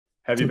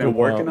Have you Took a been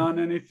working while. on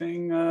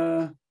anything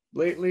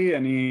lately?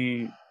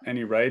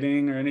 Any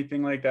writing or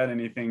anything like that?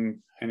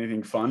 Anything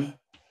fun?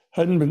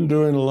 Hadn't been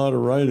doing a lot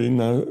of writing.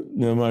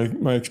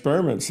 My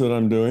experiments that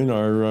I'm doing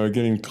are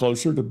getting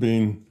closer to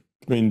being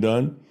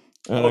done,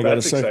 and Oh, I got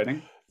that's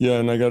exciting.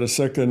 and I got a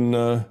second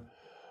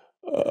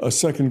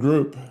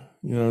group,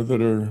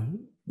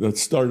 that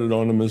started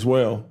on them as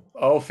well.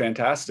 Oh,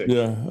 fantastic.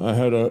 Yeah, I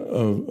had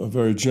a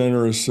very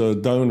generous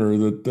donor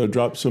that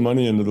dropped some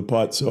money into the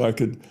pot, so I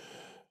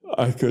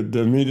could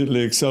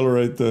immediately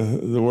accelerate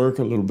the work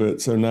a little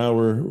bit. So now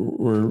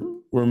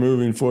we're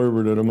moving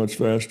forward at a much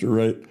faster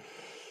rate.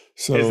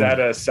 Is So that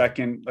a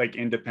second like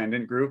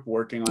independent group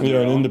working on yeah,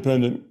 your an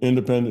own?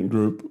 independent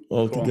group Cool.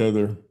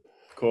 altogether.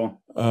 Cool.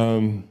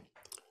 Um,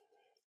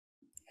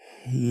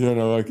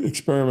 like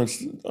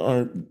experiments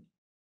aren't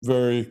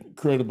very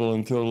credible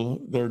until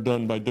they're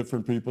done by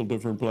different people,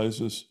 different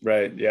places.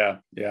 Right. Yeah.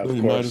 Yeah, So of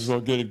you might as course.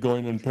 well get it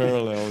going in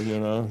parallel,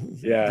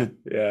 Yeah. Get,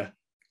 Yeah.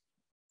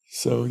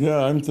 so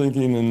yeah, I'm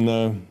thinking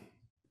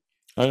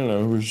I don't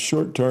know, it was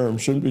short term,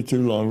 shouldn't be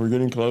too long. We're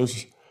getting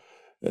close.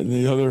 And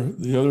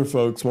the other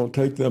folks won't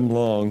take them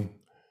long.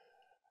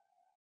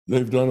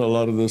 They've done a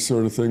lot of this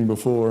sort of thing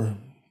before.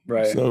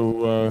 Right.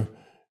 So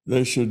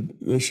they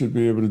should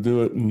be able to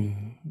do it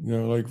in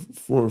like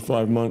 4 or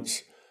 5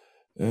 months.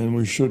 And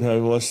we should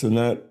have less than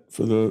that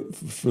for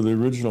the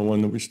original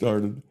one that we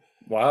started.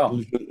 Wow.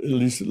 At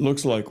least it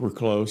looks like we're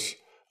close.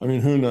 I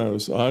mean, who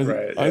knows? I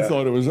Right. I Yeah.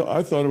 thought it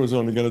was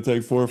only going to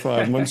take 4 or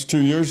 5 months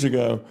 2 years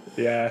ago.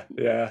 Yeah.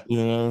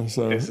 Yeah.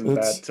 So Isn't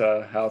it's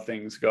that how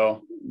things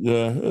go?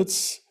 yeah,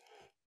 it's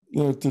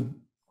to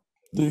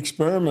the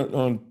experiment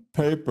on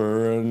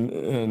paper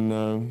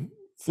and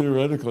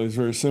theoretically is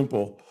very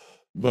simple,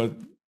 but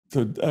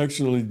to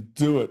actually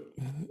do it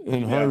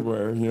in Yeah.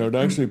 hardware, to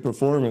actually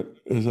perform it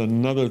is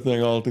another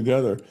thing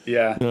altogether.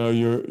 Yeah.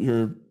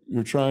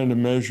 You're trying to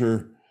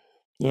measure,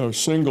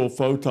 single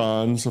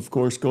photons, of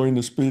course, going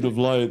the speed of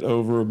light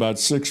over about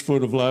 6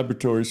 foot of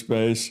laboratory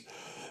space,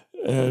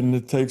 and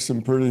it takes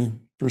some pretty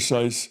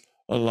precise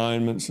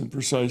alignments and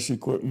precise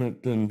equipment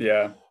and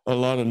Yeah. a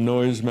lot of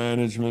noise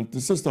management.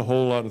 It's just a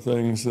whole lot of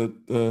things that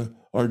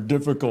are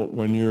difficult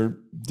when you're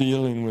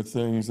dealing with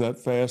things that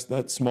fast,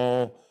 that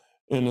small,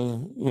 in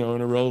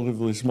a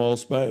relatively small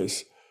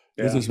space.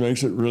 It Yeah. just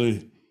makes it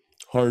really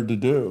hard to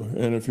do.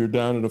 And if you're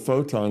down at a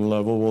photon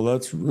level, well,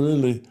 that's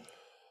really,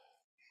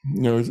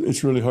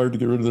 it's really hard to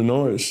get rid of the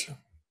noise.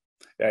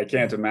 Yeah, I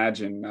can't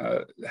imagine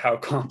how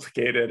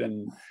complicated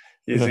and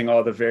Yeah, using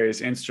all the various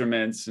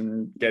instruments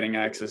and getting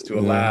access to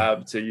a yeah,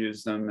 lab to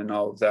use them and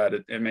all of that.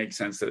 It makes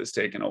sense that it's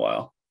taken a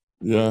while.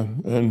 yeah.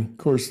 And of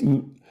course,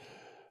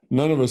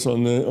 none of us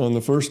on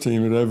the first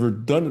team had ever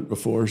done it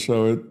before,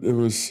 so it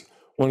was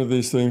one of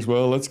these things.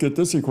 Well, let's get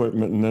this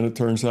equipment, and then it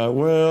turns out,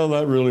 well,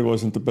 that really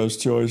wasn't the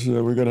best choice.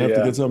 We're going to have to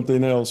Yeah. get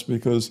something else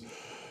because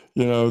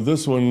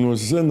this one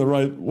was in the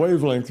right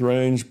wavelength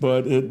range,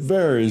 but it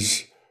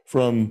varies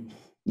from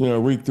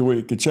week to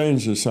week. It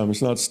changes some.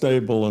 It's not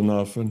stable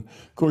enough, and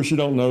of course, you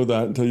don't know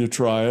that until you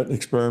try it,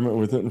 experiment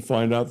with it, and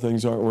find out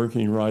things aren't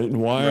working right,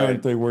 and why aren't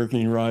Right. they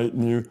working right,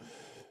 and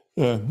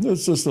yeah,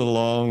 it's just a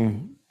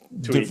long,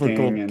 Tweaking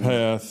difficult and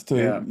path to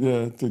yeah,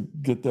 yeah to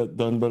get that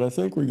done. But I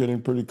think we're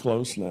getting pretty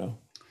close now.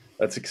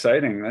 that's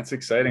exciting. That's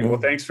exciting. Well,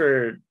 Yeah, thanks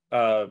for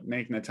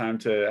making the time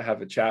to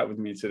have a chat with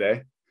me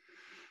today.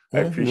 I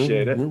yeah,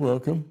 appreciate it. you're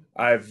welcome.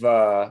 I've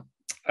uh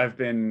I've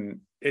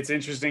been it's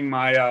interesting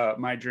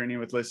my journey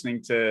with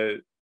listening to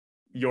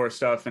your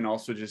stuff and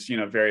also just,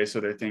 various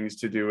other things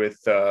to do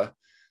with the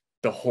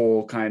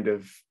whole kind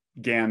of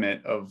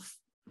gamut of,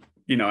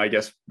 I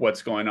guess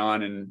what's going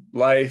on in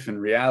life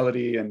and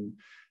reality and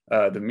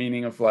the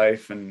meaning of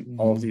life and Hmm.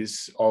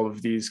 all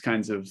of these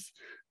kinds of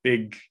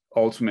big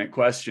ultimate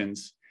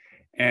questions.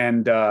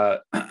 And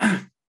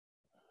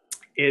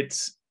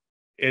it's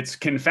it's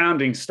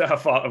confounding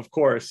stuff, of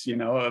course,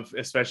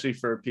 especially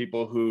for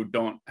people who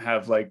don't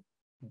have like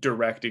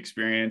direct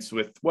experience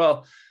with,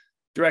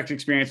 direct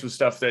experience with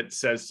stuff that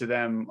says to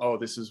them, oh,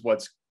 this is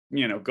what's,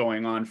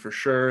 going on for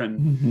sure.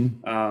 And,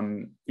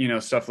 Hmm.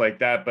 stuff like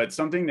that. But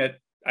something that,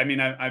 I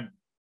mean,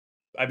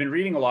 I've been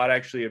reading a lot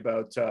actually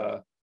about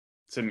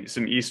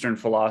some Eastern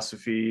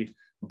philosophy,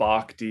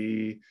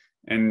 Bhakti,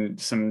 and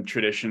some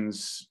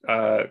traditions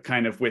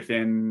kind of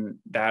within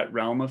that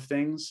realm of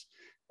things,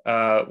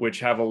 which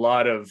have a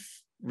lot of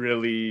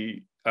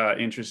really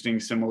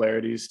interesting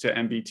similarities to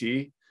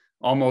MBT,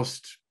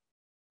 almost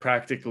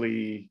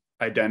practically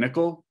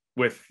identical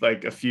with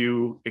like a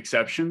few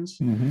exceptions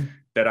Hmm.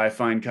 that I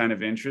find kind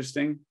of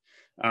interesting.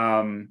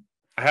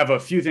 I have a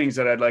few things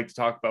that I'd like to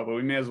talk about, but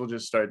we may as well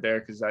just start there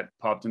because that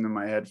popped into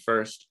my head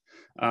first.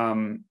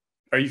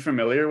 Are you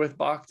familiar with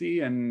Bhakti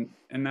and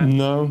that?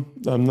 No,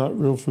 I'm not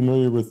real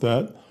familiar with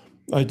that.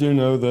 I do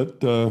know that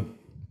the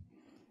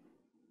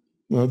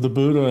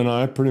Buddha and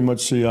I pretty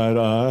much see eye to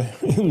eye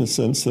in the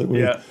sense that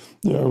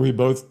Yeah, we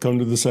both come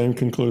to the same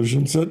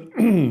conclusions that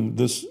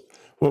this,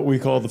 what we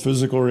call the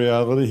physical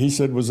reality, he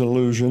said was an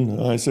illusion.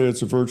 I say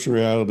it's a virtual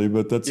reality,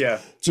 but that's yeah,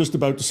 just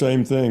about the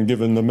same thing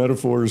given the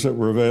metaphors that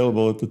were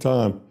available at the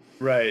time.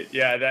 Right.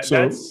 Yeah.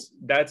 So,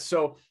 That's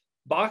so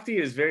Bhakti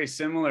is very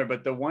similar,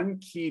 but the one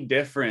key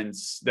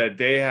difference that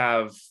they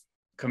have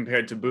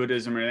compared to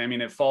Buddhism, or I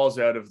mean, it falls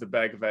out of the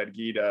Bhagavad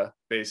Gita,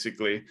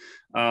 basically.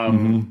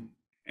 mhm,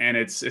 And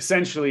it's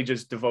essentially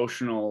just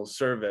devotional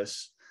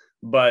service.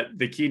 But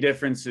the key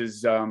difference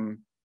is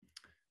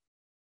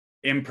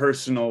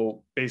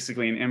impersonal,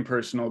 basically an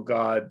impersonal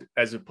God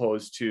as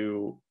opposed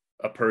to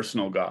a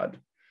personal God.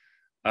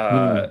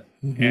 mhm,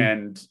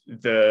 And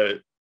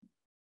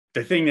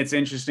the thing that's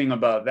interesting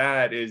about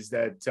that is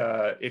that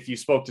if you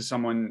spoke to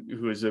someone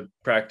who is a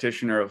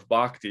practitioner of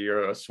bhakti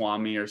or a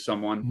swami or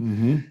someone,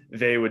 mhm,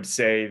 they would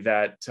say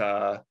that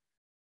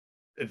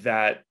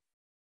that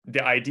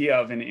the idea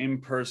of an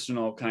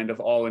impersonal kind of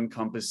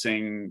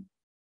all-encompassing,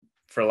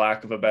 for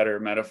lack of a better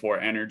metaphor,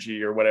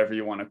 energy or whatever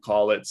you want to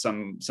call it,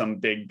 some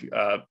big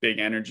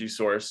energy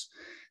source,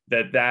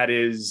 that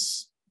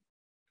is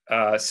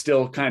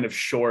still kind of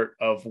short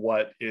of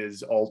what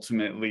is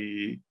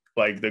ultimately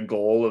like the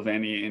goal of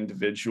any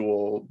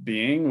individual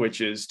being,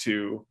 which is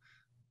to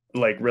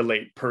like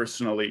relate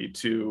personally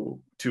to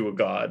a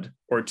god,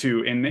 or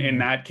to in mhm,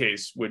 that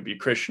case would be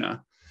Krishna.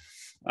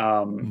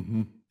 um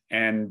mhm,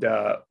 and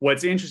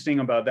what's interesting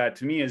about that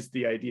to me is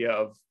the idea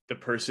of the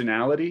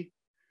personality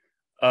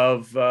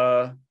of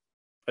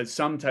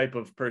some type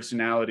of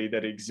personality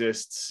that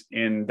exists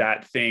in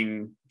that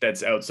thing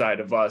that's outside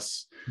of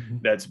us, mhm,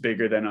 that's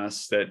bigger than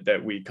us,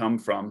 that we come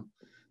from.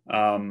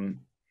 um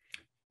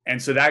and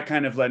so that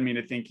kind of led me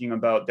to thinking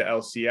about the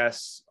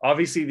LCS.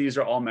 Obviously, these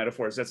are all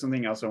metaphors. That's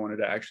something else I wanted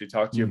to actually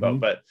talk to you about.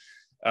 mhm. But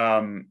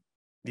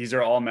these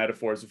are all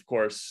metaphors, of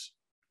course,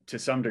 to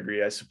some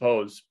degree, I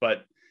suppose.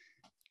 But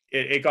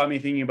it got me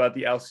thinking about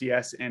the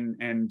LCS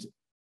and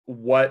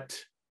what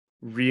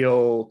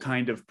real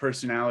kind of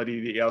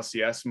personality the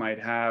LCS might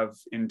have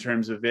in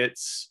terms of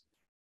its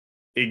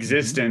Mhm.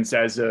 existence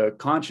as a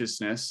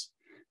consciousness,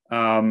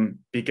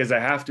 because I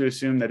have to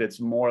assume that it's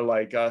more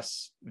like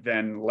us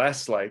than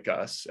less like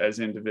us as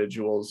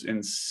individuals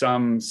in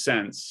some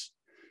sense.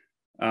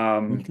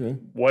 Okay.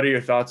 What are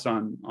your thoughts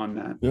on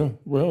that? Yeah.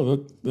 Well,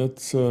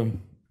 that's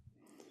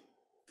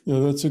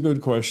that's a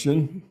good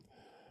question.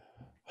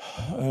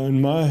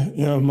 And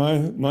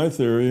my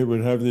theory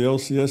would have the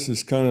LCS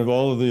is kind of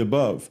all of the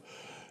above,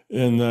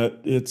 in that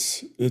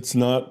it's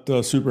not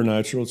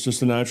supernatural. It's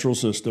just a natural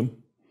system.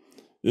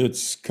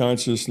 It's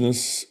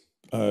consciousness.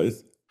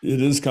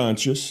 It is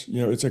conscious.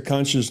 It's a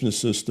consciousness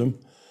system.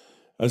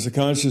 As a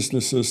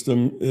consciousness system,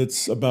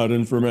 it's about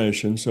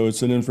information. So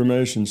it's an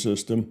information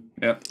system.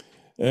 Yeah.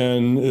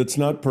 And it's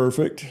not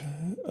perfect.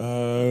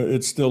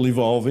 It's still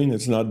evolving.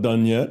 It's not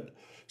done yet.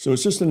 So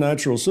it's just a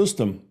natural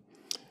system.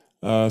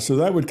 So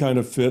that would kind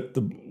of fit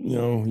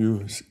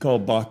you call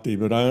Bhakti,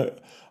 but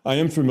I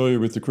am familiar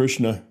with the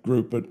Krishna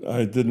group, but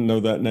I didn't know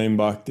that name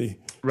Bhakti.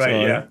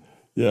 Right. Yeah.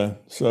 Yeah.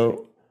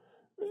 So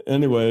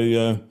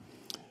anyway,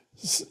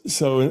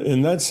 so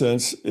in that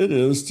sense, it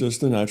is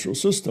just a natural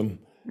system.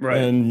 Right.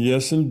 And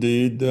yes,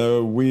 indeed,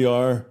 we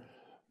are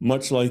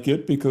much like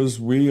it because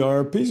we are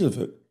a piece of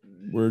it.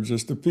 We're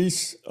just a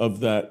piece of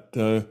that.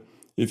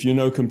 If you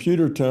know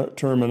computer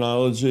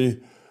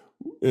terminology,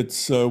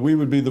 it's we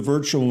would be the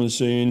virtual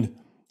machine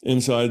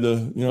inside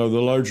the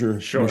larger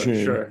Sure.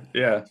 machine. Sure.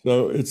 Yeah.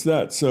 So it's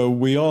that. So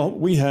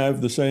we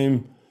have the same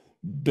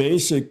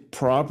basic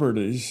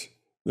properties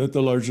that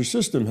the larger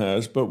system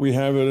has, but we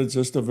have it at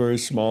just a very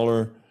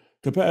smaller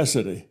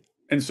capacity.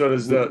 And so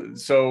is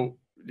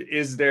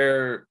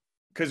there,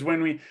 because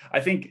I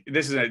think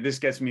this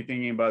gets me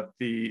thinking about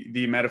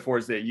the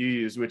metaphors that you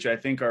use, which I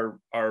think are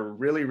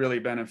really, really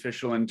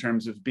beneficial in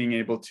terms of being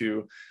able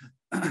to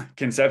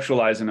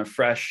conceptualize in a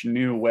fresh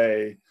new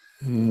way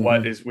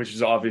Mm-hmm. which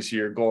is obviously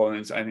your goal,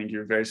 and I think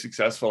you're very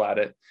successful at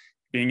it,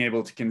 being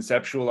able to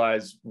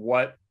conceptualize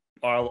what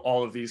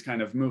all of these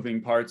kind of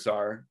moving parts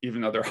are,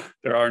 even though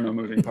there are no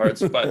moving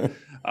parts, but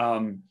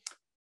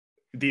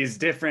these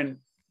different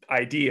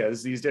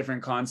ideas, these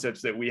different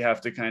concepts that we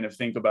have to kind of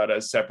think about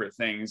as separate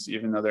things,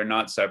 even though they're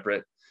not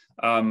separate.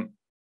 um,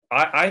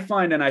 I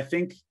find, and I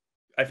think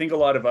a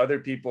lot of other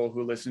people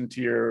who listen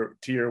to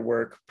your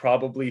work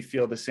probably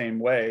feel the same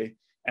way.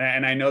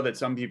 And I know that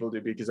some people do,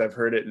 because I've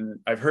heard it, and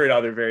I've heard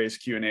other various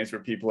Q&As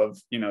where people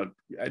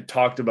have,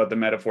 talked about the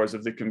metaphors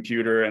of the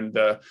computer and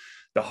the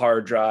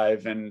hard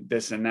drive and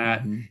this and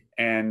that. Mm-hmm.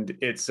 And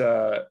it's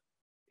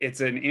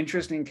an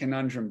interesting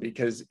conundrum,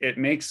 because it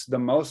makes the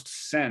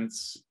most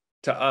sense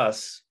to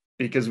us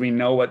because we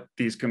know what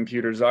these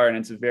computers are, and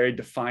it's a very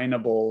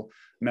definable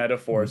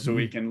metaphor. So Mm-hmm.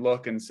 we can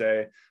look and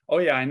say, oh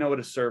yeah, I know what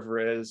a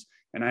server is,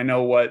 and I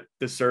know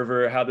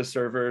how the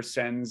server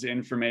sends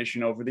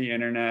information over the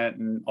internet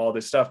and all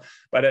this stuff.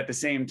 But at the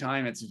same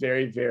time, it's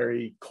very,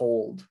 very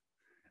cold.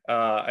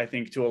 I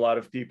think to a lot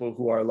of people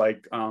who are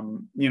like,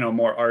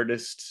 more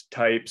artist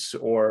types,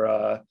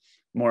 or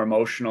more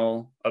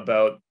emotional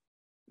about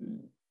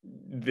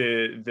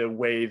the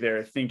way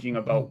they're thinking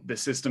Mm-hmm. about the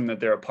system that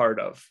they're a part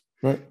of.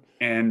 Right.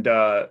 And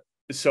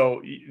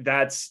so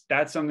that's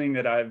something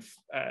that I've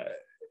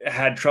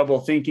had trouble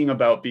thinking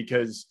about,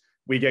 because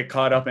we get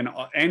caught up in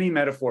any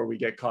metaphor we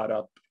get caught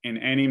up in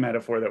any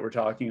metaphor that we're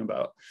talking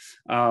about.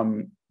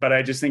 But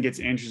I just think it's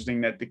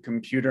interesting that the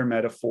computer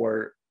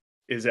metaphor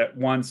is at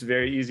once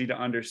very easy to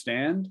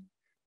understand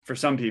for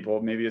some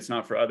people, maybe it's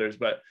not for others,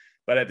 but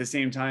at the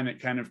same time, it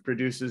kind of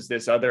produces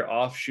this other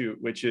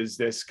offshoot, which is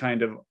this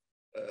kind of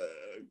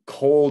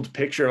cold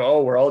picture of,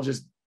 oh, we're all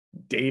just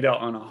data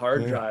on a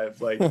hard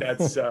drive. Like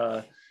that's,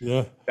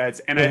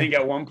 and I think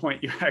at one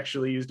point you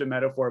actually used a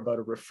metaphor about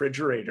a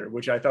refrigerator,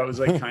 which I thought was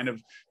like kind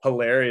of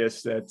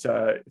hilarious,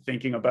 that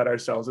thinking about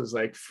ourselves as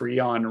like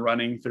Freon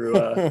running through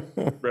a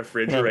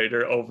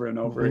refrigerator over and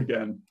over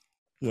again.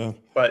 Yeah.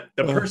 But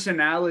the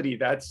personality,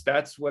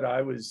 that's what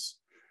I was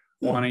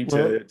wanting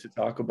to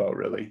talk about,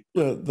 really.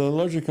 Yeah, the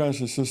larger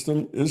conscious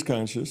system is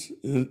conscious.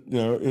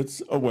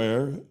 It's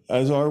aware,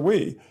 as are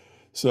we.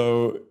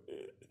 So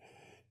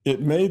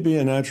it may be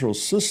a natural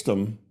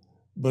system,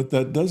 but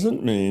that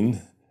doesn't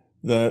mean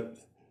that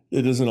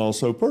it isn't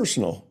also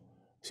personal.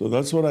 So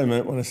that's what I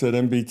meant when I said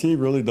MBT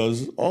really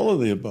does all of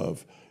the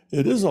above.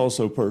 It is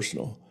also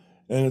personal.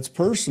 And it's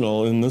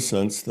personal in the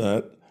sense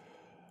that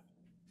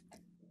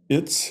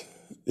it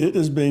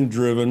is being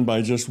driven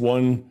by just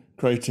one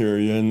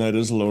criteria, and that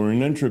is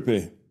lowering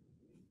entropy.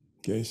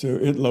 Okay, so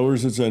it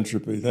lowers its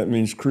entropy. That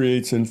means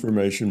creates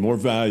information, more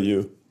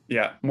value.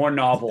 Yeah, more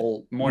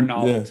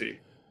novelty.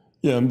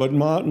 Yeah, but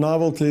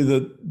novelty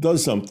that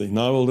does something.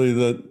 Novelty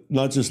that,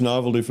 not just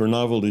novelty for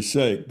novelty's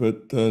sake,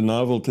 but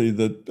novelty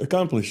that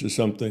accomplishes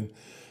something.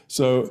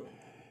 So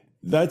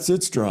that's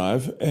its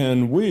drive,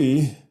 and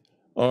we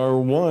are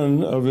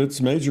one of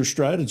its major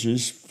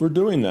strategies for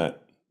doing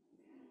that.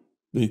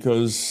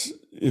 Because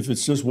if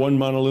it's just one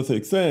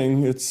monolithic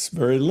thing, it's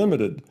very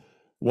limited.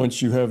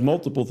 Once you have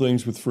multiple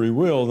things with free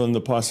will, then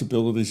the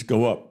possibilities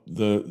go up.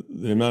 The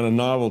amount of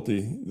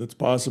novelty that's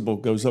possible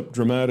goes up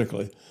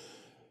dramatically.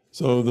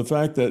 So the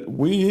fact that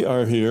we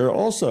are here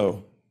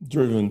also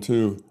driven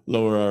to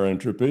lower our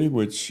entropy,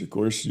 which of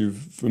course you're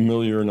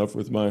familiar enough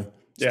with my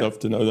stuff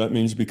to know that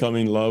means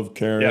becoming love,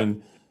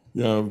 caring,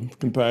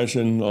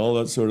 compassion, all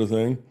that sort of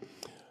thing.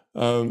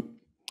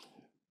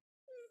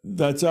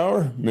 That's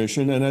our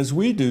mission. And as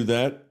we do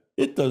that,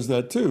 it does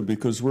that too,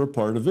 because we're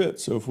part of it.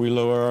 So if we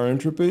lower our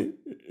entropy,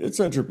 its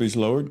entropy is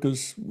lowered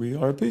because we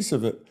are a piece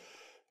of it.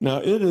 Now,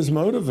 it is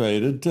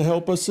motivated to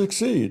help us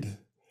succeed.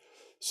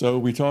 So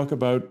we talk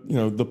about,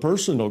 the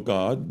personal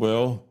God.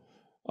 Well,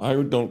 I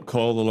don't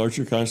call the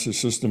larger conscious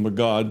system a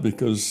God,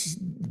 because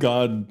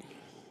God,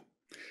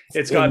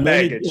 it's got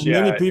baggage. In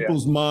many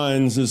people's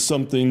minds is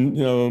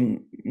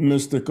something,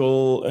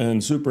 mystical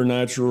and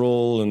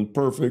supernatural and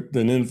perfect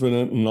and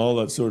infinite and all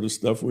that sort of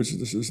stuff, which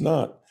this is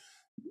not.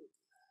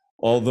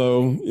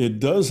 Although it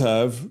does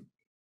have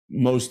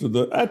most of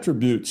the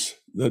attributes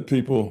that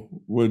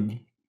people would,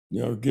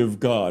 give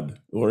God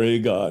or a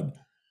God.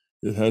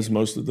 It has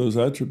most of those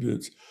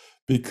attributes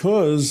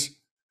because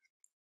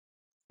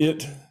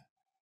it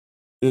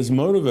is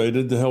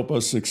motivated to help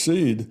us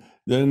succeed.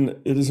 Then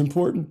it is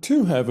important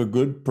to have a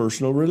good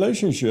personal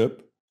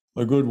relationship,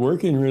 a good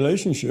working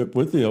relationship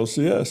with the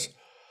LCS.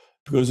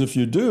 Because if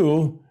you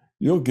do,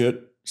 you'll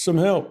get some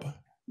help.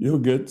 You'll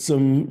get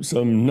some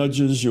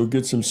nudges, you'll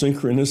get some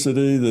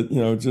synchronicity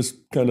that, just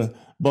kind of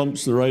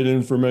bumps the right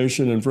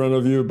information in front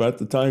of you about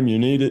the time you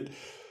need it.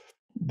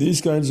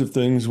 These kinds of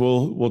things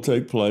will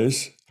take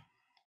place.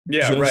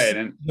 Yeah, right.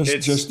 And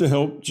just to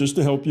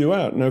help you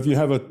out. Now, if you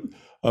have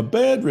a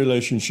bad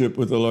relationship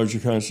with the larger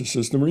conscious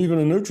system, or even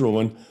a neutral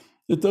one,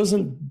 it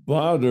doesn't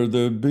bother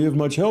to be of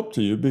much help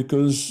to you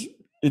because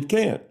it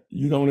can't.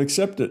 You don't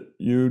accept it.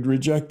 You'd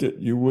reject it.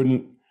 You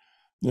wouldn't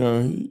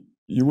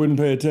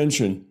pay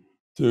attention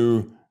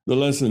to the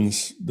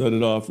lessons that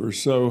it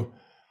offers. So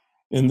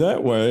in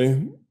that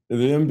way, the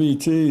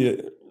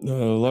MBT,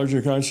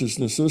 larger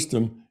consciousness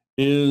system,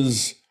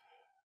 is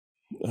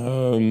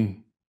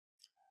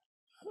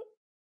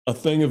a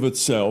thing of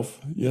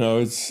itself.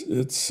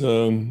 It's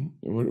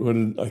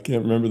I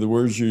can't remember the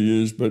words you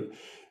used, but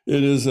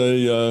it is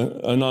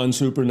a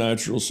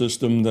non-supernatural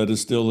system that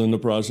is still in the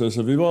process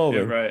of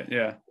evolving. Yeah, right,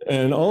 yeah.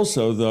 And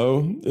also,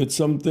 though, it's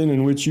something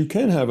in which you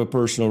can have a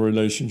personal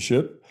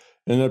relationship,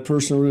 and that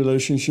personal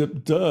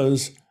relationship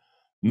does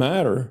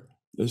matter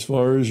as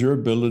far as your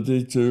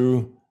ability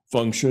to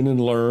function and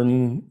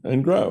learn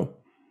and grow.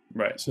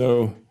 Right.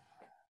 So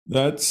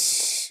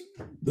that's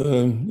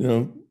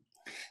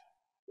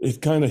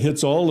it kind of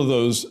hits all of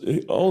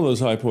those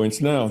high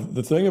points. Now,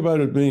 the thing about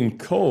it being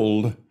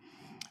cold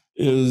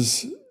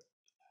is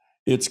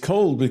it's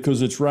cold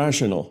because it's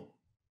rational.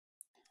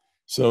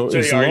 So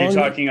are you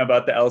talking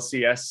about the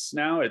LCS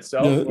now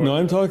itself? No,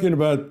 I'm talking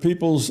about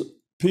people's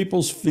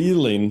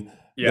feeling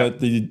that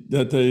the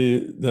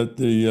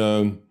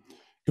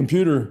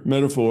computer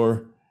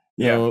metaphor,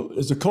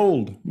 is a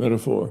cold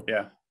metaphor.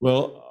 Yeah.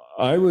 Well,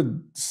 I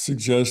would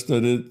suggest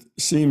that it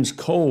seems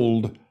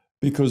cold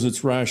because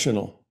it's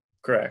rational.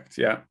 Correct.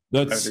 Yeah.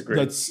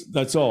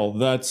 That's all.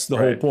 That's the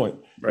whole point.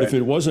 Right. If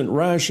it wasn't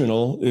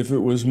rational, if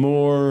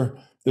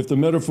the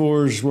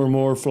metaphors were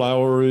more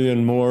flowery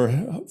and more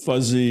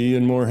fuzzy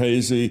and more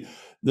hazy,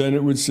 then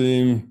it would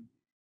seem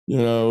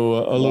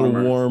a little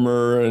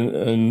warmer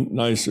and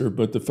nicer.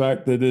 But the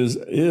fact that it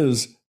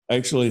is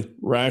actually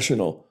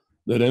rational,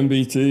 that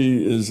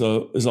MBT is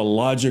a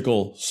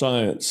logical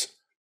science.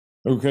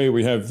 Okay,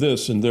 we have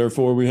this, and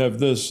therefore we have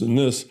this and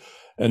this.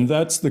 And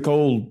that's the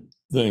cold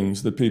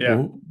things that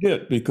people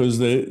get, because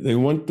they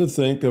want to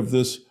think of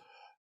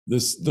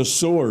the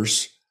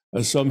source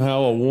as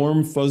somehow a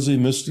warm, fuzzy,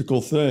 mystical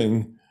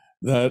thing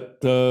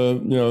that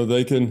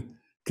they can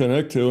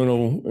connect to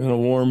in a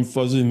warm,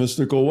 fuzzy,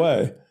 mystical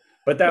way.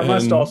 But that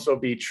must also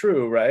be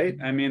true, right?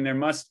 I mean, there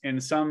must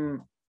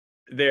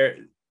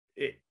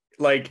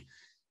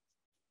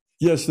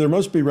yes, there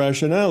must be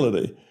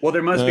rationality. Well,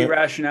 there must be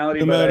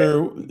rationality. No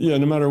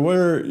matter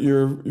where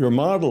your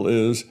model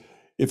is,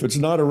 if it's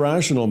not a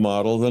rational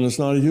model, then it's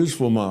not a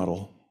useful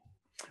model.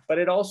 But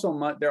there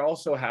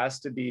also has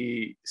to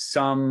be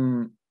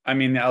some. I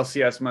mean, the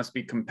LCS must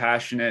be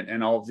compassionate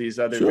and all of these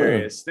other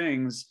various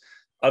things.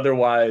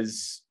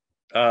 Otherwise,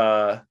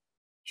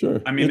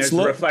 sure. I mean, there's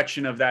a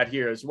reflection of that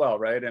here as well,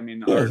 right? I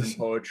mean, art and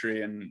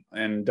poetry, and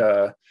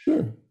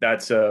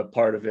that's a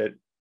part of it.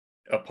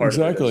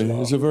 Exactly.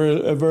 It's a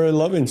very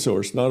loving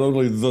source, not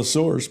only the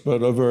source,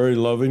 but a very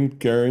loving,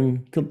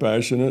 caring,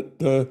 compassionate,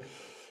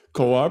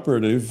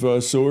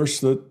 cooperative source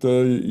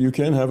that you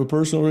can have a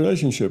personal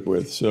relationship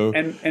with. So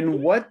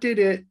and what did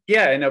it?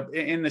 Yeah,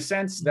 in the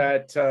sense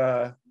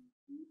that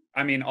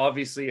I mean,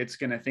 obviously, it's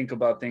going to think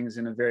about things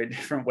in a very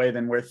different way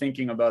than we're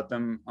thinking about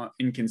them.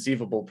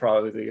 Inconceivable,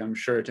 probably, I'm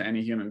sure, to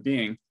any human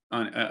being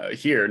on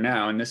here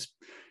now in this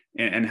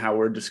and how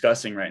we're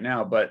discussing right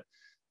now. But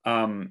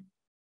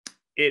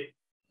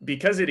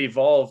because it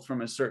evolved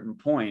from a certain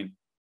point,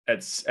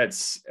 at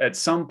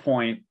some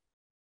point,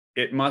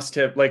 it must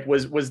have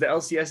was the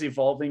LCS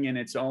evolving in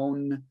its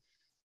own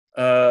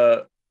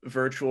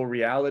virtual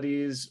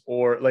realities,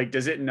 or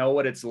does it know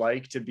what it's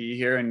like to be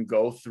here and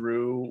go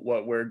through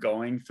what we're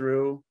going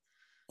through?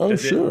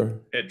 Sure.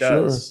 It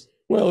does. Sure.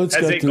 Well,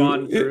 has it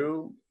gone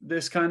through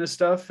this kind of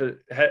stuff?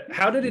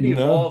 How did it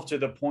evolve to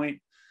the point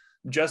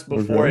just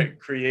before it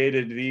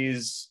created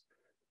these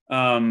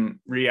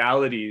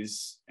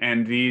realities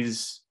and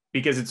these,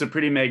 because it's a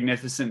pretty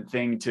magnificent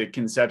thing to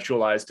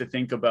conceptualize, to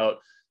think about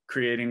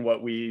creating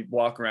what we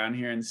walk around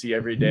here and see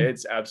every day.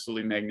 It's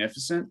absolutely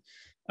magnificent.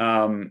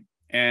 So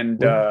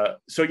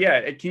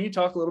can you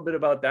talk a little bit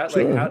about that?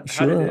 Sure, how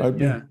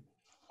did it,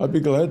 I'd be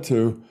glad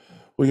to.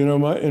 Well,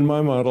 in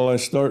my model, I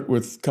start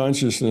with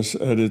consciousness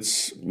at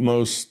its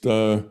most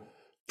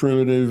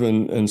primitive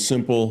and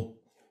simple,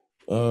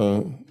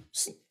 what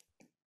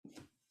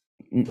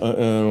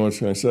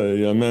should I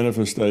say,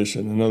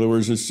 manifestation. In other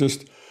words, it's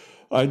just,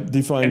 I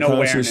define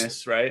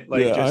awareness, right?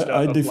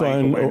 I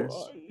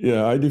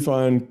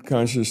define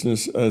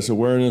consciousness as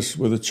awareness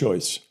with a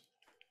choice.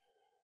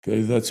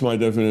 Okay, that's my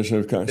definition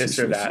of consciousness.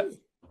 This or that.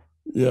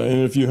 Yeah,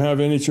 and if you have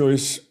any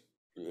choice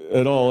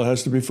at all, it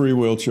has to be free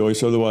will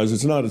choice. Otherwise,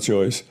 it's not a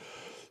choice.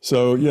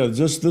 So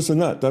just this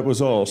and that was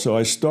all. So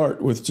I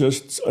start with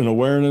just an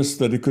awareness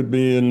that it could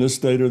be in this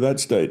state or that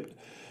state.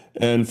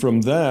 And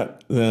from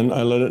that, then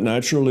I let it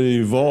naturally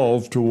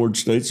evolve towards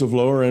states of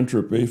lower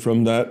entropy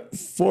from that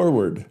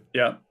forward.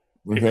 Yeah.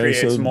 Okay, it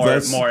creates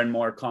more and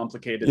more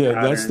complicated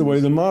patterns. That's the way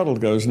the model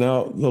goes.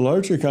 Now, the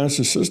larger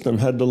conscious system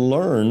had to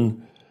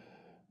learn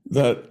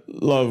that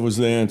love was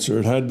the answer.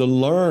 It had to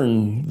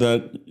learn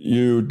that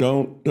you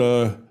don't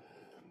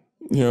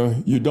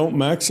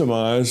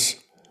maximize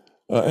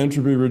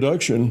entropy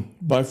reduction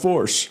by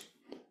force,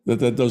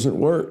 that doesn't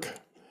work.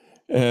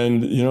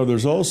 And,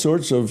 there's all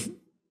sorts of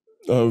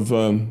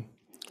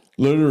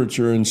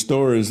literature and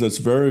stories that's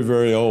very,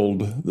 very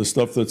old, the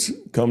stuff that's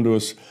come to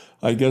us,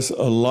 I guess,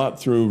 a lot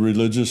through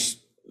religious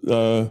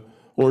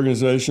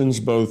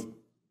organizations, both,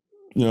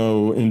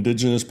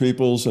 indigenous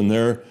peoples and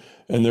their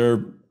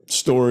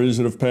stories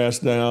that have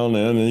passed down,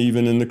 and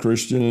even in the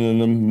Christian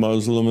and the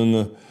Muslim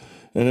and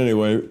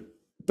anyway,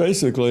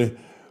 basically,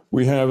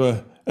 we have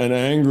an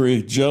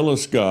angry,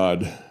 jealous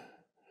God,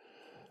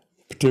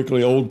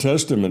 particularly Old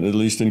Testament, at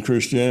least in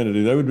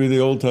Christianity. That would be the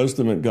Old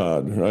Testament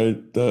God,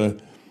 right?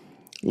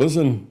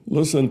 Listen,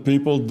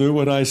 people, do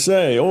what I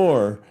say,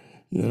 or,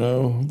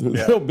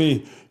 there'll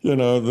be,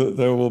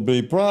 there will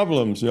be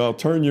problems. I'll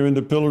turn you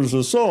into pillars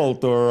of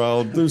salt, or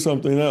I'll do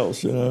something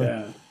else,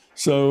 Yeah.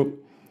 So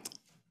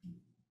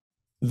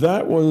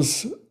that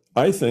was,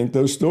 I think,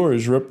 those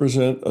stories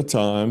represent a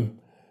time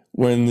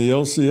when the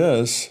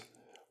LCS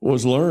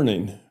was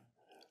learning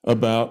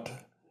about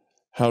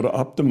how to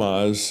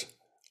optimize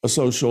a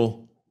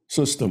social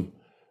system.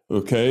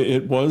 Okay,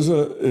 it was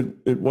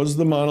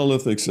the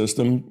monolithic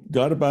system,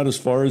 got about as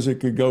far as it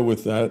could go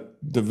with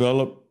that,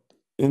 developed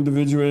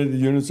individuated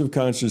units of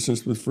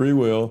consciousness with free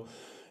will,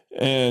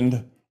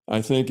 and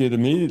I think it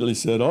immediately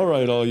said, all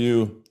right, all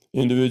you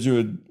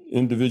individuated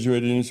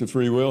units of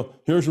free will,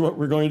 here's what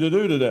we're going to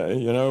do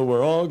today.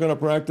 We're all going to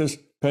practice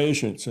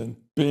patience and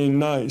being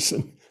nice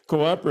and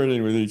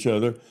cooperating with each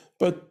other,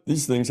 but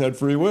these things had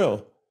free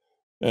will.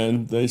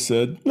 And they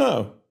said,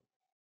 no,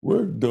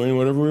 we're doing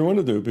whatever we want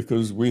to do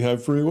because we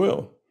have free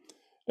will.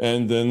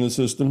 And then the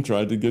system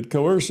tried to get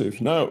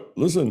coercive. Now,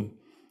 listen,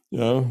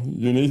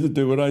 you need to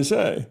do what I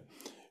say.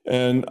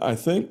 And I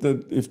think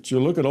that if you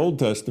look at Old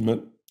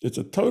Testament, it's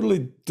a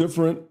totally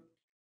different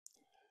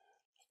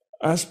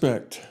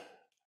aspect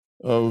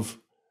of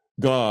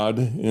God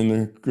in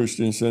the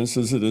Christian sense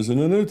as it is in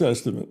the New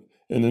Testament.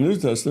 In the New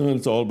Testament,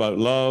 it's all about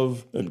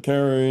love and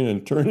caring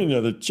and turning the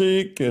other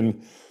cheek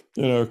and,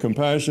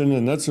 compassion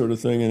and that sort of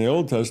thing. In the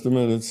Old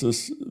Testament, it's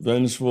this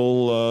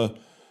vengeful,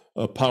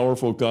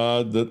 powerful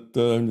God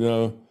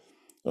that,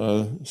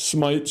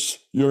 smites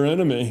your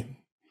enemy.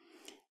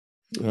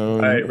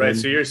 Right.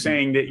 So you're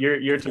saying that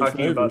you're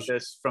talking about favors.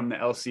 this from the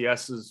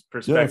LCS's Yeah,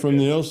 perspective. from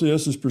the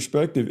LCS's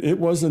perspective, it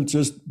wasn't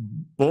just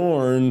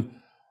born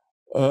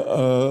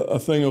a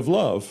thing of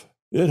love.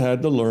 It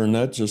had to learn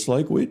that just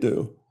like we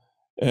do.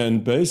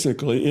 And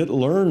basically, it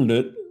learned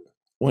it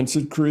once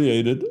it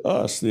created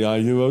us, the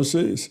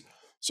IUOCs.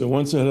 So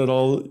once it had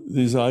all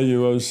these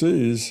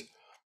IUOCs,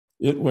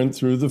 it went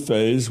through the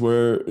phase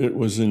where it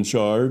was in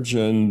charge,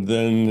 and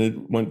then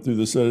it went through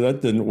that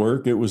didn't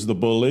work. It was the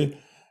bully,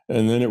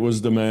 and then it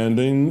was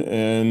demanding,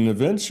 and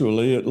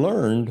eventually it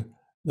learned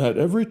that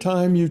every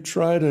time you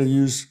try to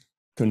use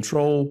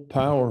control,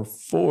 power,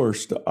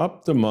 force to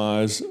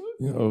optimize,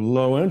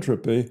 low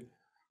entropy,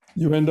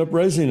 you end up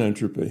raising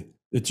entropy.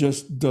 It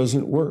just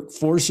doesn't work.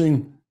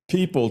 Forcing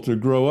people to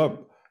grow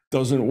up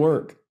doesn't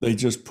work. They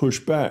just push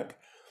back.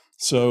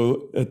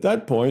 So at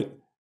that point,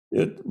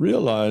 it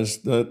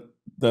realized that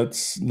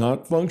that's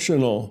not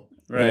functional,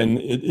 Right. and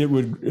it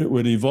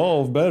would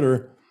evolve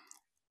better,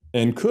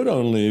 and could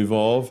only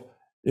evolve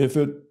if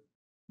it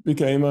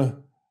became a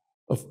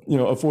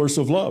force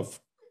of love.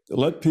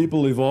 Let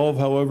people evolve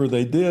however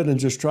they did, and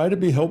just try to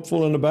be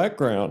helpful in the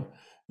background,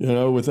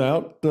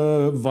 without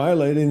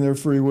violating their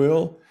free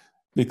will,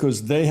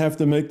 because they have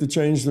to make the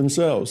change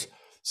themselves.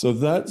 So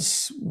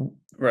that's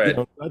right,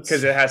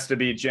 because it has to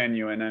be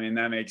genuine. I mean,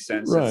 that makes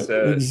sense. Right,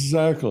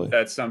 exactly.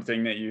 That's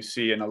something that you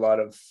see in a lot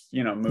of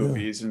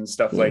movies and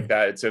stuff like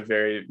that. It's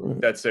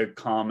that's a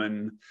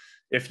common.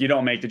 If you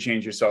don't make the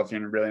change yourself,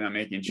 you're really not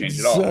making a change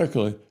at all.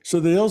 Exactly. So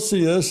the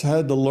LCS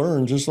had to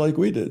learn just like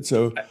we did.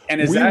 So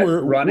and is that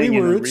running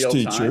in real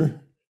teacher. Time?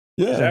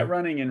 Yeah. Is that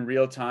running in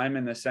real time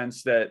in the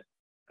sense that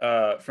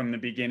from the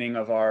beginning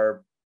of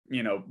our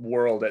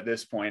world at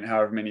this point,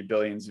 however many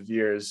billions of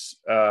years,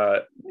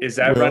 is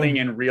that running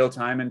in real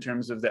time in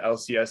terms of the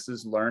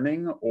LCS's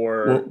learning,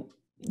 or? Well,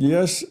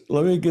 yes.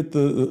 Let me get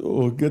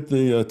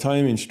the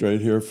timing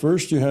straight here.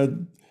 First, you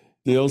had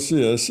the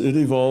LCS. It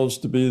evolves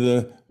to be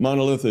the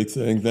monolithic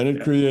thing. Then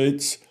it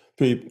creates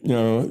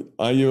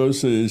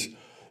IUOCs.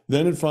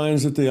 Then it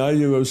finds that the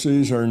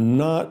IUOCs are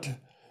not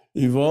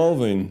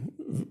evolving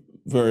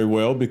very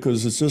well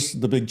because it's just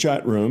the big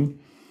chat room.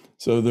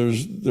 So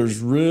there's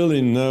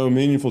really no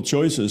meaningful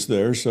choices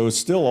there. So it's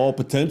still all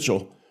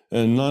potential,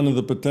 and none of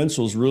the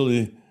potentials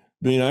really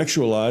being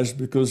actualized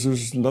because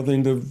there's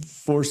nothing to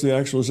force the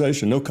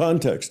actualization, no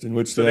context in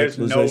which the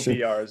actualization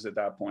no VRs at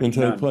that point can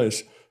take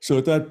place. So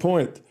at that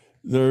point,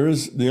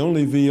 the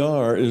only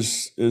VR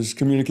is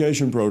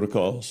communication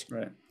protocols.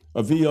 Right.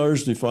 A VR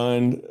is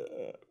defined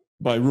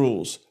by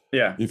rules.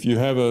 Yeah. If you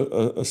have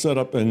a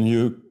setup and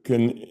you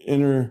can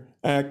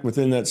interact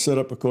within that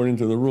setup according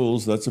to the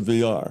rules, that's a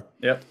VR.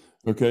 Yep.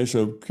 Okay,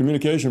 so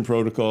communication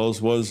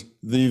protocols was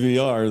the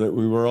VR that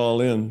we were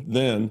all in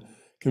then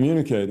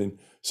communicating.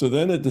 So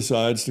then it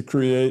decides to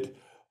create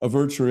a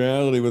virtual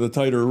reality with a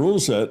tighter rule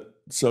set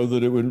so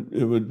that it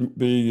would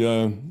be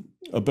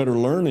a better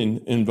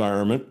learning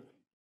environment.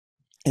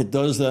 It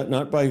does that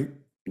not by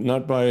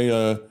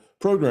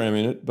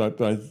programming it, but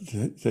by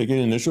taking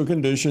initial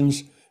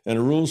conditions and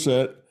a rule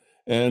set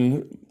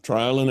and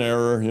trial and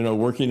error,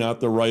 working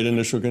out the right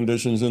initial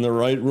conditions and the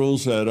right rule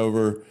set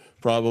over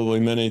probably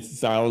many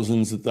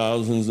thousands and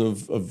thousands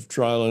of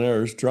trial and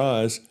errors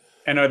tries.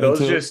 And are those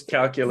just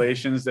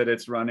calculations that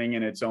it's running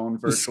in its own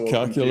virtual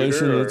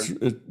computer?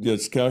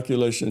 It's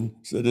calculation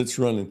that it's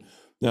running.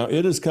 Now,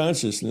 it is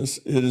consciousness.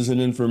 It is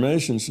an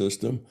information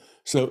system.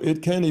 So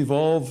it can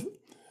evolve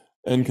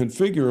and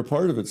configure a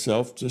part of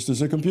itself just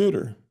as a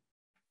computer.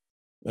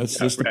 That's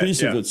just a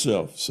piece of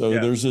itself. So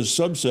there's a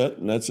subset,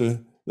 and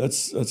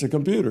that's a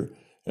computer.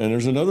 And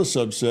there's another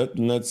subset,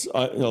 and that's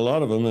a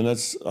lot of them, and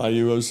that's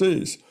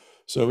IUOCs.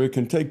 So it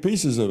can take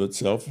pieces of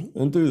itself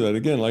and do that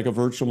again, like a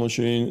virtual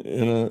machine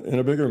in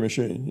a bigger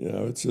machine.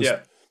 It's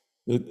just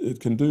it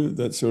can do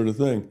that sort of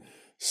thing.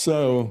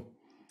 So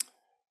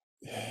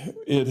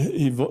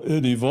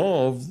it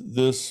evolved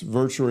this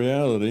virtual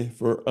reality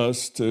for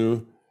us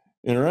to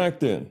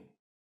interact in.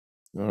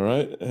 All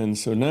right, and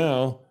so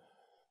now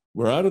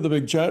we're out of the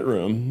big chat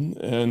room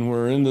and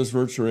we're in this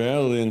virtual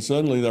reality, and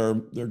suddenly there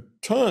are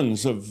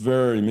tons of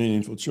very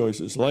meaningful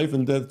choices. Life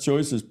and death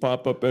choices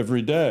pop up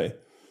every day.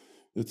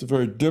 It's a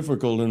very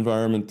difficult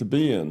environment to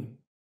be in.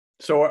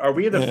 So are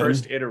we the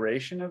first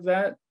iteration of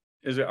that?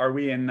 Are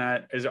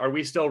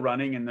we still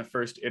running in the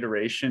first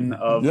iteration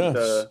of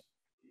the?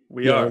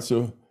 We are.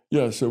 So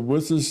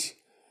what's this?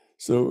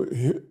 So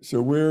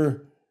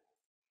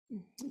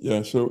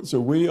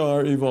we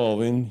are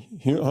evolving.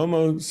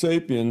 Homo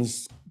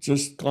sapiens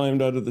just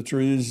climbed out of the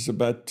trees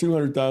about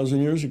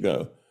 200,000 years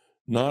ago.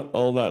 not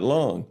all that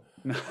long.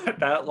 Not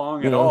that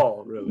long You at know,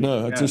 all, really.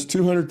 no, Yeah. just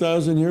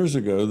 200,000 years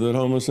ago that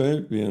Homo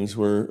sapiens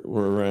were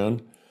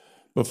around.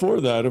 Before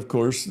that, of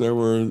course, there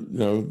were,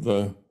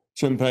 the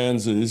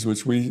chimpanzees,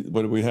 which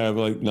we have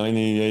like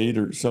 98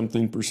 or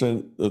something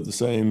percent of the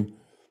same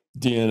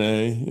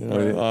DNA.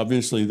 Right.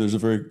 Obviously, there's a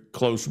very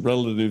close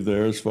relative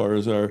there as far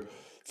as our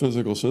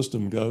physical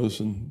system goes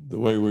and the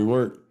way we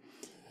work.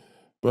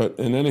 But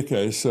in any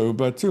case, so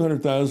about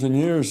 200,000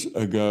 years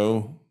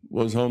ago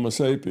was Homo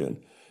sapien.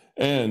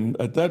 And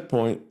at that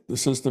point, the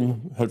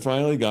system had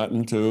finally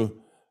gotten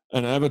to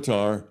an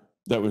avatar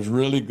that was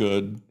really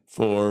good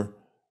for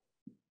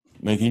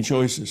making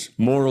choices,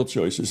 moral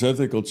choices,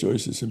 ethical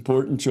choices,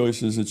 important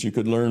choices that you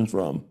could learn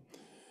from.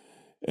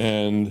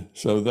 And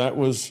so that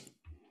was,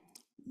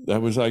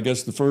 I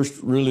guess, the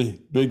first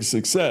really big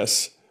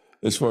success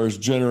as far as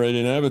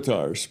generating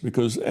avatars,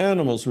 because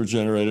animals were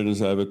generated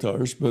as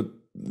avatars, but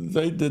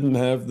they didn't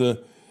have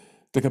the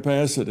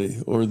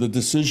capacity or the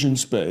decision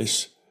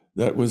space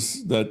that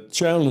was that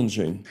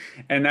challenging.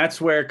 And that's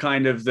where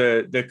kind of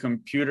the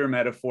computer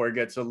metaphor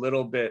gets a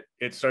little bit,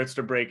 it starts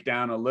to break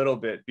down a little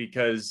bit,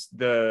 because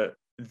well,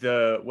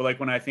 like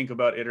when I think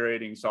about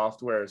iterating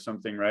software or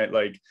something, right?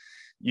 Like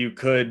you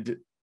could,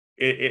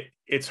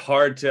 it's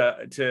hard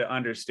to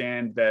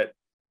understand that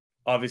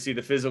obviously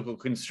the physical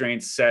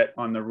constraints set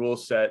on the rule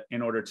set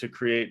in order to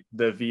create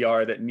the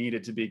VR that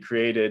needed to be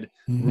created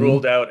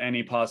ruled out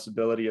any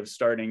possibility of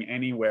starting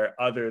anywhere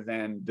other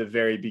than the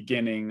very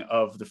beginning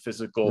of the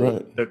physical,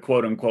 Right. the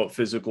quote unquote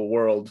physical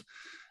world.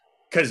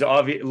 Because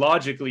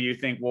logically you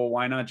think, well,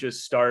 why not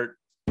just start,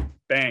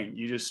 bang,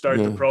 you just start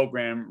the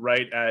program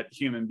right at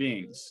human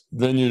beings.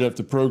 Then you'd have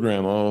to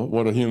program all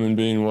what a human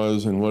being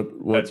was and what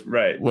That's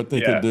right. what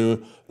they could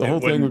do. The whole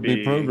thing would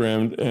be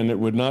programmed, and it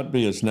would not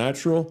be as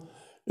natural.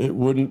 It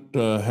wouldn't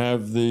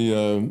have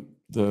the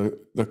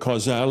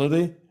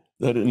causality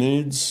that it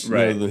needs,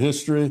 right. The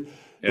history.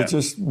 Yeah. It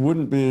just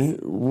wouldn't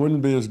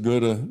be as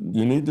good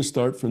you need to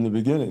start from the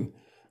beginning.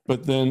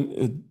 But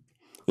then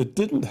it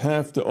didn't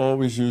have to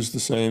always use the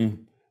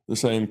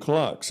same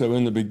clock. So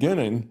in the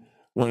beginning,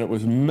 when it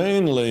was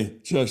mainly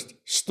just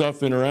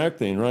stuff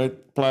interacting,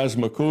 right?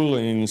 Plasma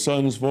cooling,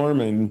 suns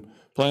forming,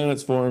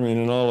 planets forming,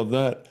 and all of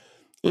that,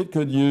 it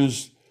could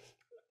use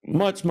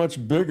much,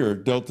 much bigger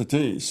delta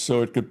T's,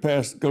 so it could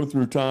go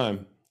through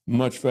time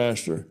much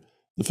faster.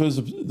 The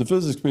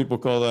physics people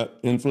call that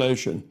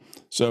inflation.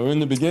 So in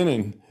the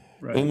beginning,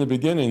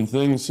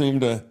 things seem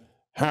to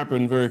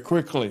happen very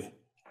quickly.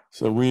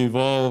 So we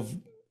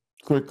evolved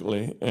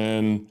quickly,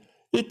 and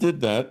it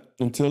did that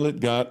until it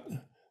got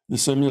the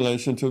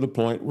simulation to the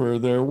point where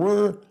there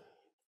were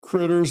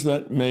critters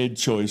that made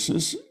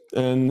choices,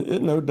 and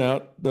it no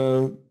doubt,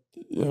 well,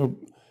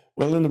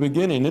 in the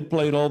beginning, it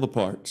played all the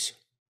parts.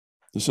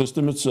 The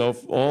system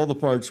itself, all the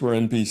parts were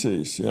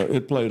NPCs.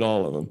 It played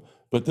all of them.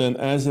 But then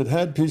as it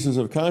had pieces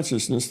of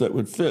consciousness that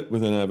would fit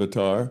with an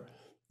avatar,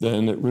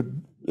 then it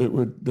would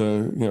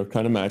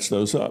kind of match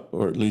those up,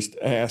 or at least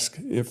ask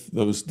if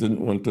those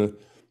didn't want to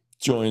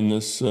join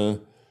this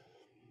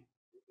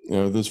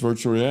this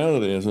virtual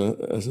reality as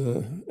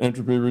a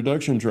entropy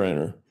reduction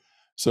trainer.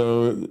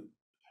 So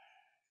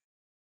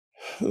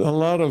a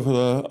lot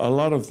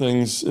of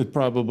things it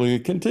probably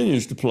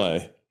continues to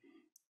play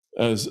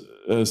as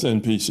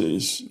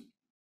NPCs.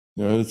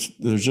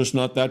 They're just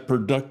not that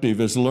productive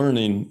as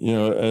learning,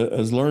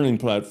 as learning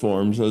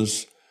platforms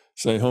as,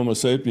 say, Homo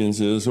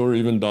sapiens is, or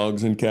even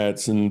dogs and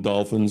cats and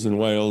dolphins and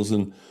whales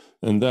and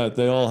that.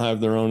 They all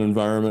have their own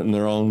environment and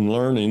their own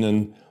learning,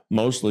 and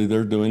mostly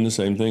they're doing the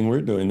same thing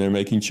we're doing. They're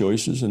making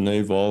choices, and they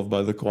evolve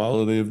by the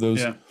quality of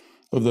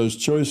those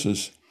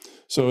choices.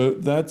 So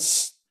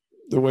that's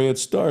the way it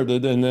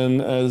started. And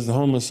then as the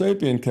Homo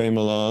sapien came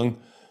along,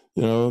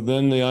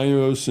 then the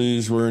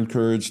IUOCs were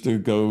encouraged to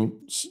go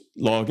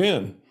log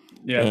in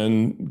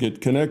and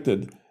get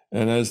connected.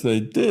 And as they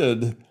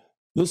did,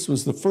 this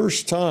was the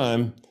first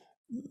time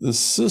the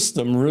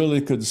system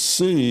really could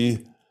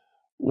see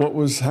what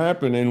was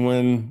happening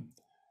when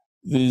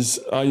these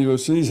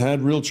IUOCs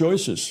had real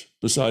choices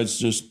besides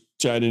just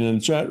chatting in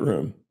the chat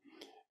room.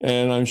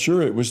 And I'm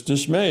sure it was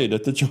dismayed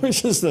at the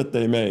choices that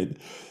they made.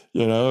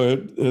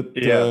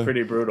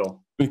 Pretty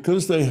brutal.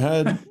 Because they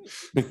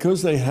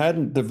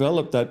hadn't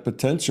developed that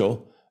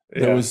potential.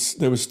 There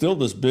was still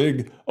this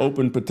big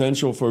open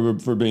potential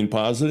for being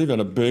positive and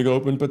a big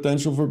open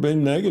potential for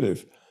being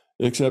negative,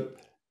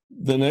 except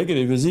the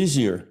negative is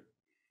easier.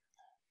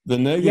 The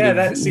negative,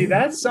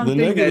 that's something.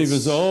 The negative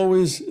is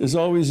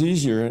always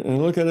easier.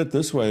 And look at it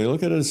this way.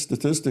 Look at it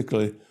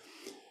statistically.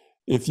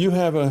 If you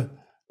have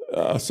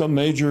some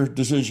major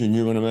decision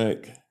you want to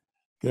make,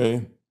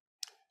 okay.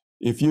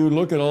 If you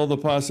look at all the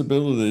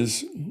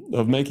possibilities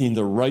of making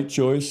the right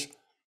choice,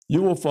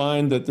 you will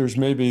find that there's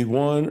maybe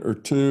one or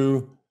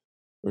two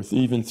or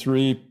even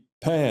three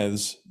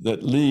paths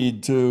that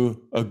lead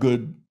to a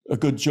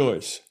good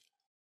choice.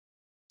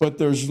 But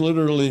there's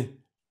literally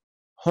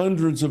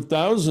hundreds of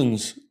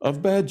thousands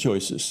of bad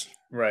choices.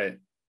 Right.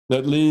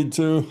 That lead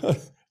to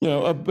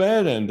a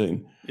bad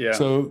ending. Yeah.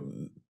 So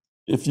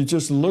if you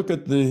just look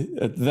at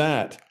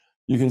that,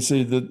 you can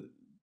see that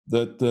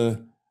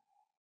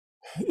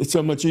it's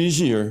so much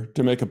easier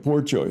to make a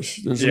poor choice.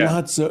 There's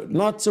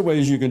lots of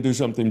ways you can do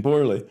something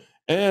poorly,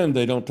 and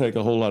they don't take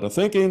a whole lot of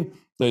thinking.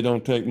 They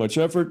don't take much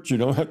effort. You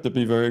don't have to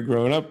be very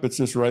grown up. It's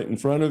just right in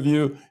front of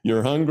you.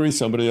 You're hungry.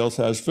 Somebody else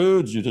has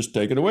food. You just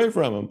take it away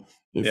from them.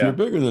 If you're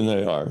bigger than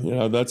they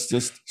are, that's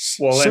just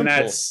simple. And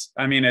that's,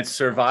 I mean, it's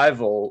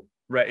survival.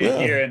 Right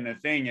here in the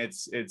thing,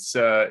 it's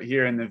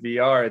here in the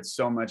VR, it's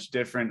so much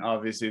different,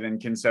 obviously, than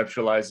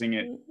conceptualizing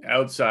it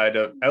outside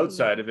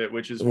of it,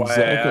 which is why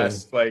I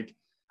asked. Like,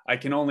 I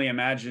can only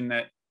imagine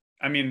that.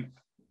 I mean,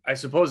 I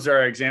suppose there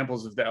are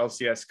examples of the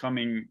LCS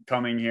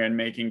coming here and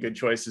making good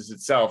choices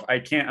itself. I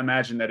can't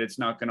imagine that it's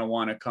not going to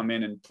want to come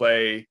in and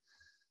play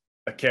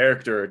a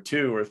character or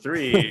two or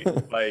three.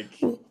 Like,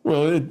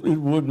 well, it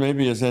would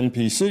maybe as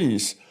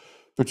NPCs.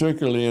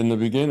 Particularly in the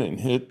beginning.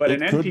 But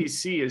an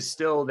NPC is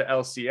still the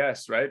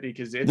LCS, right?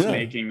 Because it's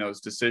making those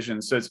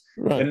decisions. So it's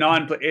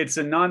it's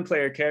a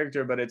non-player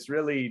character, but it's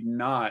really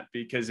not,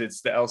 because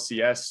it's the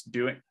LCS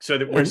doing, so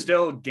that we're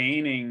still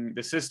gaining,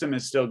 the system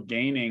is still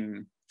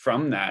gaining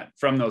from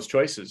those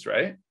choices,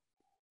 right?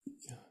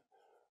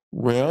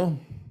 Well,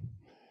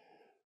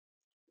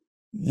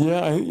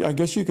 yeah, I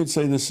guess you could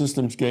say the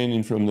system's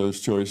gaining from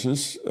those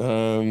choices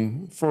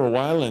for a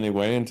while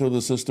anyway, until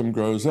the system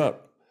grows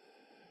up.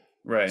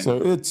 Right. So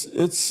it's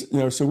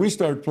so we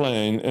start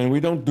playing and we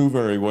don't do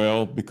very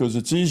well, because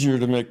it's easier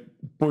to make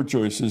poor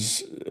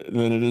choices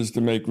than it is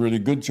to make really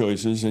good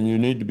choices, and you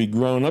need to be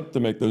grown up to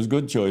make those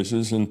good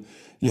choices, and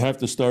you have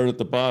to start at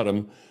the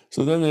bottom.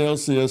 So then the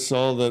LCS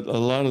saw that a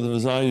lot of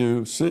those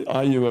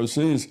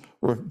IUOCs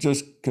were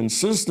just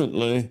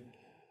consistently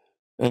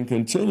and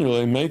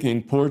continually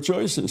making poor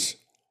choices,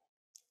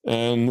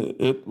 and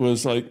it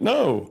was like,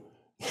 no.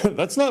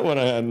 That's not what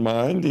I had in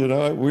mind.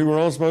 We were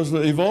all supposed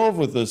to evolve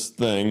with this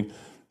thing.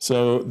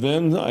 So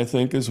then I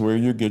think is where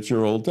you get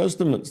your Old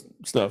Testament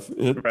stuff.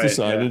 It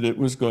decided it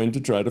was going to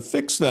try to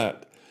fix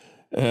that.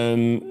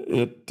 And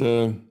it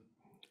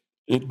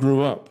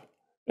grew up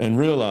and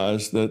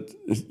realized that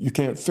you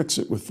can't fix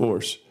it with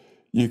force.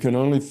 You can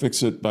only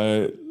fix it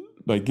by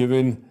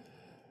giving,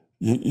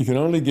 you can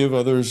only give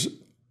others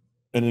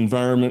an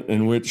environment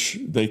in which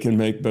they can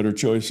make better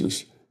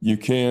choices. You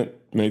can't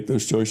make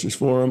those choices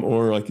for them,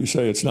 or like you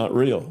say, it's not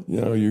real.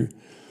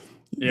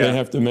 They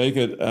have to make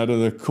it out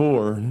of the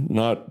core,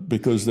 not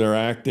because they're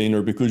acting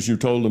or because you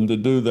told them to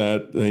do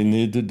that. They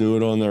need to do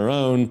it on their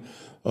own.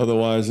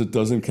 Otherwise, it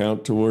doesn't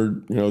count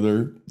toward,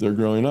 they're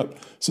growing up.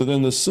 So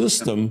then the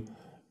system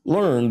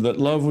learned that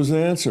love was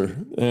the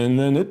answer, and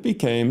then it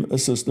became a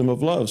system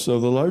of love. So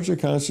the larger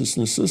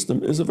consciousness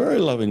system is a very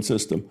loving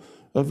system,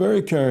 a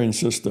very caring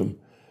system.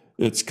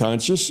 It's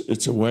conscious,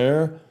 it's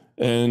aware,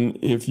 and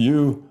if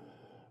you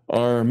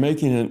are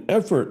making an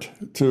effort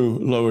to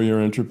lower your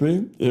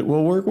entropy, it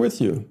will work with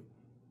you.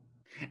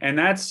 And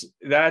that's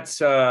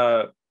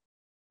a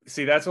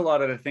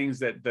lot of the things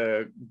that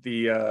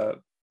the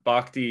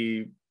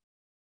Bhakti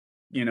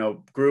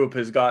group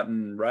has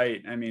gotten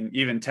right. I mean,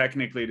 even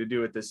technically, to do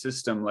with the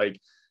system, like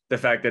the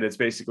fact that it's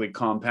basically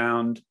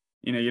compound,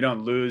 you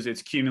don't lose,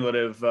 it's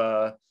cumulative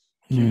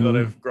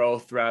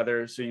growth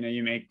rather. So,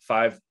 you make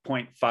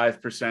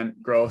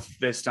 5.5% growth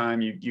this time,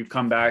 you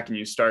come back and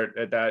you start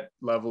at that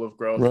level of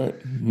growth, right.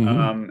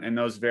 And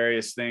those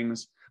various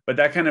things. But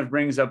that kind of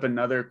brings up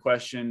another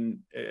question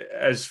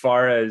as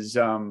far as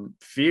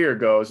fear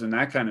goes and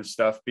that kind of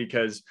stuff,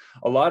 because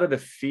a lot of the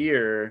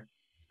fear,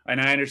 and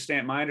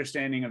my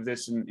understanding of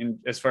this in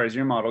as far as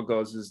your model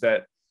goes, is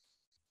that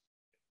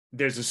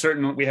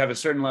we have a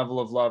certain level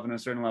of love and a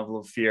certain level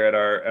of fear at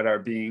our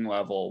being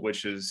level,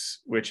 which is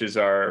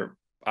our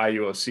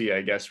IUOC,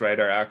 I guess, right?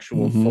 Our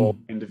actual full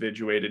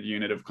individuated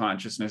unit of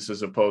consciousness,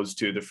 as opposed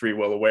to the free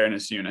will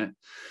awareness unit,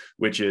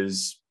 which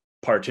is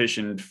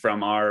partitioned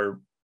from our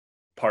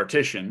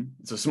partition.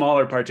 It's a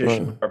smaller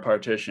partition, right. Our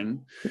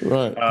partition.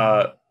 Right.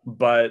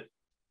 But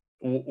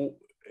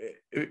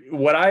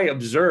what I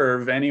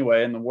observe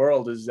anyway in the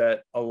world is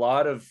that a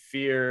lot of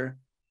fear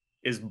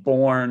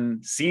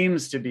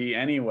seems to be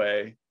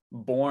anyway,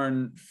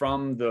 born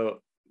from the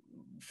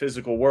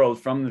physical world,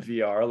 from the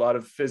VR.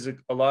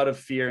 A lot of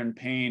fear and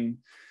pain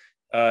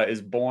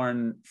is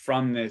born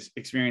from the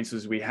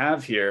experiences we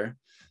have here.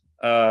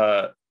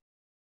 And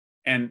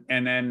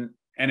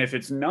if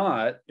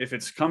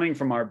it's coming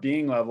from our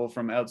being level,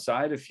 from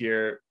outside of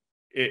here,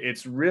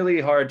 it's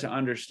really hard to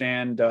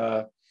understand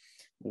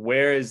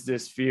where is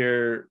this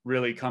fear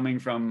really coming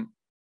from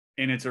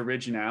in its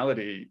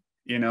originality.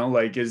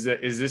 Like, is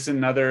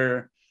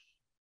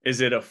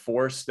it a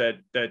force that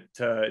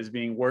is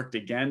being worked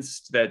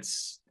against that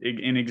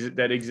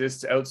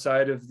exists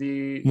outside of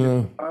the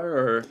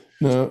VR?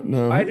 No.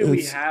 Why do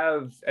we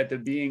have at the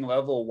being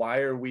level?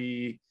 Why are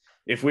we?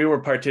 If we were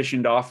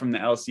partitioned off from the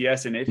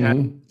LCS and it had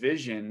a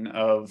vision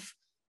of,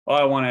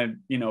 I want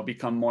to,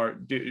 become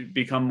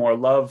more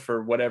love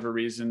for whatever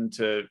reason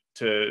to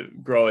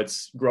grow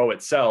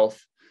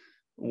itself.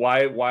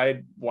 Why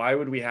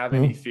would we have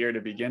any fear to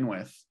begin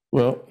with?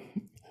 Well,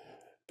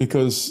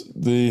 because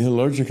the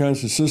larger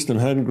conscious system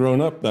hadn't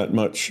grown up that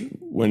much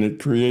when it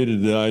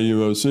created the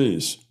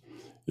IUOCs.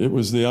 It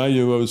was the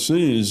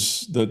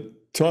IUOCs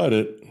that taught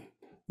it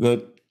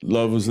that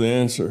love was the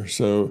answer.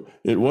 So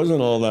it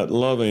wasn't all that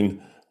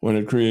loving when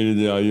it created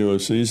the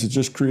IUOCs. It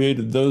just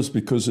created those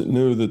because it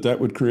knew that that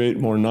would create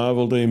more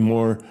novelty,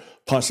 more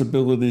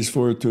possibilities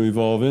for it to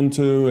evolve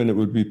into, and it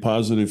would be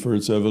positive for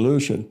its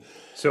evolution.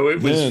 So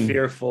it was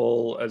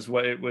fearful as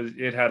what it was.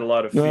 It had a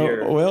lot of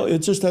fear. No, well, it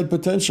just had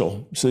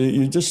potential. So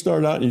you just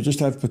start out and you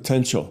just have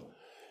potential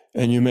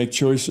and you make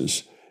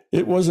choices.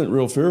 It wasn't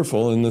real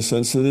fearful in the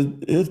sense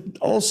that it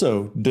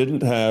also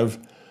didn't have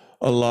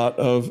a lot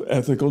of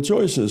ethical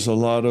choices, a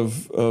lot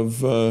of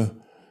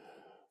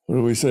what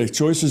do we say,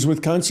 choices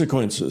with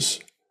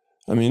consequences.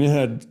 I mean, it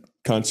had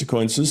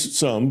consequences,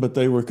 some, but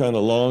they were kind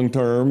of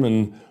long-term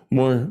and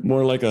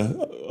more like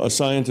a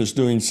scientist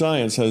doing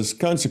science has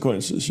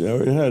consequences. You know,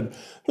 it had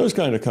those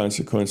kind of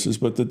consequences,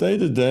 but the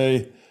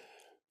day-to-day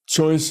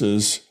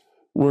choices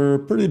were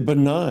pretty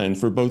benign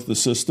for both the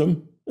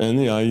system and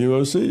the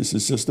IUOCs.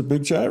 It's just a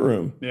big chat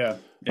room. Yeah.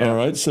 All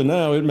right. So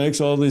now it makes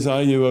all these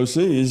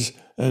IUOCs,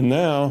 and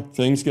now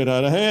things get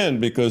out of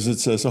hand because it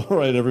says, all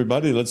right,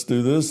 everybody, let's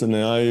do this. And the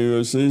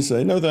IUOCs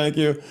say, no, thank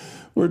you.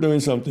 We're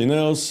doing something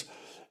else.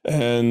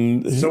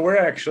 And so we're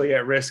actually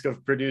at risk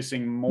of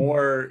producing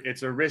more.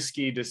 It's a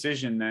risky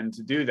decision then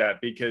to do that,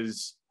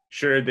 because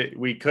sure that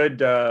we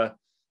could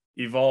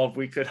evolve,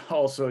 we could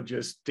also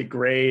just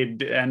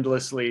degrade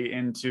endlessly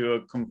into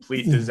a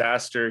complete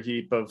disaster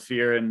heap of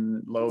fear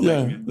and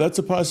loathing. Yeah, that's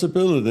a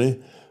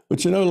possibility.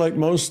 But you know, like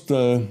most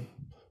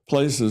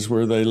places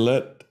where they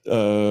let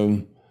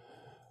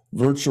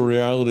virtual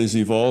realities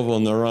evolve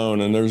on their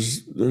own, and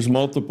there's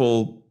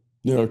multiple,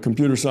 you know,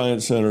 computer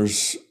science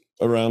centers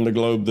around the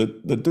globe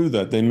that do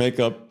that. They make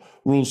up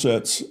rule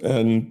sets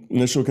and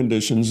initial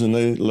conditions, and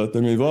they let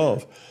them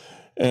evolve.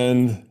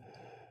 And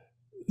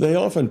they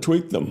often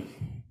tweak them.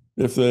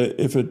 If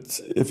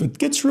it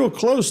gets real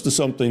close to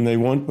something they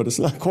want, but it's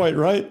not quite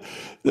right,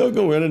 they'll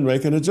go in and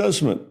make an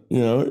adjustment, you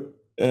know,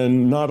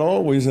 and not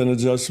always an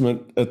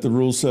adjustment at the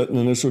rule set and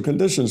initial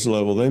conditions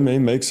level. They may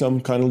make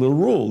some kind of little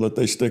rule that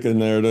they stick in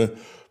there to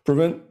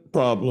prevent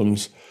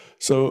problems.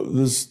 So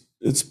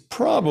it's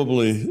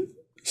probably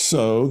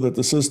so that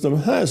the system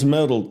has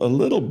meddled a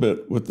little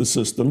bit with the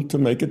system to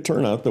make it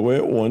turn out the way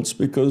it wants,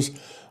 because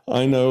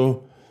I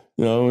know,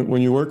 you know,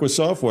 when you work with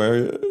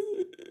software,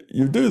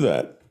 you do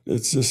that.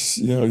 It's just,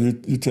 you know,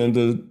 you tend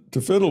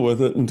to fiddle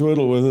with it and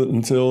twiddle with it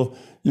until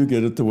you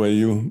get it the way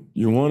you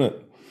want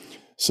it.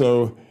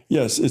 So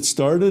yes, it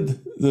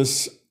started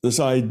this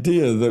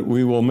idea that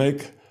we will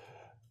make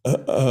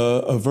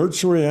a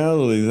virtual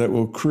reality that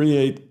will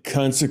create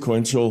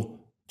consequential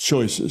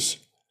choices.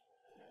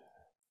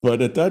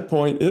 But at that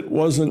point, it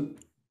wasn't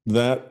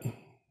that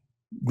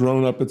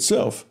grown up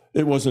itself.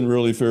 It wasn't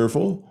really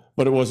fearful,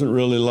 but it wasn't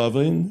really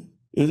loving.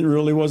 It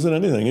really wasn't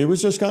anything. It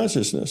was just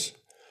consciousness.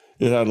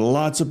 It had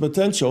lots of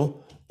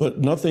potential, but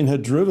nothing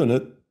had driven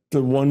it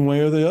to one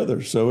way or the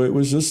other. So it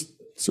was just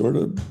sort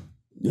of,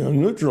 you know,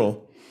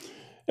 neutral.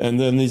 And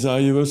then these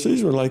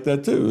IUOCs were like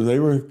that too. They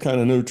were kind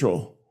of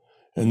neutral.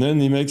 And then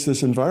he makes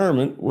this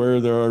environment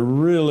where there are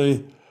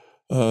really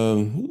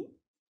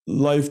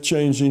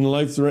life-changing,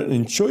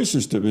 life-threatening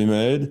choices to be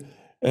made.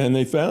 And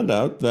they found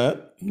out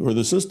that, or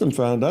the system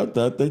found out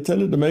that, they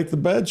tended to make the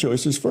bad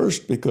choices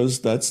first,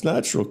 because that's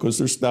natural, because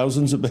there's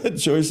thousands of bad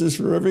choices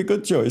for every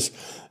good choice.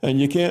 And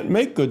you can't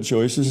make good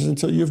choices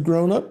until you've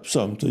grown up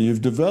some, until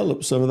you've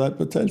developed some of that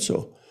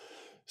potential.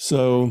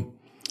 So,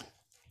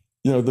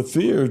 you know, the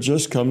fear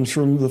just comes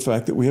from the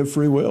fact that we have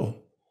free will.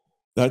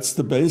 That's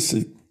the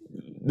basic,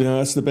 you know,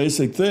 that's the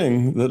basic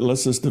thing that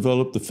lets us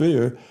develop the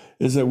fear,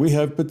 is that we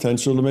have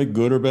potential to make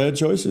good or bad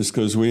choices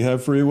because we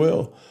have free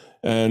will.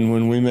 And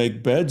when we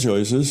make bad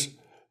choices,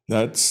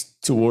 that's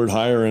toward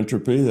higher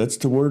entropy, that's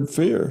toward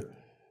fear.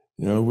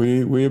 You know,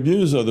 we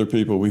abuse other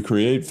people, we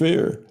create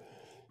fear.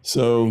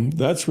 So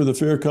that's where the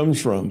fear comes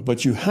from.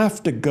 But you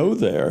have to go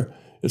there.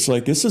 It's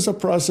like, this is a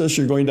process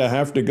you're going to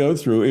have to go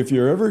through if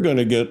you're ever going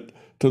to get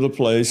to the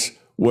place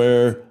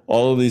where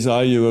all of these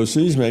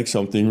IUOCs make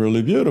something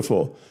really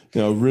beautiful.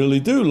 You know, really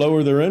do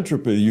lower their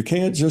entropy. You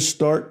can't just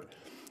start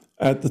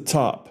at the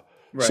top.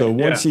 Right, so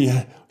once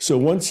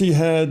he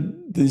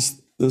had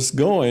this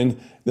going,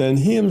 then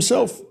he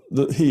himself,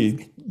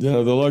 the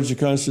larger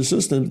conscious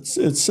system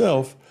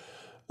itself,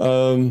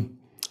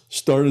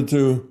 started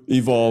to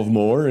evolve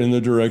more in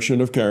the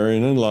direction of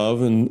caring and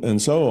love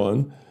and so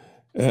on.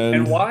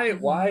 And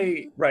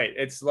why? Right,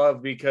 it's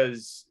love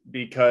because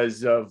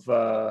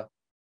of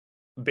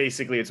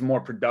basically it's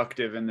more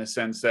productive in the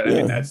sense that, I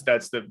mean,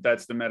 that's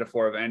the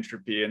metaphor of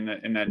entropy, and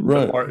that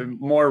right.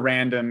 more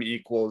random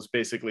equals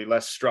basically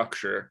less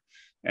structure,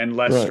 and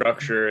less right.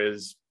 structure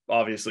is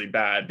obviously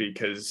bad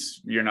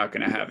because you're not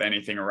going to have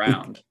anything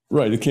around.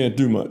 Right, it can't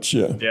do much.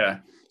 Yeah.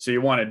 So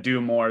you want to do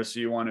more, so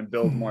you want to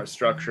build more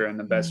structure, and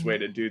the best way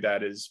to do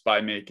that is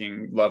by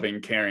making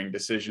loving, caring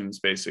decisions,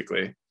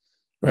 basically.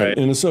 Right,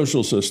 in a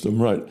social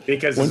system, right.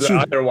 Because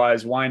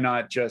otherwise, why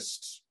not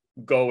just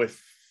go with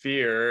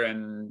fear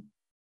and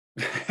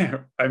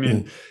I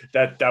mean,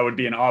 that would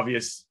be an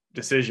obvious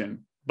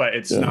decision, but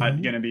it's Yeah.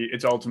 not going to be,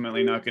 it's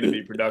ultimately not going to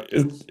be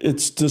productive.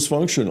 It's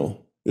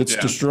dysfunctional. It's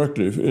Yeah.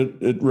 destructive.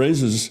 It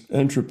raises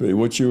entropy.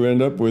 What you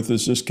end up with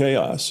is just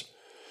chaos.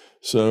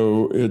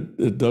 So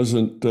it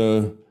doesn't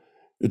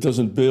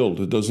build.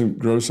 It doesn't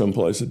grow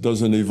someplace. It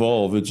doesn't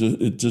evolve.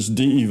 It just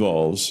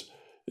de-evolves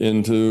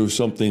into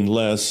something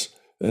less,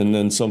 and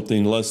then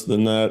something less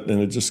than that, and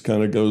it just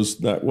kind of goes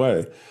that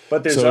way.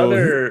 But there's So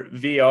other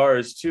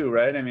VRs too,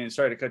 right? I mean,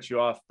 sorry to cut you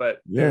off, but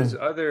yeah, there's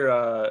other.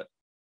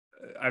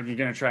 I'm going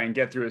to try and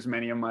get through as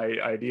many of my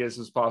ideas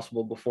as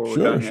possible before we're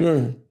done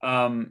here.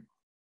 sure.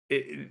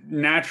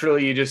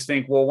 Naturally, you just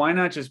think, well, why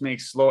not just make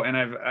slow? And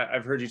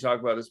I've heard you talk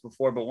about this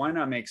before, but why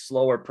not make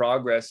slower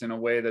progress in a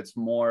way that's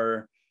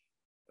more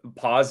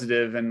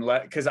positive and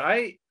because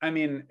I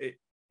mean,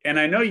 and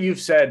I know you've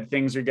said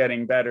things are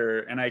getting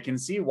better, and I can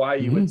see why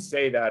you would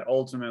say that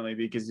ultimately,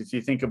 because if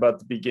you think about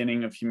the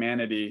beginning of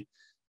humanity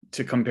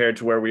to compare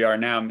to where we are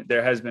now,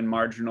 there has been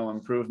marginal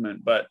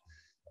improvement, but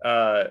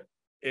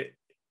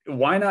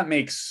why not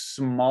make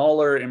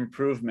smaller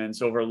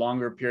improvements over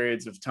longer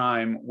periods of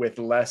time with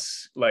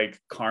less like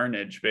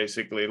carnage,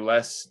 basically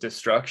less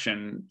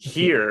destruction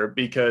here?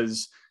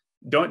 Because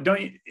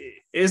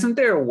isn't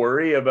there a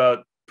worry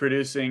about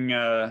producing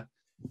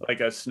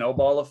like a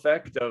snowball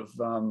effect of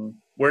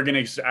we're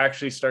going to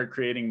actually start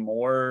creating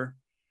more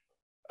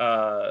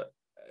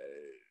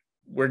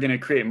we're going to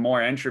create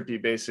more entropy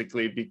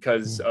basically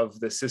because of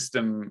the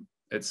system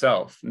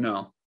itself?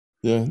 No.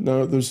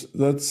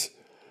 That's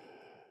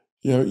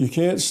you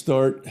can't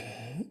start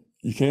in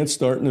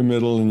the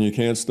middle and you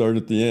can't start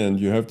at the end.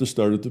 You have to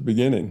start at the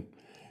beginning,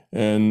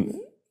 and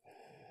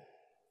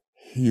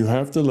you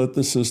have to let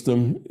the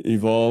system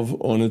evolve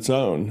on its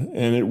own,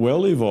 and it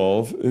will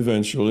evolve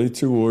eventually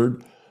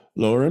toward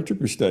lower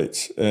entropy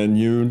states. And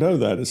you know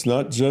that it's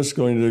not just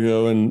going to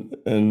go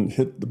and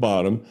hit the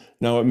bottom.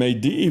 Now it may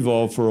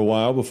de-evolve for a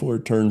while before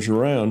it turns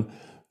around,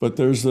 but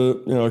there's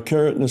a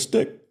carrot and a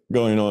stick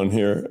going on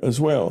here as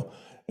well.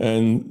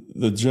 And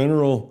the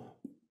general,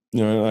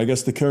 I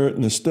guess the carrot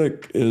and the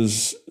stick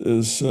is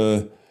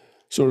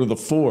sort of the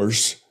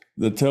force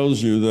that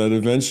tells you that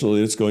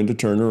eventually it's going to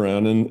turn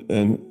around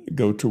and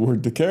go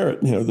toward the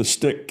carrot. The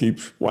stick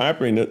keeps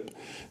whapping it.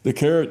 The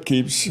carrot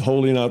keeps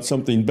holding out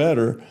something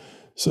better.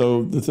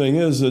 So the thing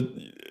is that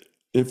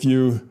if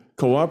you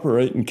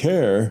cooperate and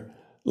care,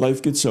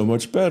 life gets so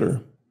much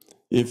better.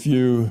 If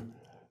you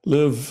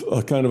live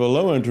a kind of a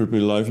low entropy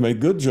life, make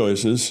good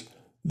choices,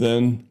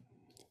 then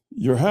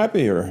you're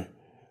happier.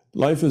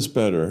 Life is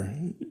better.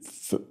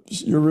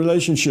 Your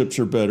relationships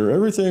are better.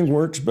 Everything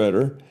works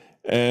better.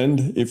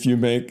 And if you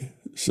make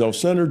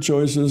self-centered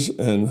choices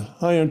and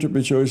high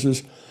entropy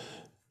choices,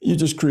 you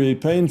just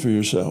create pain for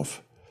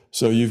yourself.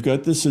 So you've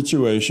got this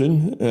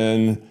situation,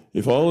 and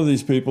if all of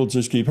these people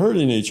just keep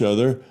hurting each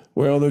other,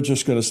 well, they're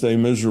just going to stay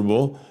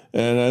miserable.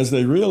 And as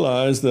they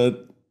realize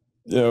that,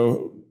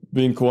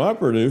 being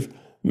cooperative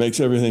makes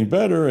everything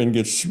better and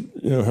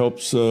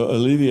helps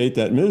alleviate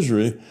that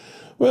misery,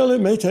 well,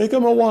 it may take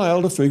them a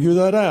while to figure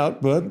that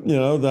out, but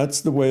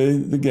that's the way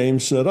the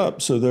game's set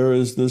up. So there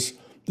is this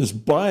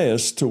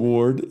bias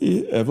toward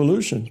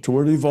evolution,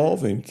 toward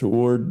evolving,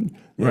 toward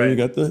right.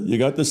 You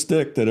got the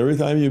stick that every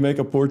time you make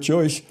a poor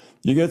choice,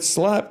 you get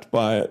slapped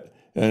by it.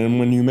 And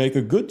when you make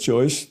a good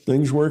choice,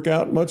 things work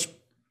out much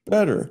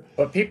better.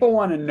 But people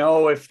want to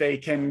know if they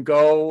can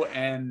go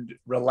and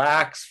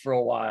relax for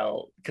a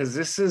while, because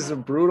this is a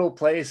brutal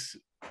place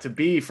to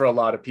be for a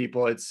lot of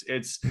people.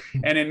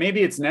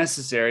 Maybe it's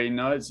necessary, and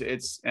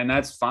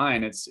that's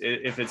fine.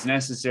 If it's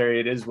necessary,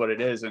 it is what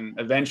it is. And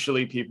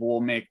eventually people will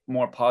make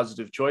more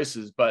positive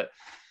choices. But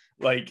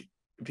like,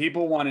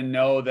 people want to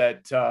know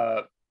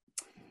that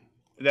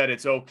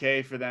it's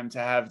okay for them to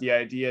have the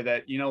idea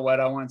that,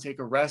 I want to take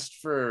a rest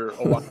for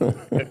a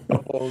while, a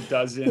couple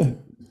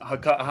dozen,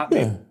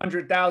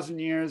 100,000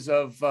 years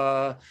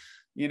of,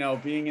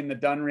 being in the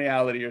done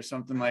reality or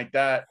something like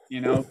that,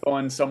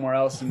 going somewhere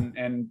else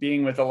and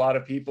being with a lot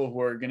of people who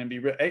are going to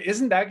be,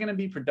 isn't that going to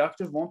be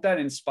productive? Won't that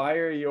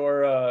inspire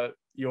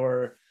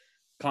your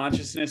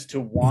consciousness to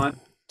want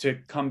to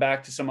come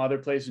back to some other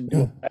place and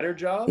do a better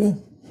job? Yeah.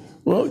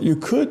 Well, you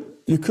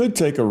could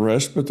take a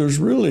rest, but there's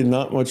really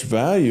not much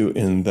value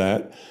in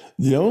that.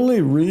 The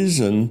only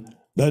reason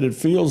that it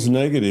feels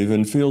negative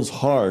and feels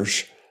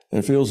harsh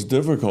and feels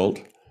difficult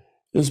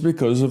is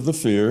because of the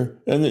fear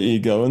and the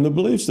ego and the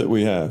beliefs that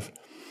we have.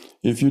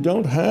 If you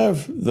don't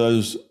have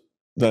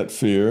that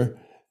fear,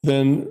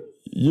 then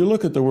you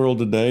look at the world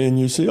today and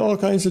you see all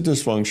kinds of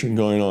dysfunction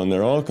going on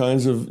there, all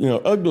kinds of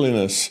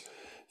ugliness,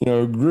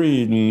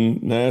 greed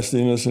and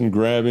nastiness and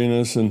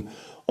grabbiness, and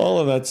all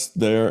of that's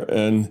there.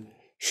 And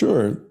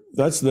sure,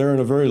 that's there in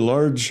a very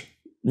large,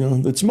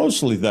 it's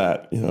mostly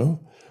that,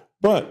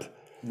 but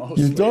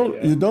mostly,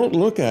 you don't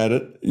look at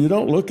it. You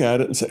don't look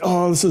at it and say,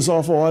 oh, this is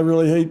awful. I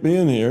really hate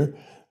being here.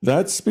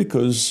 That's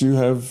because you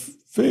have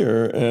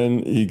fear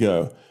and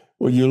ego.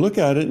 Well, you look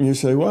at it and you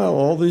say, wow,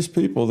 all these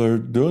people, they're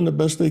doing the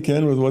best they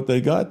can with what they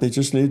got. They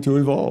just need to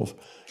evolve.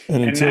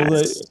 And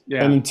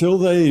until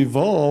they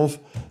evolve,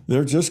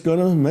 they're just going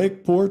to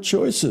make poor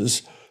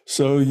choices.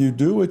 So you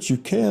do what you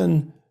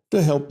can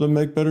to help them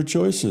make better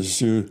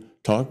choices. You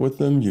talk with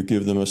them, you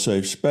give them a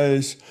safe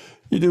space,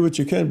 you do what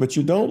you can, but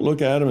you don't look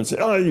at them and say,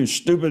 oh, you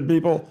stupid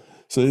people.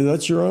 See,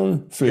 that's your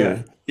own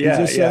fear. Yeah.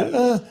 You just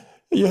say,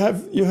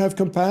 you have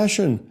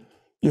compassion.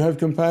 You have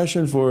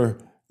compassion for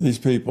these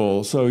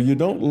people. So you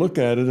don't look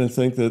at it and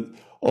think that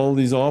all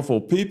these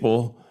awful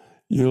people,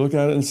 you look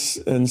at it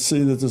and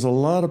see that there's a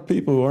lot of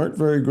people who aren't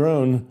very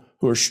grown,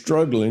 who are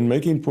struggling,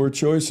 making poor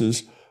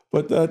choices,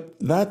 but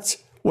that's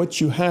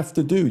what you have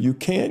to do. You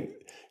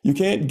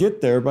can't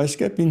get there by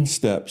skipping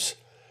steps.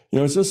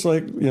 It's just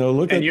like,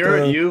 look and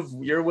at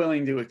you're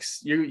willing to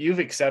you've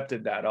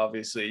accepted that.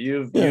 Obviously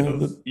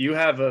you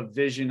have a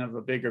vision of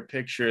a bigger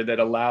picture that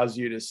allows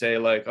you to say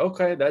like,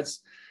 okay, that's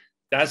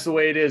the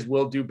way it is.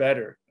 We'll do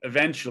better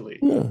eventually.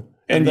 Yeah.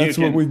 And that's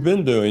what we've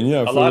been doing.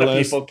 Yeah. A lot of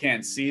people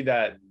can't see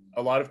that.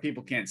 A lot of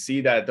people can't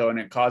see that though, and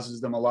it causes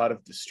them a lot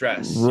of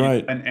distress.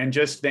 Right. And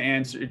just the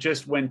answer,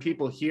 just when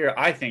people hear,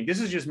 I think this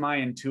is just my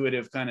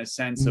intuitive kind of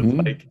sense of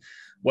like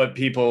what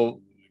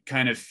people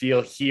kind of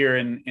feel here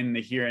in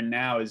the here and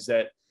now, is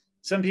that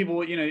some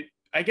people,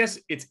 I guess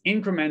it's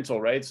incremental,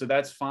 right? So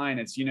that's fine.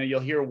 It's, you'll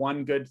hear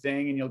one good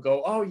thing and you'll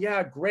go, oh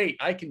yeah, great,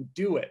 I can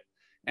do it.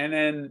 And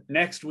then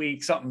next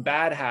week something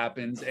bad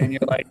happens and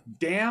you're like,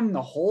 damn,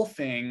 the whole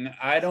thing,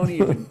 I don't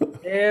even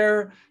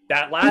care.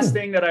 That last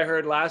thing that I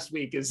heard last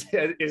week is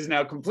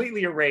now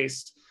completely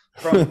erased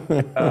from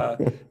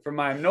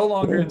I'm no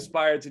longer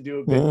inspired to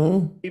do a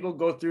bit. People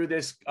go through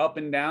this up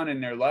and down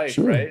in their life,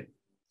 sure. Right?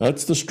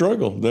 That's the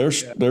struggle. They're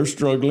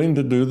struggling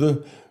to do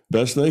the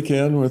best they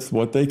can with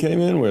what they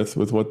came in with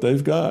what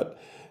they've got.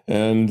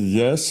 And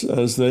yes,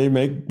 as they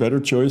make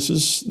better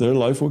choices, their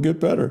life will get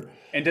better.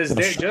 And does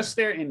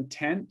their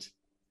intent,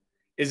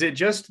 is it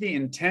just the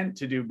intent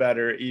to do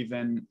better?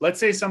 Even let's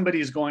say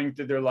somebody's going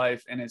through their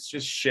life and it's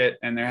just shit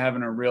and they're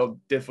having a real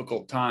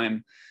difficult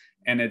time,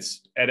 and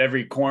it's at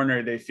every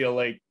corner they feel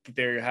like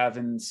they're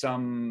having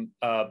some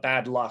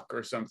bad luck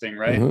or something,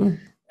 right?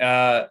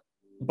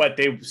 But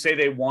they say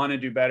they want to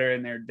do better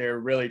and they're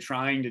really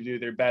trying to do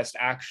their best.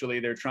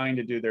 Actually, they're trying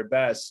to do their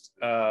best.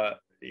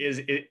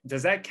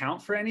 Does that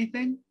count for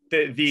anything?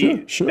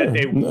 Sure. That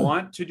they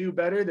want to do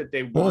better, that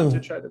they want to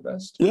try their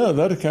best? Yeah,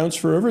 that accounts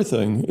for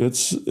everything.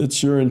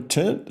 It's your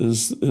intent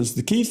is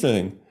the key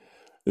thing.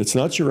 It's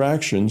not your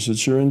actions,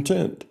 it's your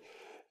intent.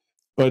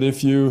 But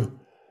if you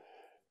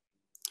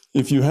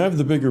have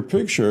the bigger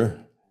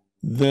picture,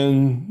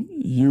 then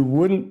you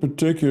wouldn't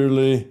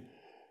particularly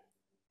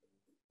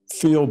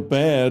feel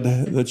bad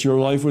that your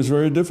life was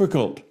very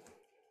difficult,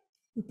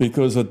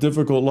 because a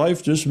difficult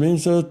life just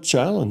means a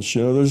challenge.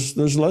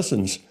 There's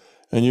lessons,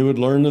 and you would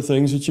learn the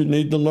things that you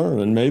need to learn.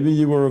 And maybe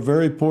you were a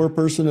very poor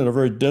person in a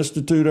very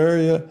destitute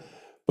area,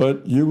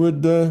 but you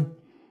would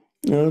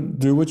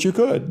do what you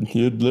could.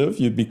 You'd live,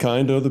 you'd be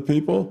kind to other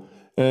people,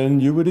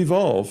 and you would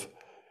evolve.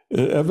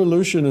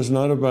 Evolution is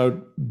not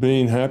about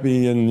being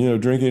happy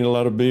and drinking a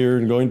lot of beer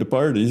and going to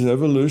parties.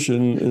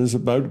 Evolution is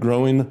about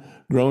growing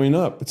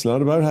up. It's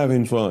not about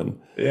having fun.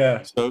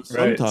 Yeah. So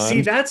sometimes,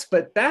 see,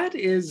 that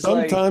is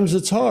sometimes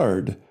it's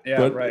hard. Yeah,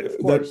 but right. Of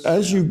course.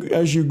 As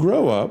you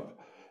grow up,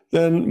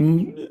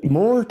 then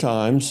more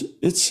times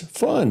it's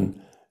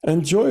fun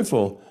and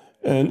joyful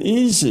and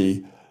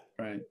easy.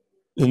 Right.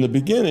 In the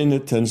beginning,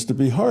 it tends to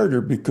be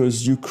harder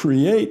because you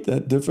create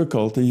that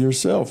difficulty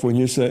yourself. When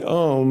you say,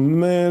 oh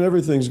man,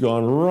 everything's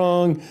gone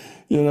wrong.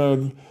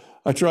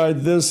 I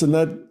tried this and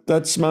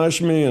that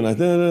smashed me and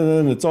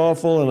it's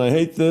awful and I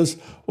hate this.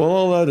 Well,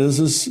 all that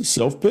is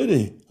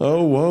self-pity.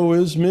 Oh, woe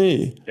is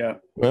me. Yeah.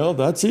 Well,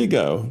 that's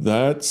ego.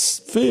 That's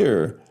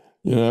fear,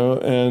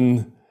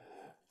 and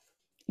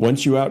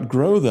once you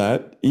outgrow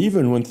that,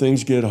 even when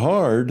things get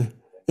hard,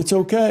 it's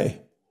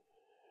okay.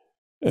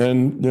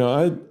 And,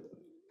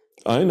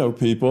 I know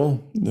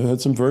people, I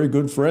had some very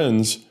good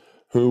friends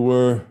who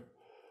were,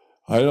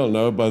 I don't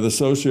know, by the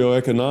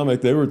socioeconomic,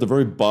 they were at the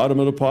very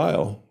bottom of the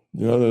pile.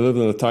 They lived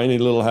in a tiny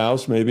little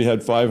house, maybe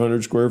had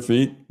 500 square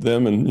feet,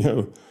 them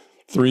and,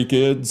 3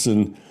 kids,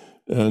 and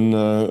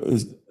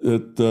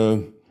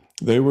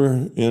they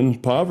were in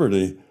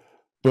poverty,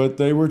 but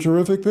they were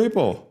terrific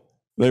people.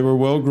 They were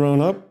well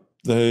grown up.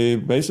 They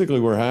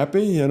basically were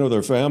happy.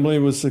 Their family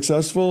was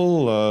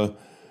successful.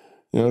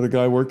 The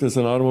guy worked as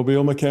an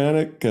automobile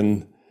mechanic,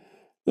 and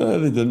they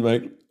didn't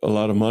make a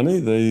lot of money.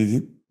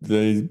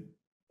 They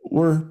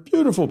were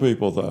beautiful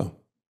people, though.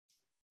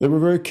 They were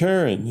very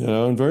caring,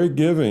 and very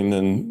giving,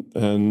 and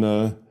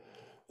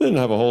they didn't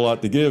have a whole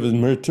lot to give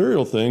in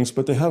material things,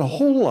 but they had a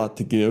whole lot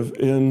to give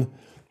in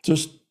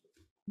just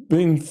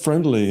being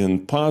friendly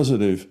and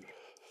positive.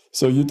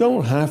 So you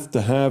don't have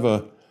to have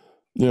a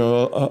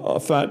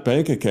fat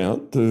bank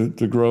account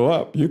to grow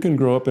up. You can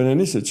grow up in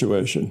any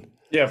situation.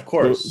 Yeah, of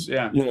course. So,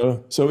 yeah.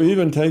 So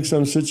even take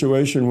some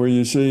situation where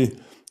you see,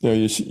 you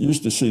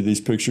used to see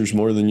these pictures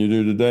more than you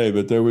do today,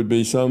 but there would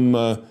be some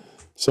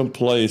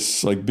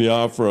place like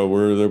Biafra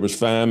where there was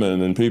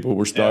famine and people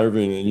were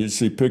starving, and you'd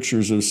see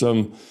pictures of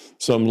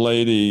some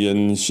lady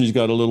and she's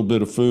got a little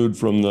bit of food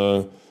from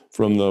the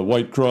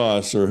White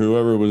Cross or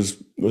whoever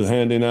was with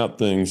handing out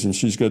things, and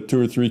she's got 2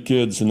 or 3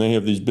 kids, and they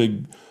have these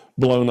big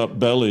blown up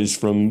bellies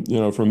from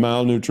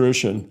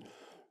malnutrition.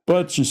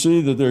 But you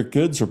see that their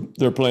kids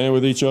they're playing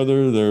with each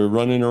other, they're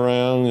running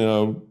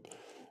around,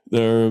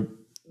 they're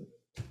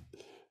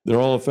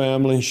all a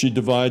family. She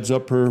divides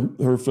up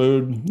her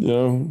food,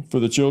 for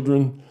the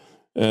children,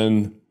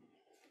 and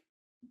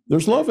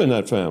there's love in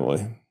that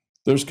family.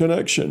 There's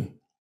connection.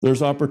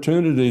 There's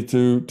opportunity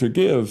to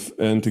give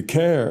and to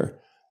care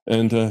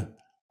and to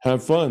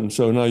have fun.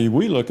 So now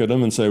we look at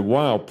them and say,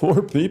 "Wow,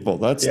 poor people.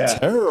 That's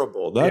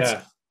terrible.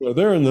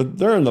 They're in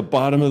the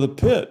bottom of the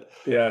pit."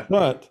 Yeah.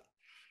 But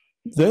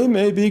they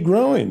may be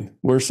growing,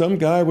 where some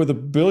guy with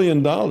 $1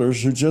 billion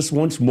who just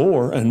wants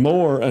more and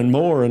more and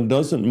more and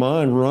doesn't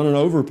mind running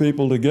over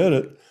people to get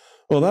it,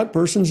 well, that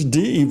person's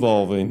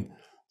de-evolving.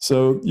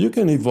 So you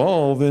can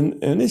evolve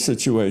in any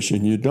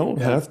situation. You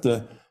don't have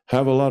to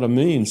have a lot of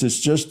means. It's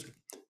just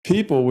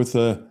people with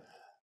a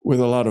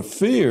lot of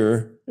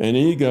fear and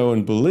ego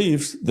and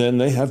beliefs, then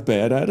they have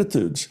bad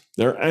attitudes.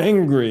 They're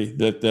angry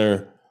that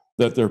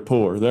they're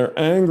poor. They're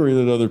angry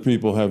that other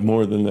people have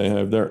more than they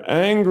have. They're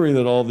angry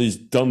that all these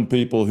dumb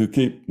people who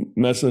keep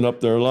messing up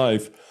their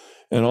life,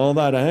 and all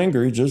that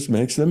anger just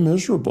makes them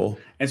miserable.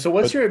 And so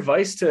what's your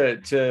advice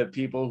to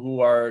people who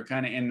are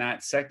kind of in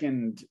that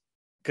second,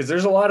 because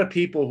there's a lot of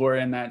people who are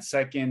in that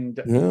second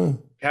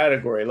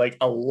category, like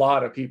a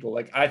lot of people,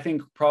 like I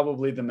think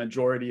probably the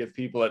majority of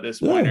people at this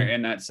point are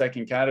in that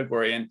second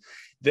category. And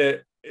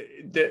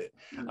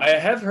I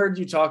have heard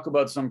you talk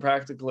about some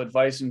practical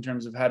advice in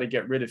terms of how to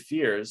get rid of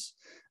fears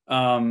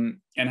and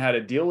how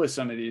to deal with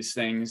some of these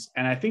things.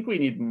 And I think we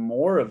need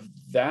more of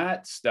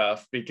that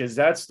stuff, because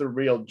that's the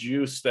real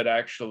juice that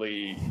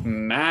actually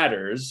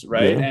matters,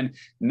 right? Yeah. And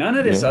none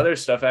of this other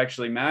stuff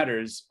actually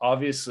matters.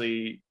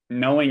 Obviously,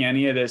 knowing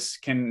any of this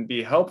can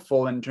be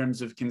helpful in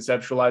terms of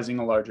conceptualizing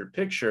a larger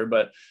picture,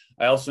 but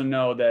I also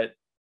know that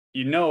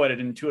at an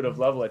intuitive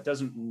level, it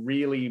doesn't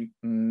really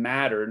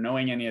matter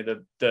knowing any of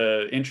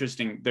the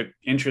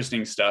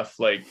interesting stuff,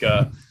 like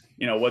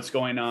what's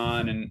going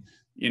on, and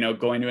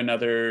going to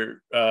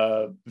another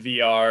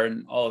VR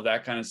and all of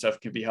that kind of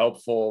stuff can be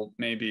helpful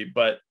maybe,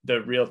 but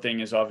the real thing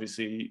is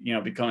obviously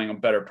becoming a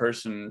better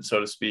person, so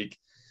to speak.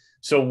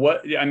 So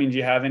do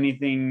you have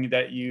anything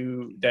that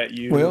you say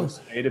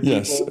to people?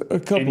 Yes, a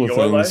couple of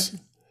things.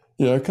 Life?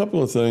 Yeah, a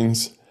couple of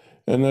things,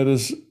 and that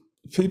is,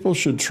 people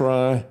should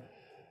try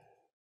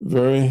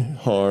very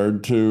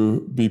hard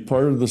to be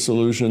part of the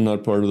solution,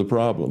 not part of the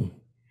problem.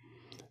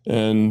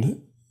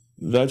 And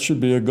that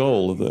should be a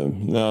goal of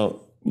them.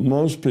 Now,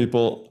 most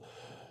people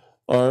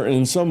are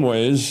in some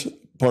ways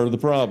part of the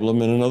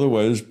problem, and in other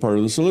ways part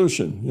of the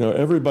solution.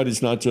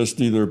 Everybody's not just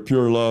either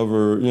pure love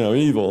or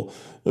evil.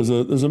 There's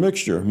a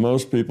mixture.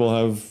 Most people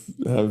have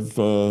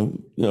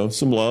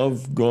some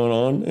love going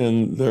on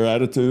in their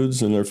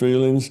attitudes and their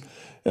feelings,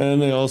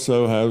 and they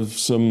also have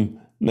some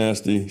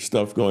nasty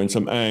stuff going,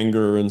 some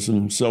anger and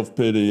some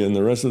self-pity and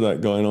the rest of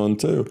that going on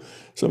too.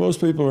 So most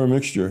people are a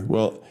mixture.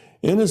 Well,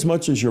 in as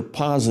much as you're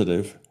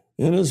positive,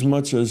 in as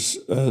much as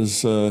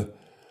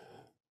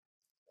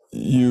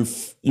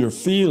your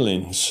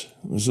feelings,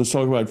 let's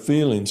talk about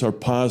feelings, are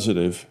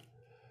positive.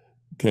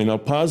 Okay, now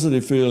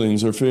positive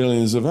feelings are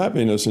feelings of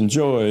happiness and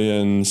joy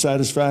and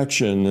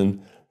satisfaction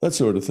and that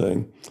sort of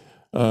thing.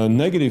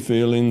 Negative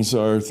feelings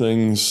are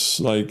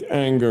things like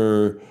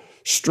anger,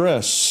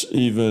 stress,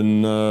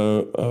 even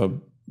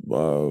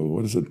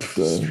what is it?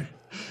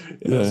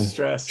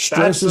 Stress.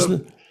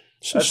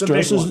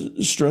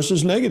 Stress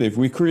is negative.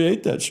 We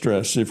create that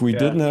stress. If we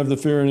didn't have the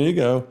fear and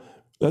ego,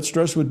 that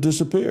stress would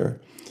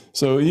disappear.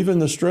 So even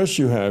the stress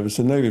you have is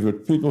a negative.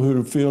 But people who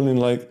are feeling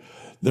like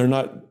they're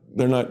not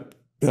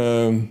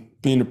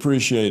being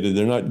appreciated,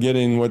 they're not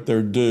getting what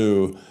they're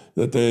due,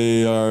 that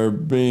they are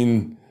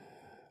being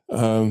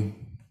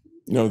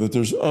that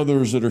there's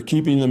others that are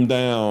keeping them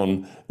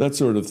down, that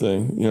sort of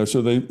thing.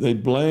 So they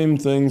blame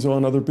things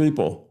on other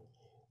people.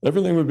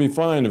 Everything would be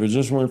fine if it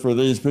just weren't for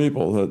these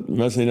people that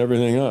messing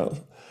everything up.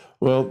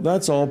 Well,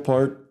 that's all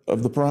part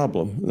of the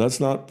problem. That's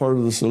not part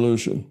of the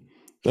solution.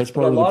 That's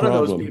part of the problem. A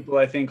lot of those people,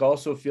 I think,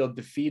 also feel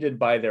defeated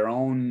by their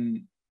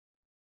own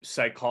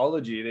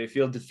psychology. They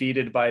feel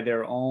defeated by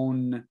their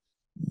own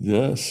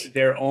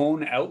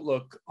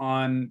outlook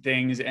on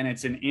things, and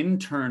it's an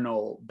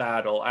internal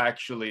battle,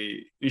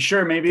 actually.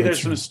 Sure, maybe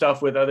there's some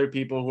stuff with other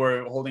people who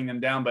are holding them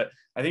down, but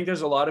I think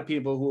there's a lot of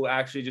people who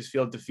actually just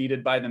feel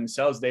defeated by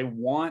themselves. They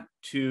want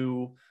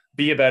to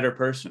be a better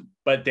person,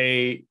 but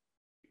maybe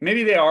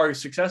they are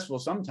successful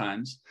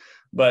sometimes,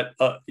 but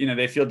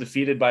they feel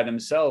defeated by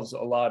themselves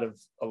a lot of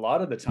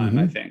the time.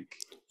 I think.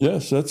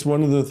 Yes, that's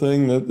one of the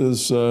things that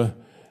is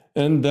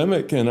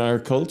endemic in our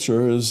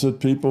culture, is that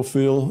people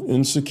feel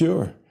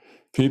insecure.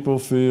 People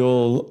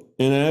feel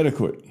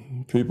inadequate.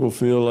 People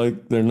feel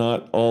like they're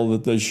not all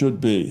that they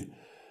should be.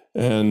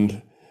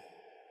 And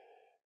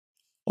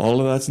all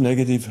of that's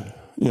negative,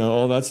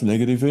 all that's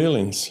negative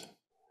feelings.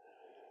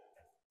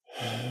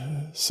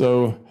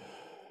 So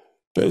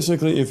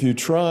basically, if you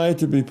try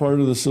to be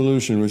part of the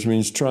solution, which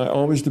means try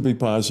always to be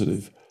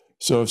positive.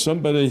 So if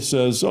somebody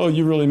says, "Oh,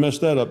 you really messed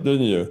that up,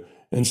 didn't you?"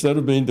 instead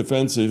of being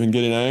defensive and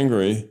getting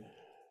angry,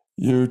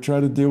 you try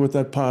to deal with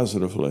that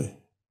positively.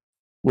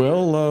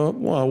 Well,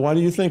 why do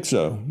you think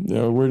so?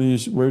 Where do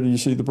you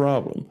see the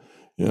problem?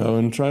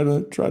 And try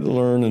to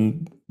learn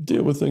and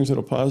deal with things in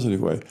a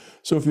positive way.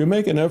 So if you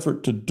make an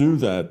effort to do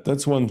that,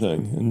 that's one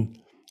thing. And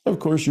of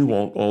course, you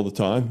won't all the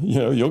time.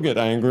 You'll get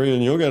angry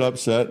and you'll get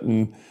upset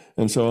and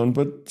so on.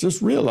 But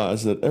just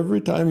realize that every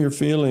time your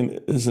feeling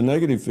is a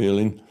negative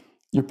feeling,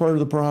 you're part of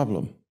the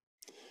problem.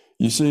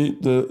 You see,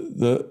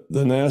 the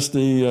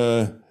nasty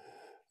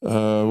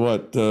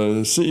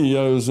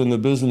CEOs in the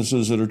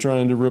businesses that are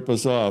trying to rip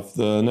us off,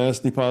 the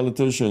nasty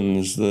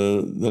politicians,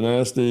 the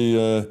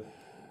nasty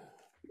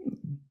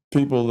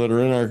people that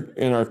are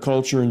in our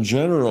culture in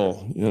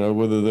general,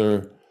 whether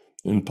they're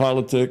in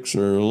politics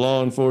or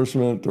law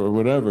enforcement or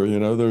whatever,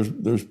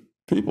 there's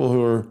people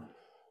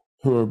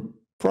who are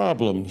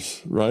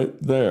problems right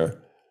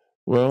there.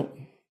 Well,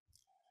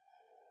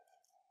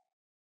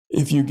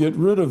 if you get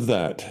rid of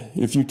that,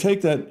 if you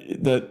take that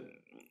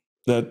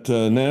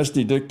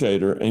nasty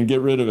dictator and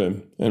get rid of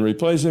him and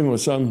replace him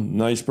with some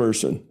nice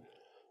person,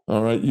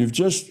 all right, you've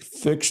just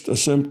fixed a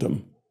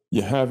symptom.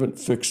 You haven't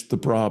fixed the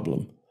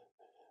problem.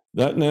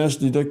 That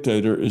nasty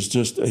dictator is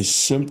just a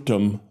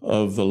symptom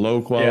of the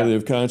low quality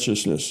of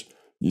consciousness,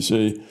 you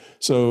see.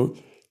 So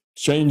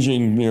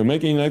changing,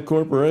 making that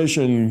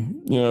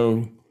corporation,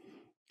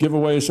 give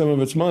away some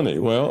of its money.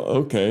 Well,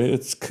 okay,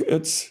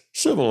 it's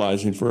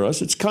civilizing for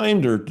us. It's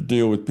kinder to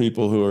deal with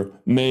people who are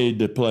made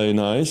to play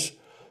nice,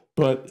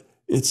 but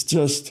it's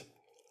just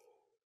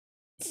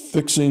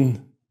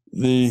fixing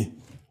it's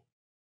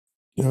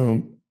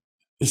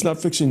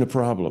not fixing the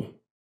problem.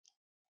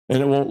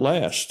 And it won't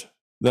last.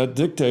 That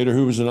dictator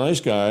who was a nice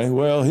guy,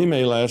 well, he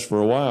may last for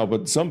a while,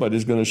 but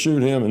somebody's going to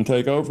shoot him and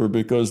take over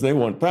because they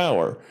want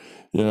power.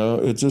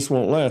 It just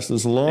won't last.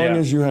 As long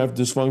as you have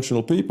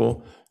dysfunctional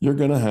people, you're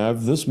going to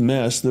have this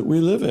mess that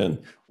we live in.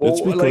 Well,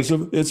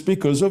 it's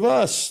because of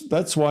us.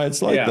 That's why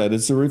it's like that.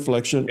 It's a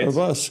reflection of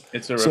us.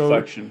 It's a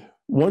reflection. So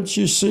once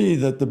you see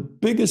that the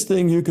biggest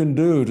thing you can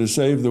do to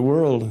save the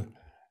world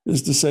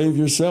is to save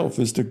yourself,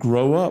 is to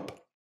grow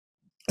up.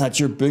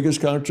 That's your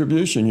biggest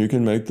contribution you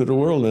can make to the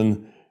world.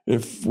 And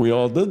if we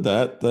all did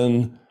that,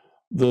 then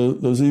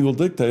those evil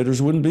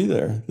dictators wouldn't be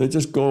there. They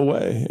just go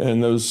away.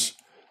 And those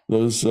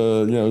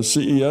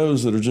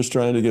CEOs that are just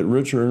trying to get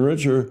richer and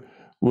richer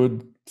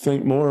would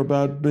think more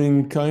about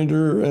being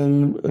kinder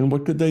and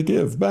what could they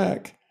give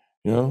back.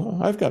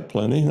 I've got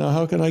plenty. Now,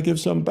 how can I give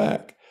some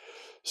back?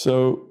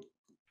 So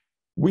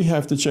we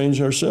have to change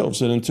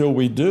ourselves. And until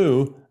we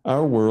do,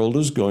 our world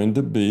is going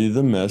to be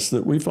the mess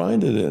that we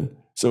find it in.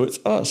 So it's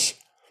us.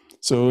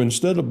 So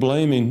instead of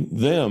blaming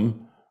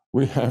them,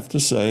 we have to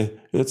say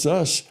it's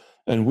us.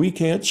 And we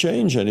can't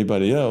change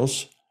anybody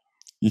else.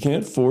 You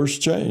can't force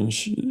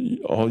change.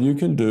 All you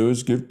can do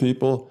is give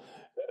people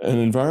an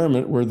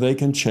environment where they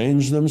can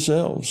change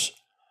themselves.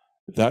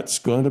 That's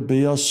going to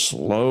be a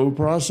slow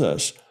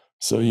process.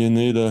 So you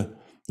need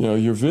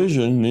your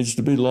vision needs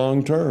to be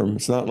long-term.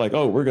 It's not like,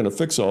 we're going to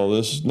fix all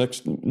this.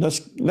 Next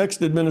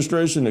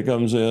administration that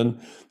comes in,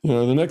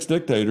 the next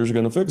dictator is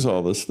going to fix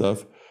all this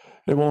stuff.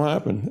 It won't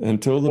happen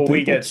until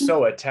we get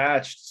so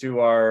attached to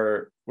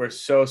we're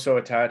so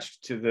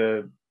attached to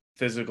the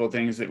physical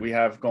things that we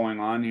have going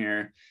on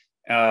here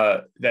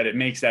that it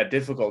makes that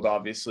difficult,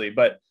 obviously.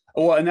 But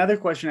another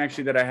question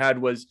actually that I had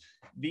was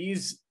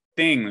these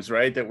things,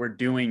 right, that we're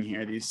doing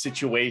here, these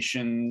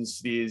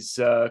situations, these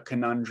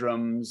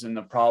conundrums and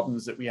the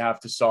problems that we have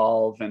to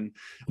solve and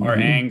our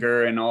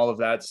anger and all of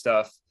that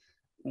stuff.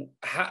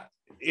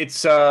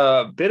 It's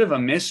a bit of a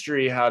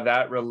mystery how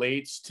that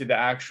relates to the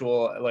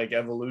actual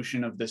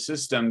evolution of the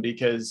system,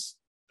 because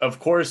of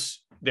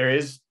course there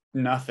is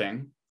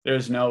nothing,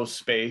 there's no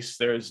space,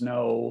 there's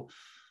no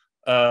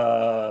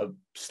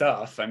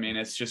stuff. I mean,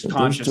 it's just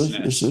consciousness.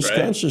 It's just right?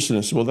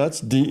 Consciousness. Well,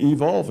 that's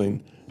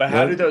de-evolving. But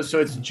how do those? So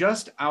it's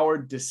just our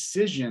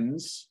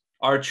decisions,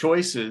 our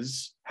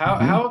choices.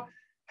 How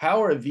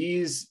are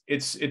these?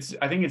 It's.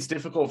 I think it's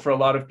difficult for a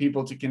lot of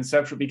people to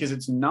conceptualize because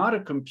it's not a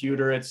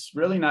computer. It's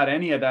really not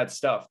any of that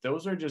stuff.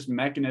 Those are just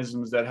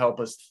mechanisms that help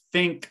us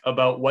think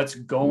about what's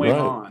going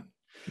on.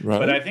 Right.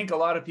 But I think a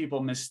lot of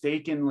people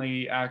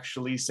mistakenly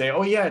actually say,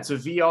 "Oh yeah, it's a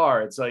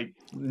VR." It's like,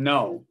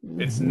 no,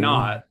 it's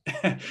not.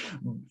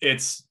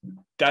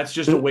 That's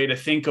just a way to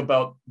think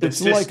about the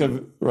system.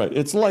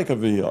 It's like a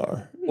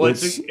VR. Well,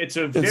 it's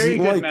a very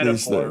good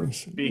metaphor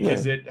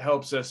because it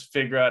helps us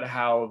figure out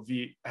how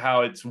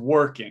it's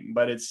working.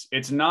 But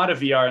it's not a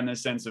VR in the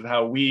sense of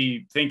how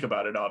we think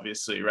about it,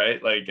 obviously,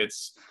 right? Like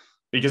it's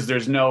because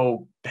there's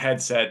no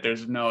headset,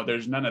 there's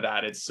none of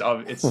that. It's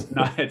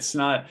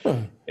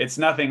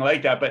nothing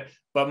like that.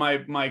 But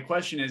my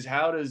question is,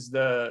 how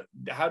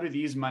do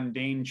these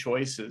mundane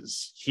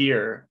choices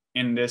here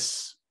in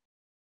this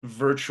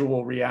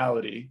virtual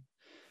reality,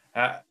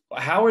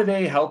 how are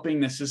they helping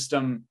the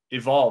system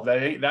evolve? I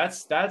think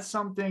that's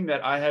something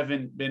that I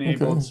haven't been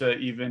able to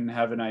even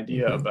have an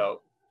idea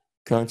about.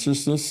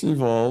 Consciousness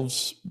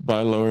evolves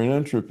by lowering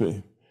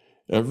entropy.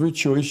 Every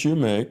choice you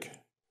make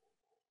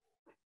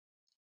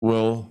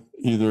will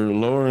either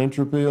lower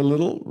entropy a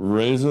little,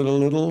 raise it a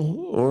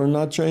little, or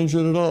not change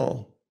it at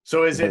all.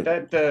 So is it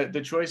that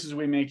the choices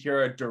we make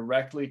here are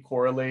directly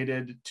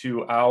correlated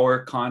to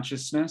our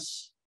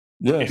consciousness?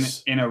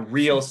 Yes. In a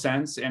real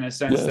sense, in a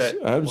sense Yes,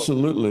 that,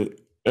 absolutely.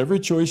 Every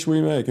choice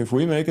we make, if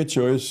we make a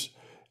choice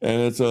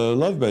and it's a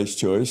love-based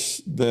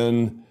choice,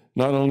 then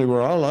not only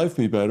will our life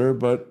be better,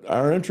 but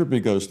our entropy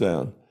goes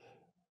down.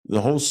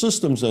 The whole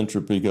system's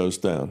entropy goes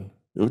down.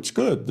 It's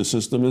good. The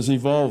system is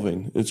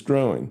evolving. It's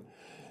growing.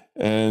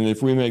 And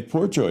if we make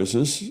poor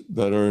choices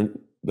that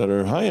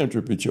are high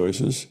entropy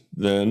choices,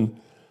 then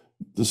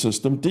the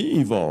system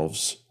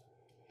de-evolves.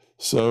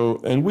 So,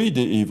 and we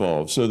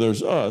de-evolve. So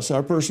there's us,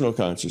 our personal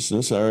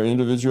consciousness, our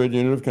individuated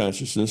unit of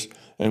consciousness,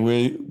 and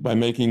we, by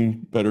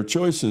making better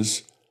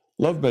choices,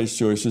 love-based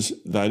choices,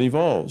 that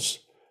evolves.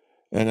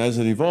 And as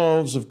it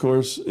evolves, of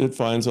course, it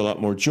finds a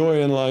lot more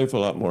joy in life, a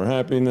lot more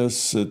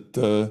happiness. It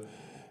tends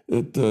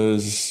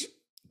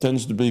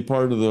to be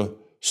part of the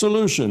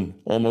solution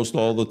almost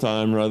all the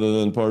time rather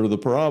than part of the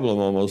problem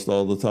almost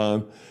all the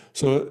time.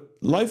 So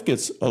life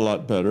gets a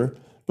lot better,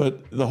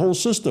 but the whole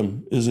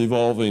system is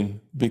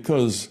evolving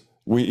because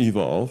we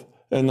evolve,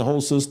 and the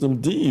whole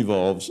system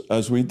de-evolves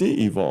as we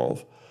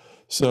de-evolve.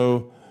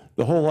 So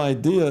the whole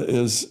idea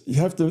is you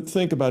have to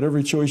think about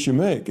every choice you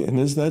make, and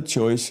is that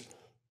choice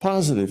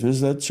positive?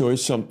 Is that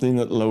choice something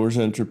that lowers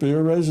entropy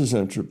or raises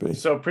entropy?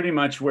 so pretty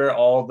much we're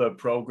all the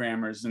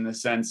programmers in the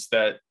sense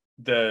that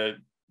the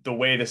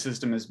way the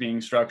system is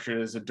being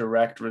structured is a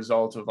direct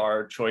result of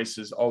our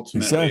choices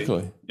ultimately.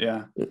 Exactly.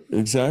 Yeah.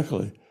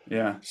 Exactly.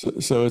 Yeah.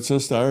 So it's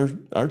just our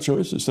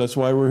choices. That's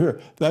why we're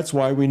here. That's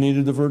why we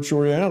needed the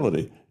virtual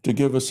reality, to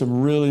give us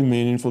some really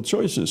meaningful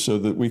choices so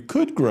that we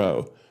could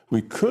grow.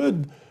 We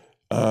could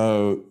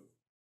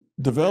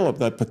develop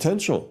that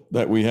potential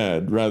that we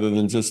had rather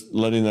than just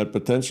letting that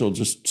potential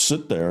just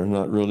sit there and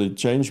not really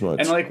change much.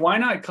 And like, why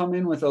not come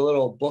in with a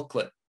little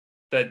booklet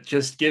that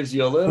just gives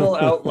you a little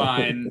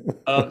outline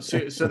of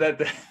so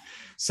that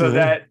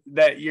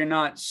you're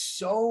not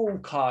so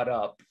caught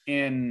up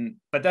in,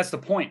 but that's the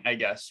point, I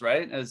guess,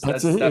 right?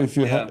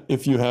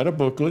 If you had a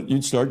booklet,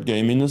 you'd start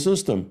gaming the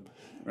system.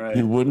 Right.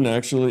 You wouldn't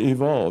actually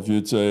evolve.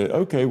 You'd say,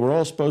 okay, we're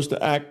all supposed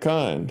to act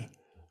kind.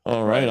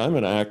 All right, I'm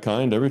going to act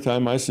kind. Every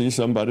time I see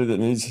somebody that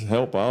needs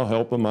help, I'll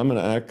help them. I'm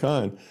going to act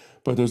kind.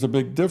 But there's a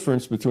big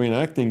difference between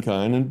acting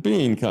kind and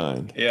being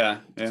kind. Yeah.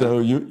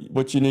 So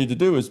what you need to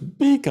do is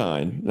be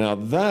kind. Now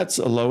that's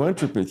a low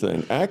entropy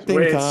thing.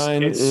 Acting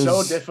kind is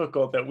so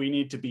difficult that we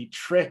need to be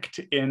tricked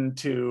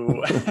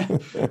into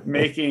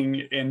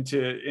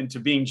into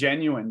being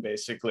genuine,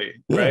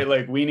 basically, right?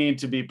 Like we need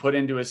to be put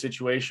into a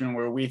situation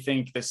where we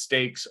think the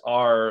stakes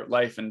are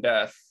life and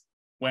death,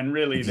 when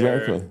really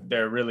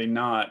they're really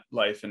not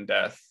life and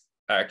death,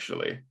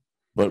 actually.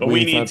 But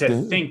we need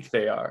to think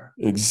they are.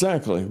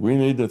 Exactly. We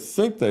need to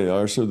think they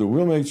are so that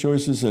we'll make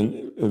choices,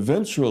 and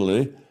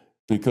eventually,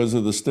 because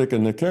of the stick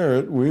and the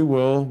carrot, we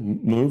will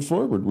move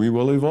forward. We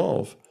will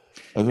evolve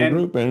as a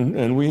group,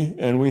 and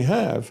we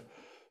have.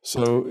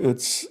 So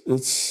it's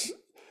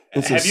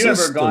have you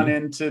ever gone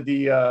into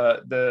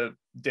the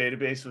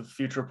database of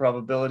future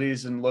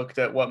probabilities and looked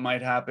at what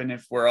might happen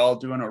if we're all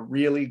doing a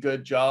really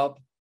good job?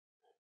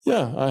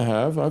 Yeah, I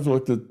have. I've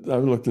looked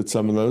at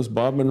some of those.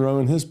 Bob Monroe,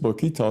 in his book,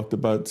 he talked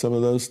about some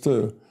of those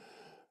too.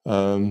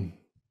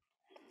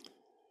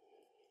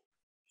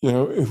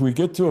 If we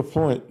get to a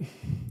point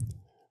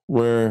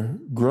where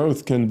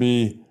growth can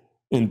be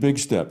in big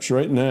steps,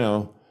 right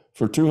now,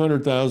 for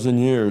 200,000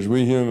 years,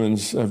 we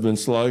humans have been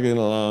slogging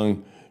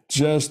along,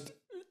 just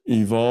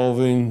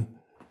evolving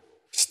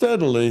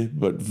steadily,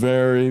 but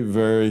very,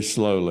 very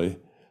slowly.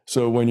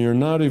 So when you're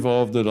not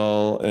evolved at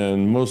all,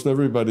 and most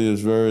everybody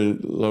is very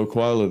low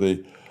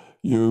quality,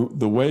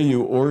 the way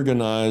you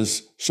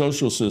organize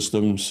social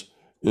systems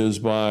is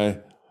by,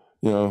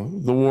 the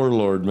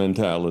warlord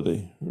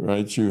mentality,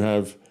 right? You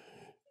have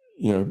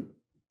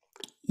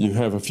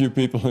a few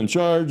people in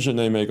charge, and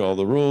they make all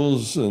the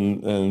rules,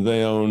 and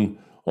they own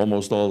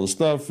almost all the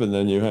stuff, and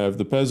then you have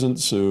the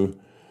peasants who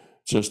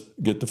just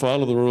get to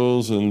follow the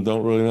rules and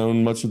don't really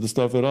own much of the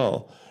stuff at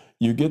all.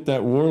 You get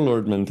that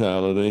warlord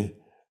mentality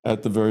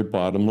at the very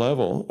bottom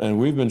level. And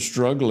we've been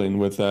struggling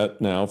with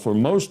that now for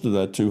most of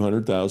that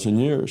 200,000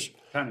 years.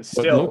 Kind of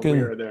still,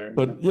 we're there.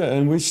 But yeah,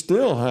 and we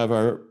still have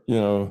our,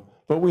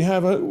 but we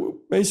have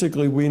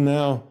basically we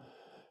now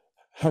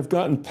have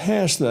gotten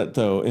past that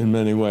though in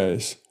many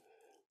ways.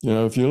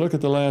 If you look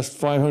at the last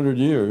 500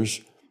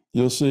 years,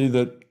 you'll see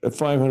that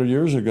 500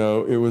 years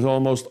ago, it was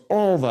almost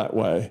all that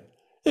way,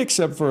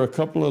 except for a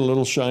couple of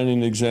little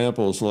shining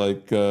examples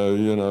like,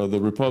 the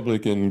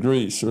Republic in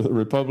Greece or the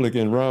Republic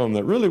in Rome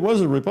that really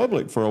was a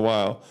republic for a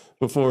while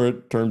before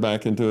it turned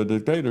back into a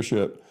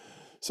dictatorship.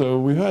 So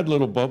we've had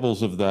little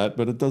bubbles of that,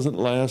 but it doesn't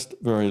last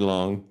very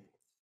long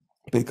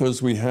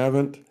because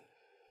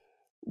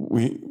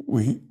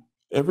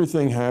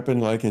everything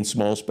happened like in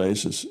small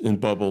spaces, in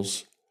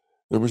bubbles.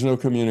 There was no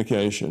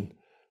communication.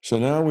 So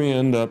now we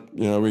end up,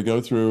 we go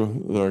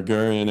through the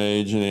Agrarian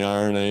Age and the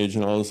Iron Age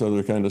and all this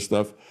other kind of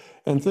stuff,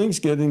 and things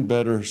getting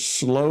better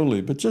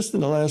slowly. But just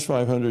in the last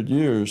 500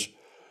 years,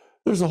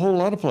 There's a whole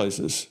lot of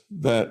places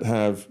that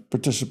have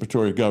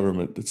participatory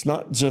government. It's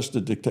not just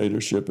a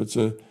dictatorship.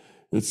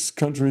 It's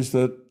countries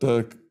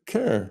that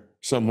care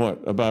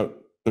somewhat about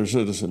their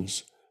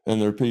citizens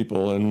and their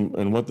people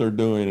and what they're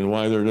doing and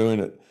why they're doing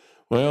it.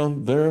 Well,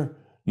 they're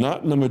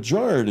not in the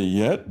majority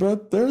yet,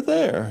 but they're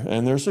there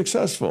and they're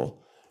successful,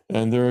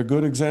 and they're a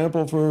good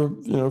example for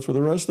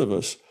the rest of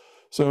us.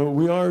 So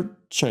we are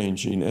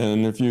changing.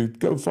 And if you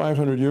go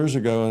 500 years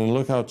ago and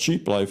look how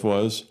cheap life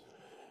was,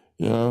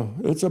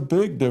 it's a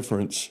big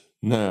difference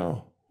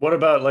now. What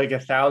about like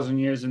 1,000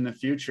 years in the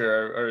future?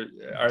 Or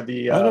are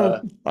the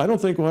I don't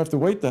think we'll have to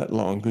wait that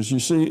long, because you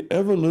see,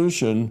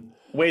 evolution.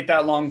 Wait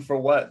that long for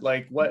what?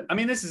 Like what? I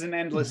mean, this is an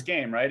endless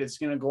game, right? It's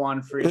going to go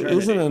on for eternity. It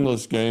is an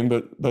endless game,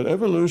 but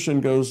evolution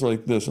goes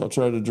like this. I'll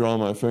try to draw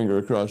my finger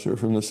across here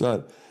from the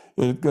side.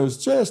 It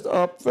goes just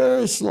up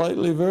very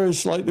slightly,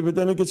 but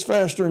then it gets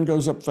faster and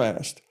goes up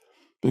fast,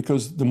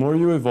 because the more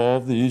you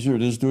evolve, the easier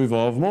it is to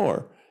evolve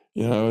more.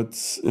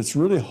 It's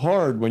really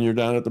hard when you're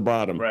down at the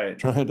bottom, right?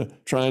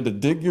 Trying to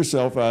dig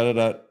yourself out of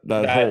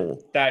that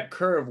hole. That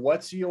curve.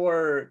 What's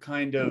your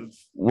kind of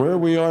where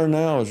we are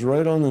now is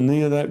right on the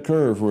knee of that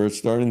curve where it's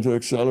starting to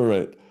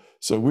accelerate.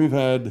 So we've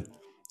had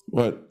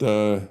what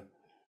 100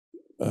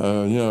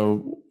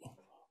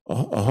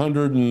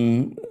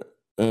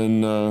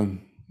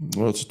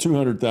 it's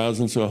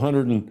 200,000, so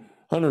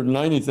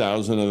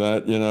 190,000 of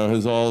that,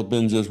 has all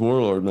been just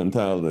warlord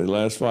mentality. The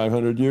last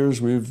 500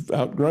 years, we've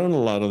outgrown a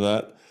lot of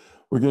that.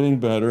 We're getting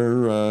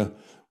better.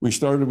 We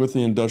started with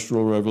the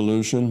Industrial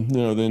Revolution.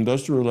 The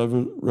Industrial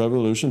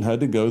Revolution had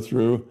to go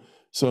through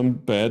some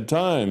bad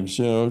times.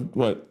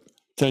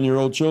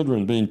 10-year-old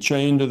children being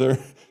chained to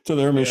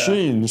their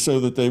machines so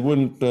that they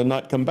wouldn't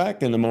not come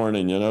back in the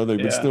morning. They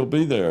would still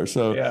be there.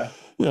 So,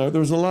 there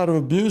was a lot of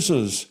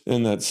abuses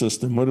in that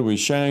system. What do we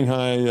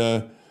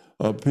Shanghai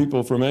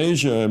people from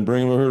Asia and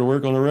bring them over to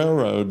work on the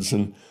railroads?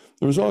 And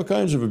there was all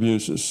kinds of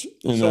abuses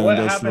in the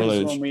industrial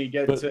age. So what happens when we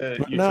get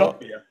to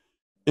utopia?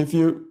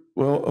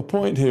 A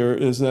point here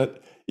is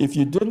that if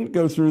you didn't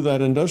go through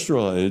that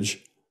industrial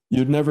age,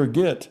 you'd never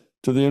get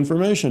to the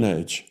information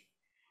age.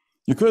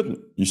 You couldn't.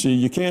 You see,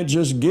 you can't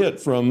just get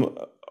from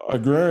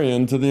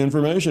agrarian to the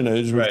information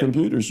age with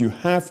computers. You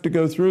have to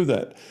go through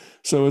that.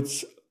 So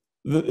it's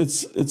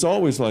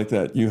always like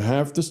that. You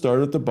have to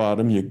start at the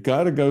bottom. You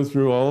got to go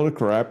through all the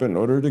crap in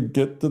order to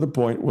get to the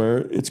point where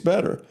it's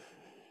better.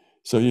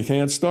 So you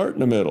can't start in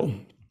the middle.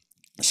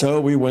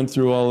 So we went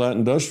through all that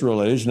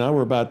industrial age. Now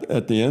we're about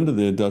at the end of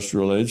the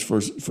industrial age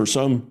for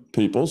some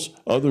peoples.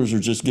 Others are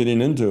just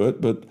getting into it,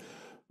 but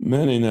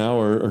many now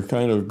are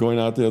kind of going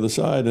out the other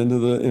side into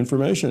the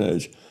information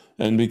age.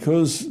 And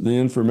because the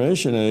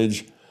information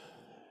age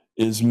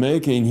is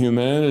making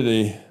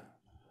humanity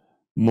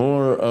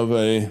more of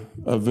a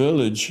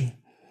village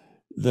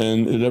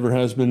than it ever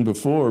has been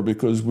before,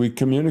 because we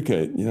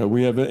communicate.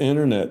 We have an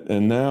internet,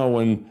 and now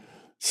when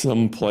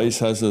some place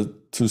has a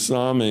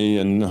tsunami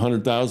and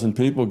 100,000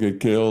 people get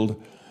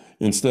killed,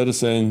 instead of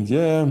saying,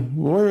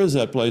 where is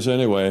that place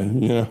anyway?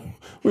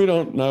 We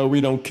don't know,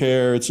 we don't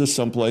care, it's just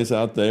someplace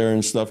out there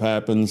and stuff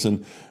happens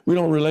and we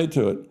don't relate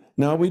to it.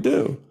 Now we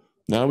do.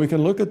 Now we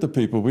can look at the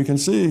people, we can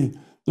see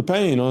the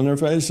pain on their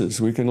faces,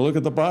 we can look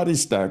at the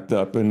bodies stacked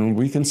up, and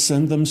we can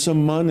send them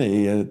some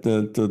money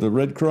to the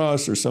Red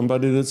Cross or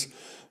somebody that's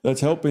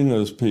helping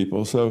those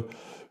people. So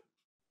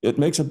it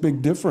makes a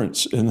big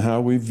difference in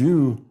how we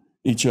view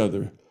each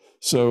other.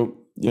 So,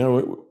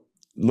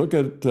 look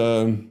at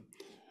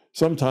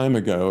some time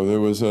ago,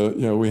 there was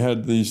we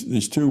had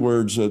these two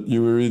words that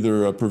you were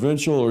either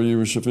provincial or you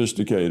were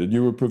sophisticated.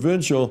 You were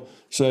provincial,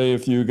 say,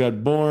 if you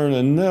got born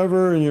and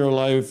never in your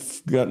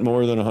life got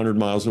more than 100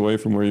 miles away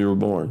from where you were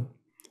born.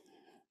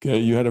 Okay,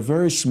 you had a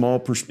very small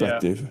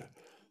perspective. Yeah.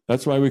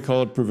 That's why we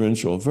call it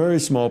provincial, very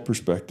small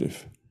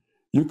perspective.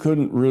 You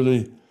couldn't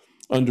really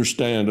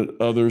understand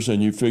others,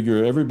 and you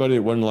figure everybody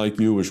that wasn't like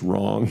you was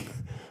wrong.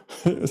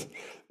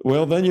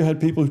 Well, then you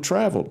had people who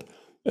traveled,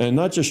 and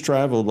not just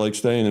traveled like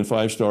staying in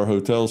 5-star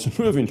hotels and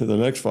moving to the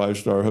next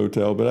 5-star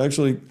hotel, but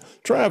actually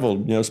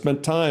traveled,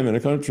 spent time in a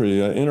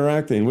country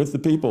interacting with the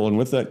people and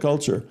with that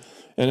culture.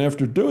 And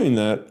after doing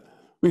that,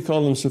 we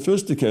call them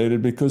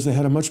sophisticated because they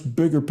had a much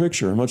bigger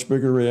picture, a much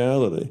bigger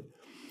reality.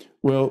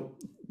 Well,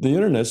 the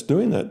internet's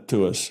doing that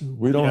to us.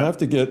 We don't have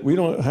to get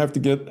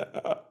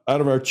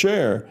out of our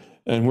chair.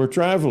 And we're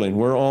traveling.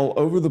 We're all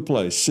over the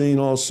place, seeing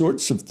all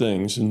sorts of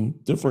things in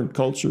different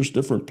cultures,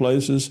 different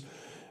places,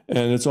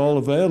 and it's all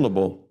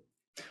available.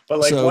 But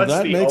what's the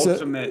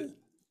ultimate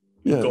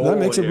goal? That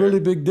makes a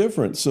really big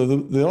difference. So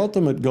the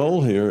ultimate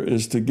goal here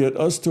is to get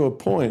us to a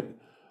point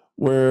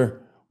where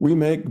we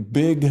make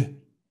big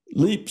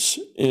leaps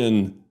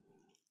in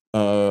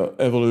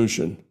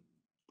evolution.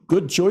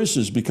 Good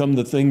choices become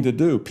the thing to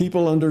do.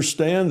 People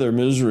understand their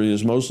misery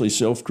is mostly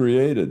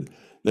self-created.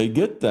 They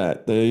get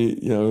that.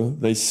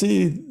 They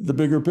see the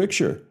bigger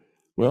picture.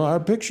 Well,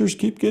 our pictures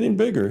keep getting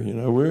bigger.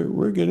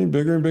 We're getting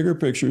bigger and bigger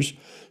pictures.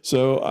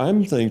 So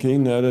I'm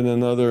thinking that in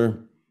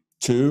another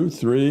 2,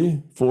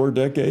 3, 4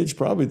 decades,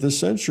 probably this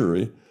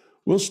century,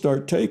 we'll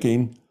start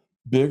taking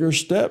bigger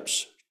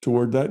steps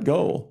toward that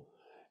goal.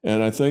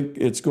 And I think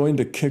it's going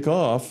to kick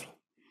off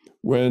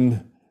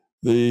when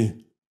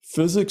the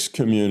physics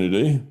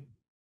community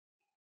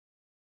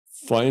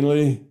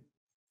finally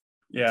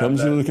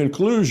comes to the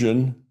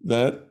conclusion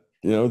that,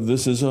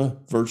 this is a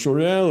virtual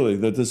reality,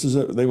 that this is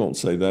they won't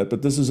say that,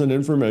 but this is an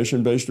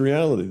information-based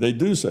reality. They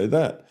do say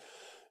that.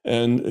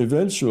 And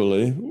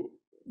eventually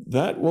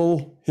that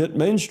will hit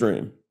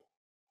mainstream.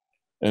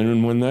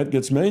 And when that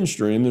gets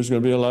mainstream, there's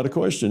going to be a lot of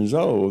questions.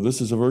 Oh, this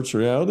is a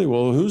virtual reality.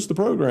 Well, who's the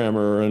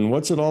programmer and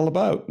what's it all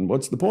about? And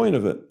what's the point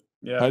of it?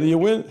 Yeah. How do you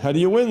win? How do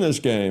you win this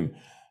game?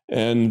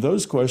 And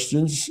those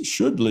questions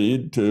should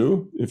lead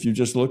to, if you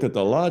just look at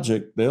the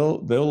logic,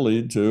 they'll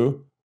lead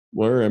to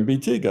where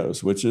MBT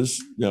goes, which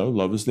is,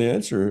 love is the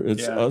answer.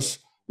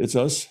 It's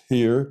us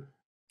here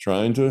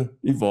trying to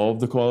evolve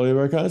the quality of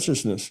our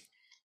consciousness.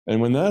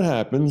 And when that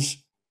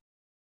happens,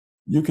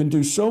 you can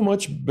do so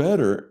much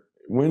better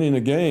winning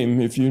a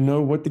game if you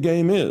know what the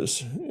game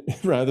is,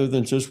 rather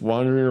than just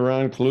wandering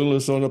around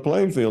clueless on a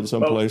playing field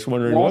someplace,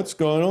 wondering what's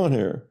going on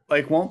here.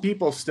 Like, won't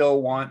people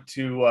still want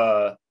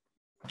to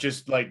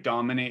just like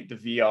dominate the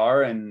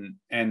VR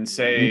and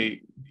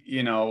say,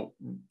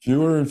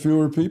 fewer and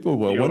fewer people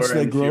will. Once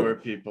they grow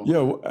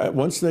up,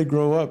 once they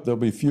grow up, there'll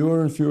be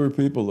fewer and fewer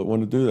people that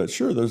want to do that.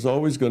 Sure, there's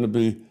always going to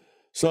be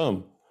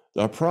some.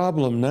 The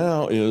problem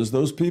now is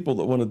those people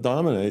that want to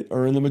dominate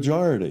are in the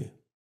majority.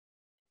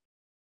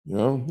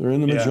 They're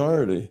in the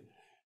majority.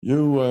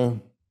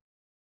 You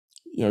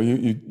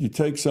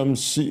take some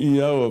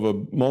CEO of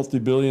a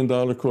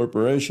multi-billion-dollar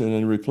corporation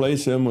and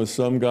replace him with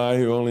some guy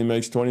who only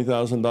makes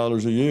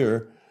 $20,000 a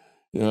year,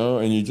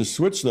 and you just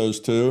switch those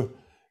two,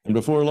 and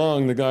before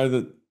long, the guy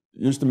that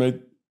used to make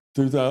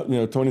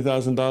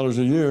 $20,000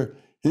 a year,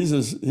 he's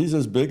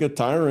as big a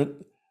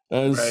tyrant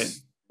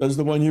as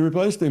the one you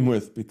replaced him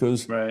with,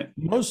 because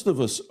most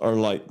of us are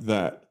like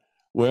that.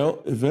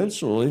 Well,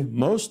 eventually,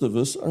 most of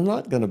us are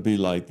not going to be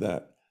like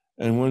that.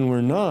 And when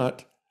we're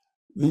not,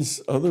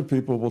 these other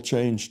people will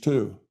change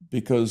too,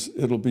 because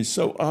it'll be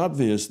so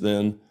obvious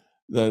then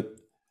that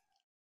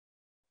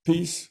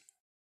peace,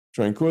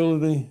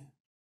 tranquility,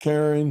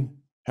 caring,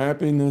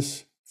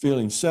 happiness,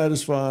 feeling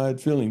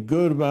satisfied, feeling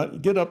good about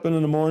it. Get up in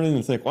the morning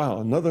and think, wow,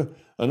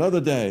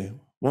 another day,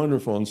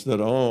 wonderful, instead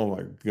of, oh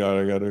my God,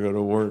 I got to go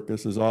to work.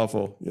 This is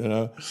awful.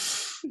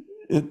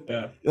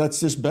 That's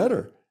just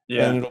better.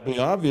 Yeah. And it'll be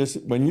obvious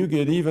when you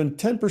get even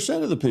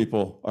 10% of the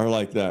people are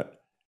like that.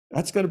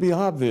 That's going to be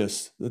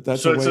obvious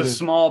that's so it's a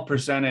small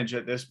percentage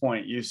at this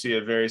point. You see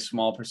a very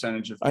small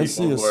percentage of people. I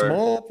see a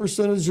small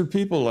percentage of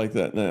people like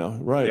that now,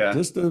 right? Yeah.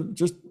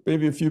 Just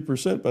maybe a few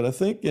percent, but I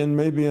think in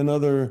maybe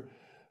another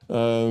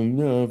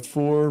 4,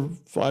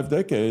 5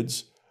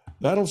 decades,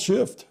 that'll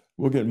shift.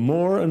 We'll get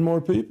more and more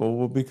people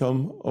will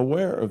become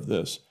aware of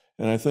this,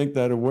 and I think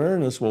that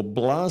awareness will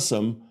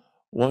blossom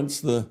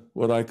once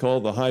what I call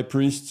the high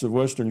priests of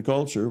Western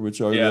culture, which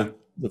are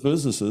the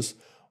physicists.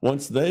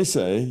 Once they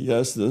say,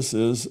 yes, this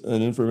is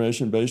an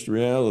information-based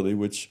reality,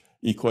 which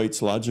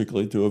equates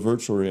logically to a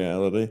virtual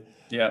reality,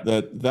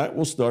 that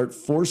will start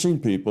forcing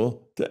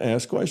people to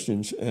ask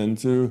questions and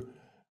to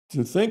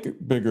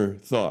think bigger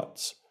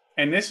thoughts.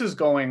 And this is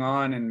going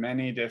on in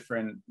many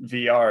different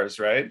VRs,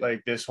 right?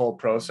 Like this whole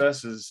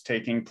process is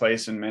taking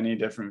place in many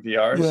different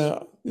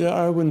VRs. Yeah,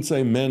 I wouldn't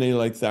say many,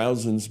 like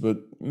thousands, but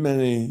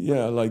many,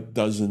 like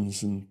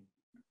dozens and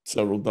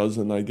several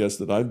dozen, I guess,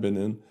 that I've been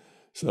in.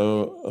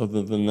 So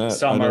other than that,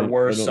 some are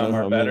worse, some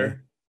are better. Many.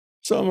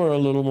 Some are a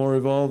little more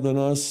evolved than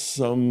us.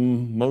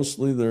 Some,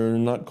 mostly, they're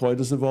not quite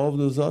as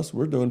evolved as us.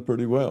 We're doing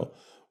pretty well.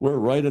 We're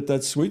right at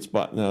that sweet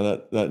spot now,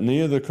 that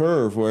knee of the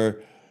curve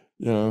where,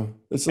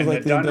 it's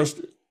like the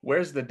industry.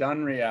 Where's the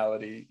done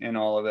reality in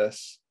all of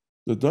this?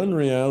 The done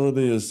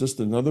reality is just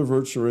another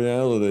virtual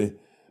reality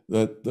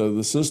that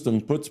the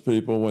system puts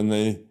people when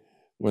they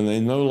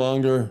no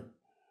longer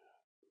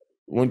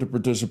want to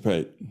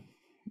participate.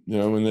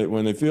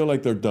 When they feel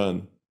like they're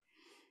done.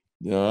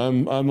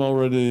 I'm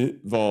already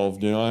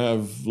evolved. I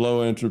have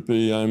low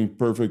entropy. I'm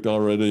perfect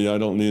already. I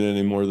don't need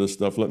any more of this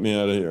stuff. Let me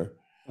out of here.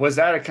 Was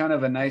that a kind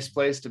of a nice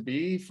place to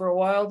be for a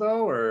while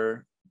though,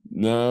 or?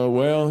 No,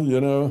 well,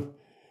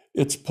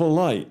 it's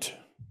polite.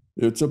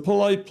 It's a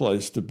polite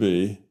place to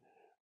be,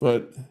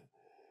 but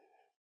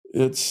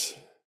it's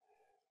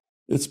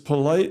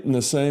polite in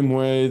the same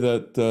way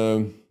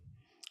that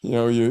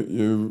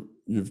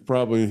you've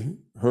probably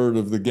heard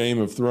of the Game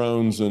of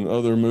Thrones and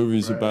other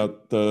movies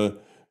about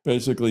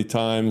basically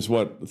times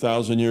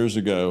 1,000 years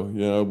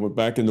ago.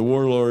 Back in the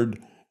warlord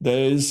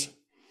days.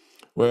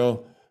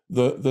 Well,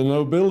 the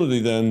nobility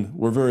then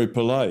were very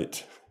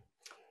polite.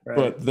 Right.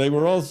 But they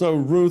were also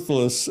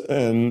ruthless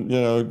and,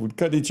 would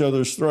cut each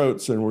other's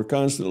throats and were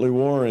constantly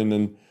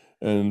warring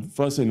and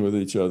fussing with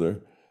each other.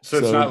 So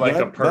it's not like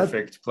a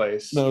perfect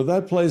place. No,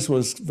 that place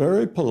was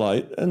very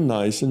polite and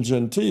nice and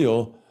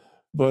genteel,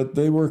 but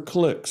they were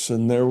cliques,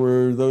 and there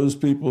were those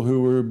people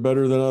who were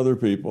better than other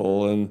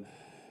people, and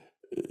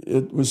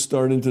it was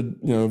starting to,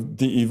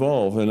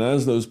 de-evolve. And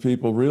as those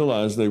people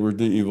realized they were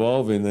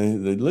de-evolving,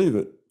 they'd leave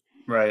it.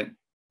 Right.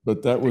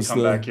 But that was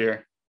come back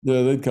here.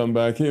 Yeah, they'd come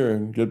back here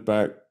and get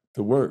back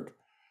to work.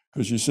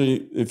 Because you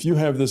see, if you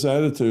have this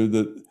attitude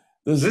that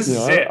this, This you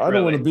is know, it, I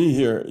don't want really. to be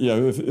here. Yeah,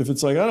 if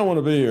it's like I don't want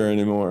to be here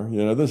anymore,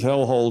 you know, this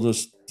hellhole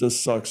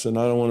just sucks, and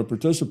I don't want to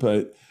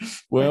participate.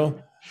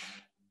 Well,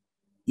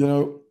 you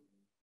know,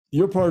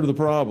 you're part of the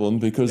problem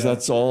because Yeah.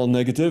 that's all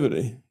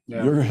negativity.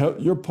 Yeah.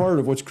 You're part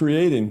of what's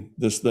creating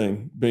this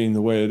thing being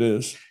the way it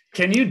is.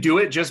 Can you do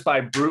it just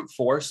by brute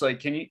force? Like,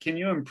 can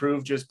you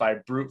improve just by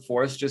brute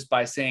force, just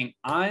by saying,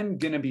 I'm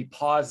going to be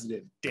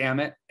positive,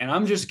 damn it. And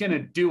I'm just going to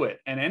do it.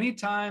 And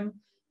anytime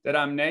that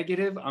I'm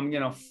negative, I'm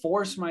going to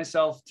force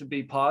myself to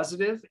be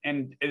positive.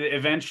 And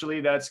eventually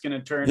that's going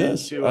to turn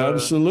Yes, into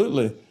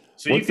absolutely.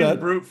 so you What can that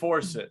brute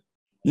force it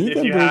you if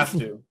can you have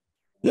to.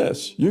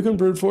 yes, you can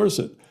brute force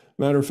it.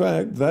 Matter of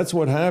fact, that's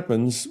what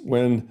happens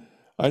when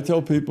I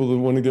tell people that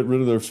want to get rid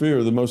of their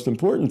fear. The most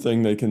important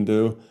thing they can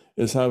do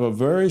is have a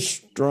very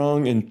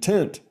strong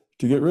intent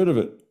to get rid of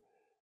it.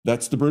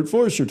 That's the brute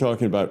force you're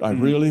talking about. I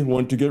really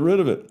want to get rid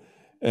of it.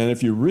 And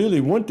if you really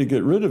want to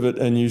get rid of it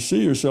and you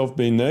see yourself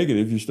being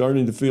negative, you're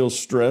starting to feel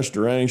stressed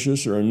or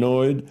anxious or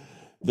annoyed,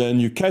 then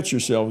you catch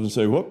yourself and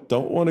say, whoop,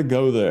 don't want to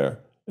go there.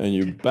 And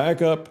you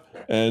back up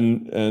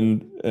and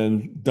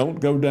don't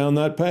go down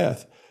that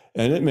path.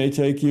 And it may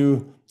take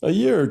you a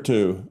year or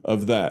two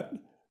of that.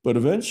 But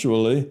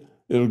eventually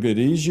it'll get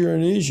easier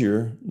and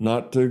easier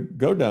not to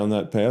go down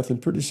that path.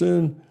 And pretty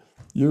soon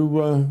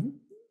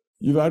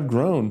you've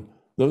outgrown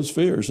those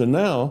fears. And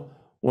now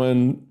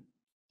when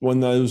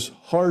those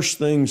harsh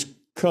things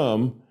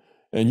come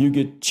and you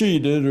get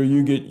cheated or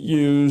you get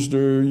used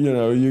or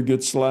you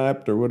get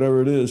slapped or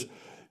whatever it is,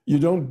 you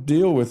don't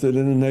deal with it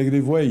in a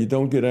negative way. You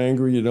don't get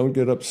angry, you don't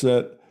get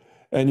upset,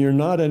 and you're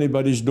not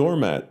anybody's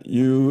doormat.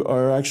 You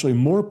are actually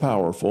more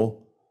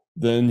powerful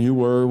than you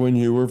were when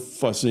you were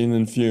fussing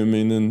and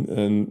fuming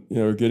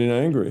and getting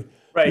angry.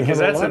 Right. You Because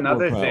have a that's lot more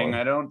another thing.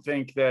 power. I don't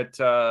think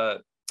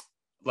that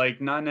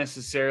like not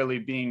necessarily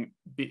being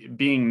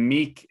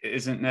meek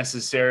isn't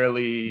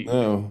necessarily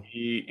No,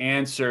 the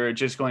answer.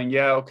 Just going,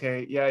 yeah,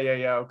 okay, yeah,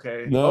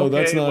 okay, no,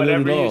 that's okay, not it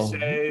at all.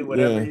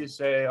 whatever Yeah, you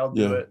say, I'll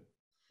do yeah. it.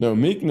 No,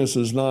 meekness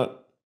is not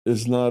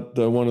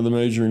one of the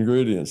major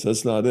ingredients.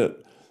 That's not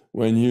it.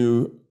 When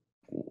you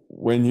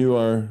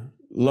are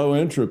low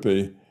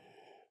entropy,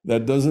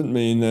 that doesn't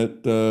mean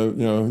that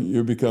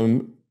you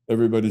become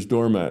everybody's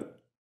doormat.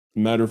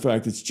 Matter of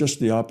fact, it's just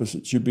the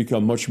opposite. You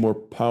become much more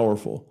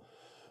powerful.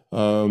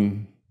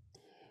 Um,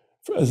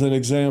 as an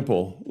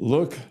example,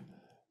 look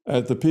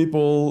at the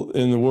people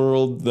in the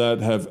world that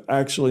have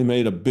actually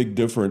made a big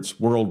difference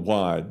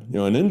worldwide.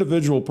 An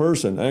individual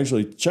person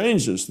actually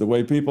changes the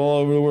way people all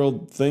over the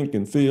world think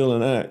and feel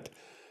and act.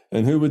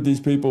 And who would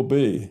these people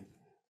be?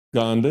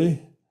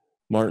 Gandhi,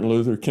 Martin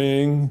Luther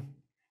King,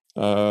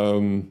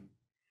 um,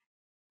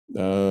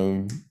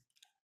 um,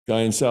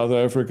 guy in South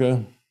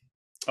Africa,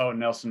 Oh,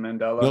 Nelson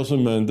Mandela. Nelson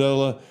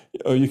Mandela.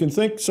 You can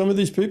think some of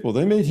these people,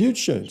 they made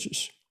huge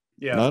changes.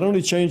 Yeah. Not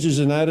only changes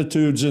in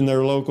attitudes in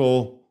their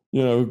local,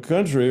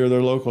 country or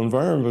their local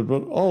environment,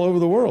 but all over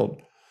the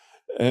world.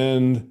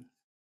 And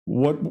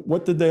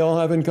what did they all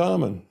have in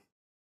common?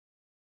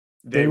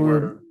 They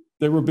were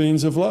They were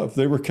beings of love.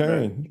 They were right.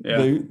 caring.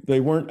 Yeah. They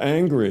weren't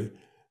angry.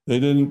 They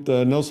didn't.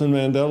 Nelson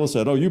Mandela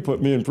said, "Oh, you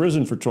put me in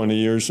prison for 20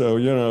 years, so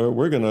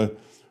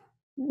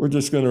we're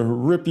just gonna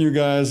rip you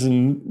guys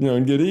and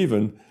get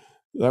even."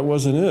 That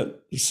wasn't it.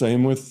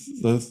 Same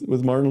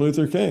with Martin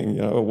Luther King.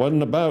 It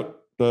wasn't about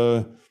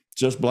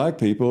just black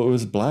people. It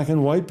was black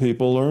and white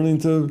people learning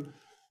to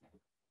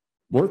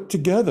work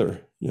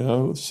together.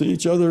 See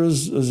each other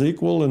as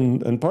equal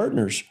and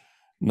partners.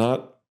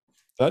 Not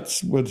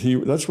that's where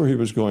he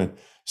was going.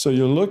 So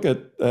you look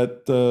at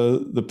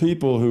the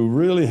people who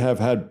really have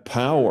had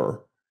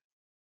power,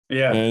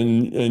 Yeah.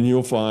 and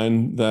you'll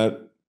find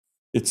that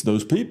it's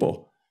those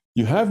people.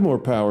 You have more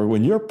power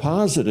when you're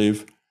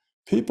positive.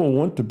 People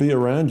want to be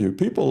around you.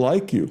 People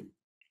like you.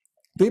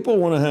 People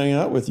want to hang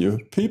out with you.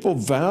 People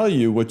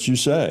value what you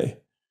say.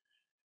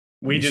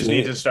 We You just see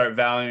need to it? start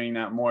valuing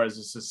that more as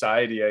a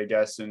society, I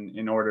guess,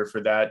 in order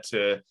for that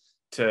to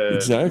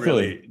Exactly.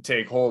 really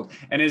take hold.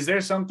 And is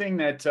there something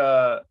that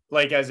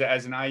like as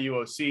an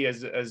IUOC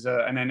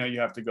and I know you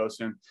have to go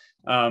soon,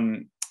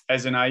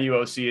 as an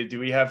IUOC, do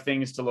we have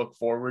things to look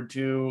forward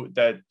to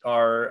that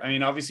are, I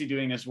mean, obviously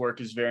doing this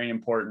work is very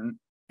important.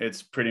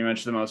 It's pretty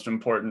much the most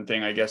important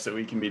thing, I guess, that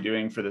we can be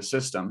doing for the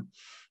system.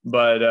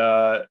 But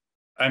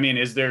I mean,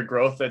 is there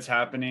growth that's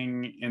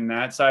happening in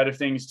that side of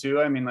things too?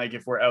 I mean, like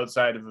if we're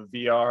outside of a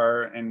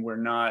VR and we're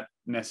not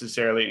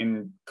necessarily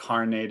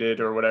incarnated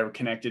or whatever,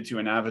 connected to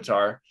an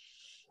avatar,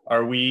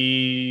 are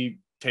we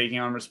taking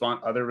on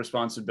other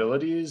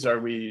responsibilities? Are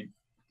we,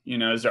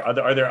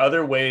 are there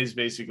other ways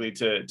basically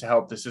to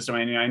help the system?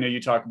 I mean, I know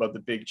you talk about the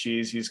big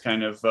cheese. He's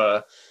kind of,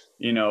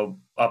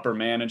 upper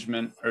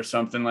management or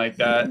something like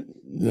that.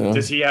 Yeah.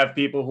 Does he have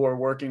people who are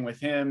working with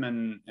him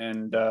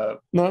and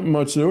Not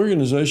much. The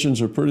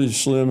organizations are pretty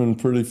slim and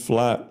pretty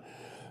flat,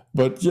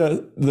 but yeah,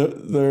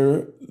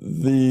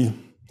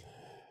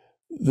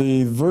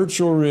 the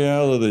virtual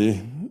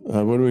reality.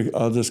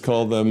 I'll just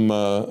call them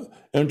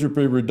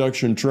entropy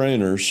reduction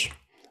trainers.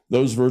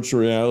 those virtual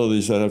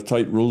realities that have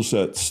tight rule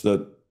sets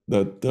that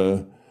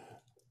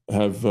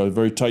have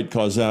very tight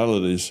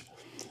causalities,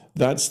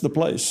 that's the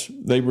place.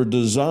 They were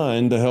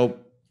designed to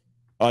help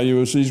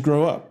IUOCs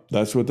grow up.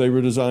 That's what they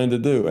were designed to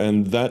do.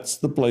 And that's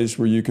the place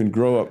where you can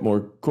grow up more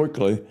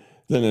quickly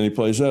than any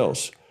place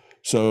else.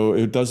 So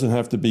it doesn't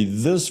have to be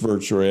this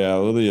virtual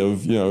reality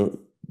of,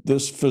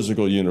 this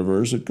physical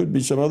universe. It could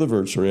be some other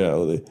virtual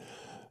reality.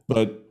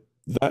 But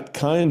that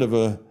kind of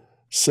a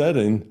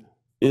setting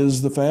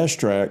is the fast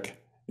track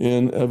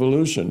in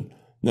evolution.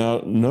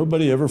 Now,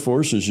 nobody ever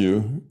forces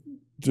you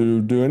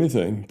to do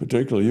anything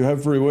particularly. You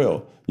have free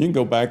will. You can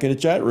go back in a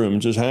chat room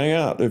and just hang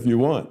out if you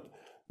want.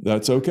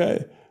 That's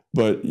okay.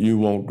 But you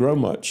won't grow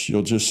much.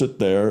 You'll just sit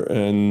there,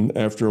 and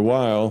after a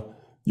while,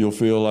 you'll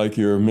feel like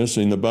you're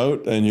missing the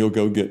boat, and you'll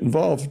go get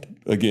involved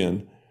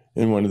again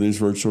in one of these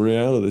virtual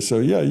realities. So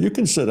yeah, you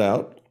can sit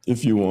out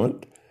if you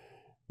want.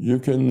 You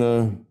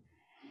can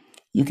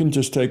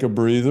just take a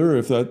breather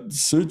if that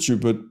suits you.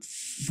 But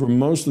for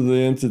most of the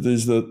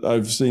entities that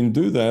I've seen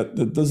do that,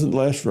 that doesn't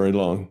last very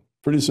long.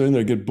 Pretty soon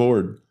they get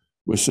bored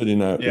with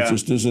sitting out. Yeah.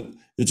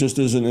 It just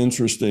isn't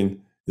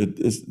interesting.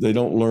 They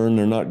don't learn,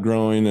 they're not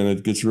growing, and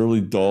it gets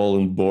really dull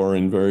and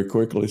boring very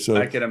quickly. So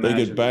I can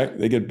imagine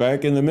they get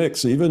back in the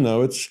mix, even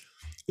though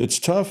it's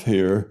tough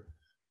here,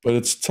 but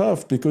it's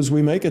tough because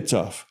we make it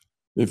tough.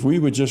 If we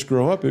would just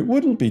grow up, it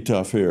wouldn't be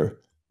tough here.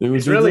 It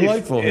would be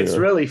delightful here. It's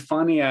really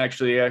funny,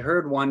 actually. I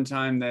heard one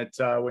time that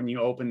when you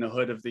open the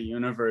hood of the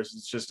universe,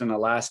 it's just an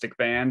elastic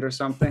band or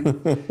something.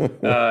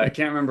 I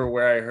can't remember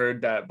where I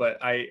heard that, but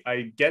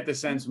I get the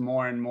sense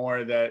more and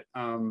more that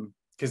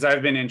because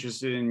I've been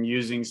interested in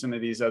using some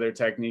of these other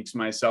techniques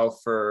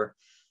myself for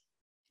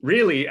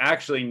really,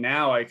 actually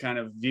now I kind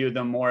of view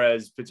them more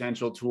as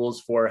potential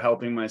tools for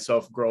helping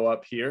myself grow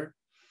up here.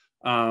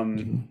 But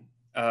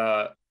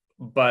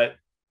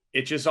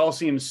it just all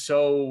seems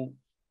so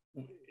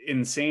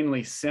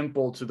insanely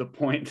simple to the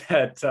point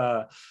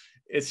that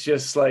it's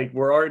just like,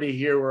 we're already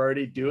here, we're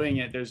already doing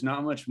it. There's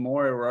not much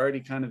more. We're already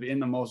kind of in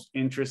the most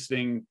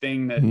interesting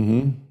thing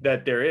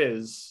that there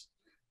is.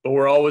 But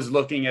we're always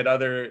looking at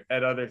other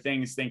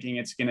things, thinking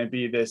it's going to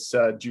be this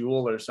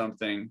jewel or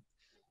something.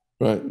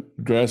 Right.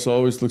 Grass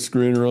always looks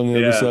greener on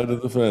the other side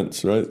of the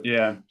fence, right?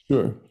 Yeah.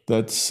 Sure.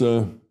 That's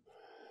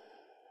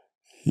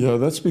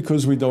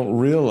because we don't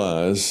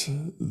realize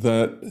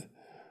that,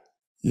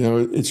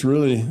 it's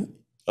really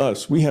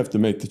us. We have to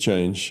make the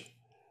change.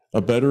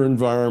 A better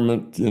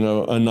environment,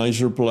 a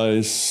nicer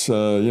place,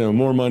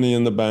 more money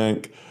in the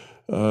bank,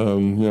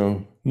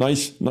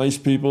 nice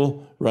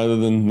people rather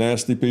than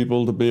nasty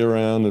people to be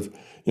around.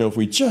 If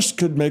we just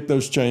could make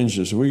those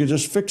changes, if we could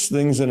just fix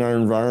things in our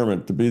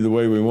environment to be the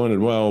way we wanted,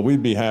 well,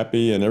 we'd be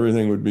happy and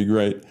everything would be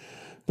great.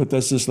 But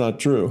that's just not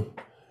true.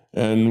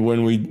 And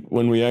when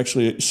we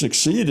actually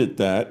succeed at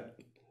that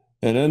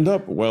and end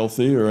up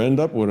wealthy or end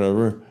up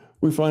whatever,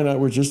 we find out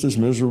we're just as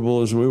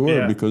miserable as we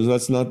were because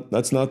that's not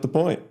the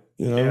point.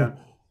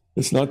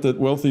 It's not that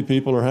wealthy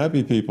people are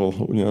happy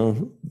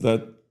people.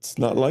 That's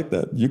not like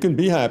that. You can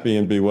be happy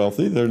and be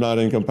wealthy. They're not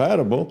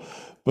incompatible,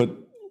 but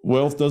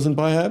wealth doesn't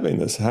buy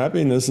happiness.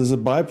 Happiness is a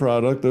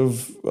byproduct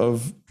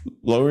of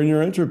lowering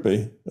your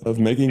entropy, of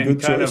making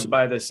good choices. Kind of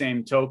by the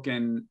same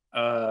token,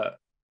 I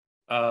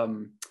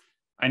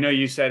know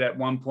you said at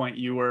one point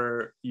you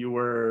were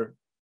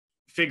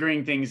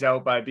figuring things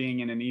out by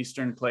being in an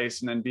Eastern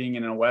place and then being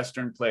in a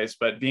Western place,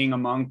 but being a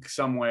monk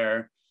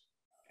somewhere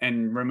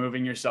and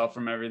removing yourself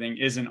from everything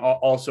isn't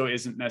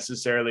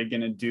necessarily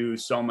going to do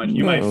so much.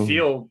 You might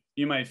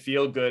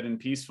feel good and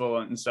peaceful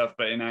and stuff,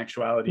 but in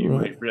actuality,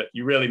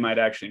 you really might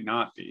actually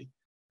not be.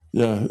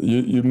 Yeah,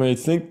 you may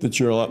think that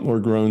you're a lot more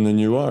grown than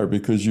you are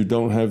because you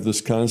don't have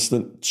this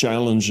constant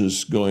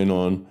challenges going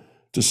on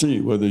to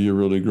see whether you're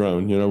really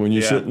grown. When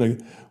you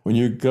when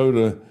you go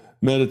to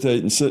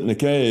meditate and sit in a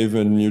cave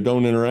and you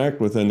don't interact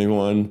with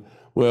anyone,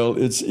 well,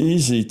 it's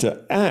easy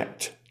to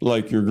act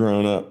like you're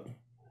grown up.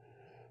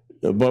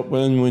 But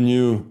when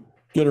you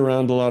get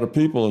around a lot of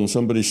people and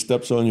somebody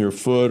steps on your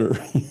foot or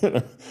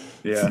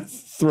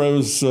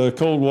throws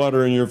cold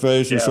water in your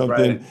face or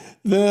something,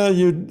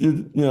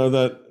 then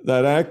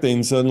that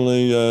acting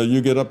suddenly you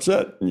get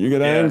upset, you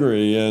get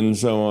angry, and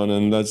so on,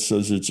 and that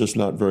says it's just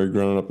not very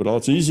grown up at all.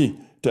 It's easy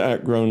to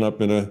act grown up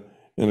in a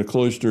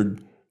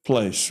cloistered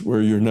place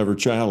where you're never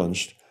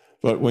challenged.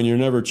 But when you're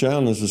never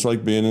challenged, it's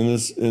like being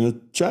in a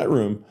chat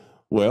room.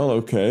 Well,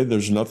 okay,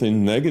 there's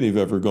nothing negative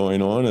ever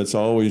going on. It's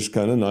always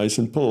kind of nice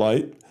and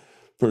polite,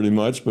 pretty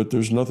much, but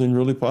there's nothing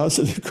really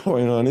positive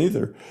going on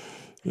either,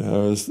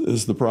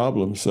 is the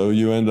problem. So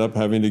you end up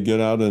having to get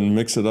out and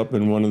mix it up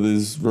in one of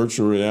these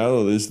virtual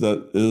realities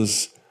that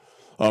is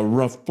a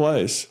rough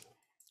place.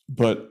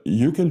 But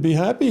you can be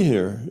happy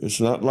here. It's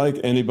not like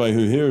anybody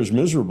who here is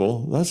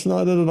miserable. That's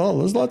not it at all.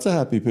 There's lots of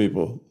happy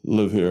people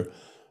live here.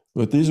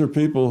 But these are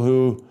people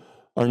who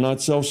are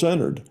not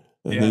self-centered.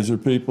 And these are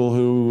people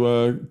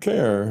who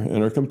care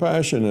and are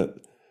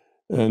compassionate.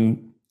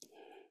 And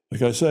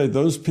like I say,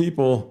 those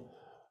people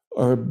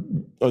are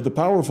the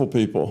powerful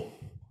people.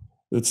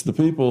 It's the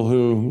people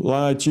who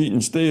lie, cheat,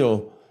 and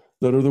steal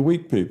that are the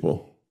weak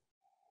people.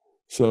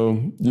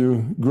 So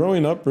you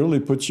growing up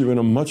really puts you in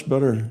a much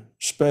better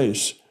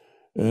space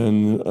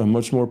and a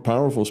much more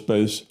powerful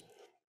space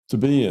to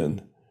be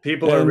in.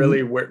 People are really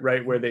And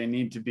right where they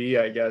need to be,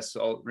 I guess.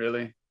 Oh,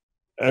 really?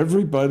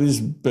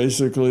 everybody's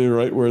basically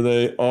right where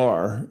they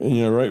are,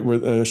 right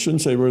where I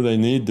shouldn't say where they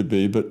need to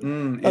be, but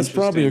Interesting. that's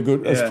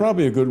Yeah.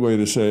 probably a good way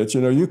to say it.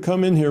 You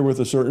come in here with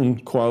a certain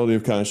quality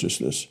of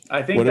consciousness,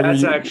 I think whatever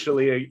that's you,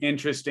 actually an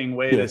interesting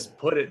way yeah, to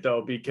put it,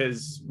 though,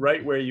 because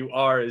right where you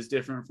are is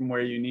different from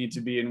where you need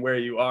to be, and where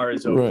you are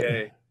is right,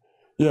 okay.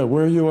 yeah,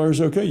 where you are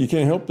is okay. You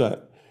can't help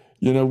that.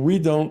 We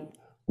don't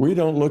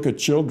look at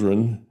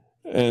children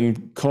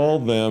and call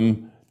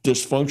them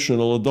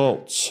dysfunctional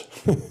adults.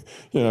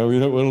 You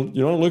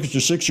don't look at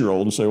your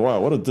 6-year-old and say,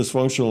 "Wow, what a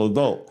dysfunctional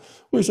adult."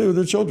 We say, well,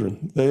 they're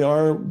children. They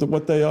are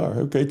what they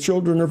are. Okay,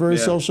 children are very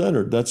Yeah.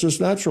 self-centered. That's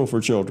just natural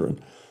for children.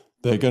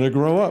 They're going to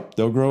grow up.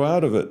 They'll grow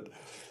out of it.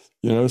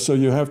 So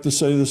you have to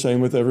say the same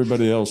with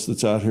everybody else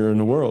that's out here in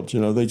the world.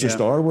 They just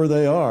Yeah. are where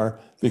they are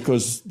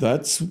because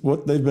that's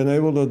what they've been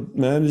able to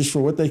manage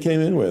for what they came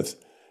in with.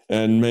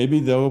 And maybe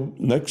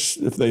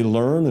if they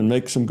learn and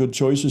make some good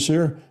choices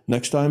here,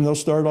 next time they'll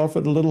start off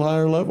at a little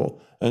higher level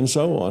and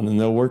so on, and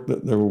they'll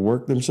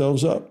work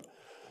themselves up.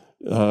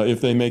 If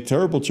they make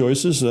terrible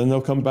choices, then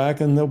they'll come back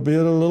and they'll be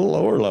at a little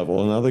lower level,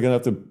 and now they're going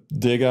to have to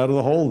dig out of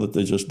the hole that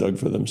they just dug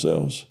for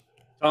themselves.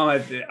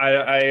 Tom,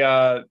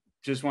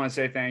 just want to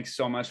say thanks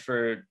so much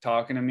for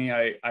talking to me.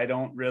 I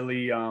don't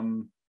really,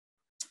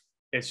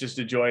 it's just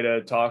a joy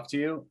to talk to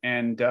you.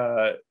 And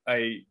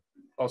I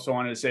also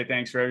wanted to say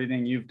thanks for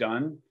everything you've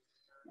done.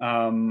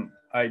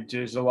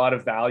 There's a lot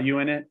of value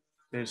in it.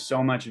 There's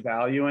so much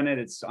value in it.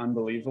 It's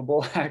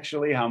unbelievable,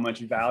 actually, how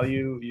much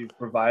value you've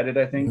provided,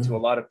 I think, to a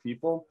lot of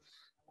people.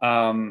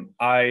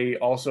 I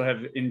also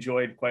have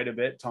enjoyed quite a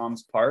bit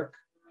Tom's Park.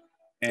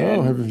 Oh,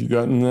 And have you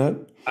gotten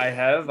that? I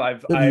have.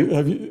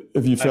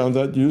 Have you found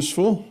that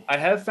useful? I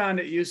have found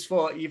it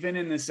useful, even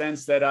in the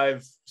sense that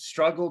I've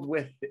struggled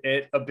with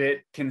it a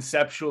bit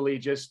conceptually.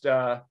 Just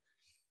as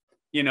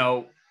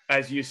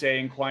you say,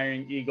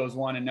 inquiring egos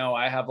want to know.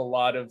 I have a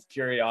lot of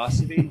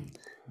curiosity,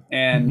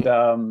 and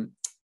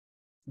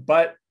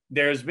but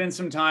there's been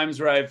some times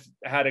where I've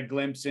had a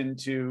glimpse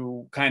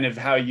into kind of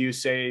how you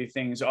say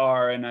things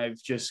are, and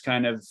I've just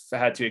kind of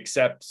had to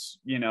accept,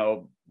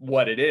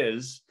 what it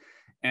is.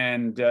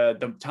 And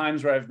the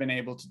times where I've been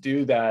able to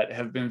do that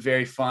have been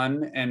very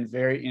fun and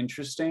very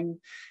interesting.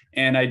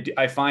 And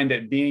I find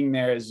that being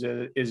there is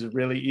a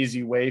really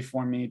easy way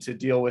for me to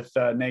deal with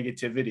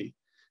negativity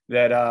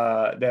that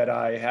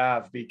I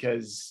have,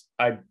 because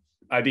I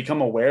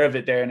become aware of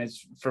it there. And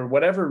it's, for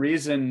whatever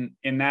reason,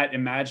 in that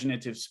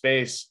imaginative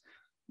space,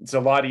 it's a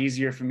lot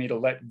easier for me to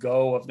let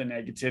go of the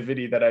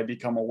negativity that I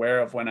become aware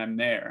of when I'm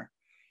there.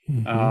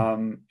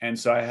 Mm-hmm. And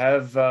so I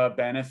have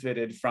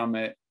benefited from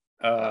it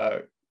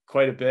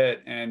quite a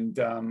bit. And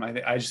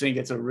I just think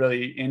it's a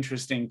really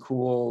interesting,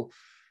 cool,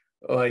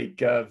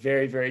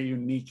 very, very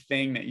unique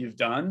thing that you've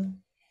done.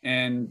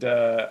 And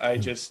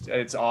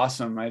it's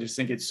awesome. I just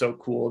think it's so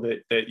cool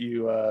that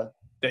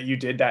you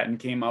did that and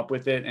came up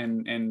with it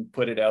and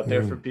put it out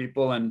there for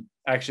people. And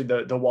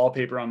actually the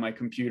wallpaper on my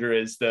computer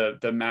is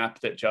the map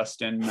that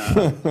Justin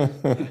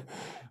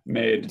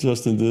made.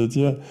 Justin did,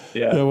 yeah.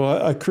 Yeah. Yeah,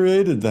 well, I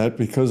created that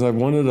because I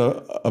wanted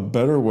a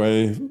better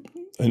way,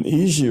 an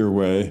easier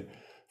way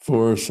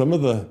for some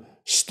of the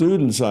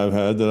students I've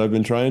had that I've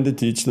been trying to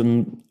teach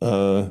them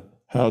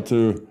how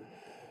to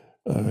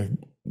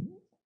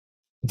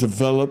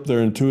develop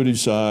their intuitive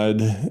side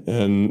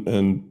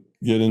and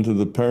get into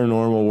the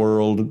paranormal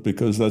world,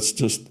 because that's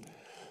just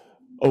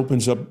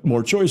opens up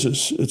more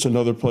choices. It's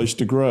another place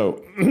to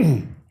grow.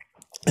 And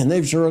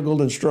they've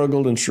struggled and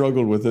struggled and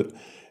struggled with it.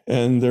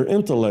 And their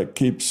intellect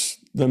keeps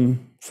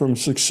them from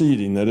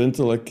succeeding. That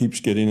intellect keeps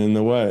getting in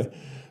the way.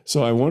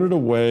 So I wanted a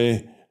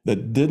way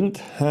that didn't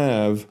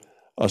have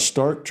a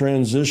stark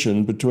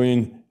transition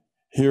between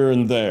here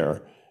and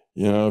there.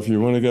 If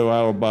you want to go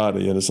out of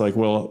body, and it's like,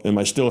 well, am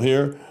I still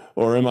here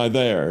or am I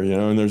there?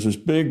 And there's this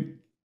big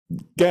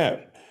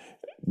gap,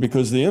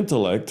 because the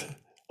intellect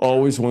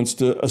always wants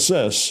to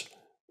assess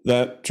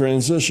that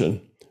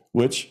transition,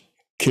 which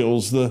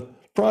kills the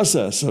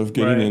process of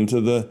getting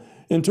into the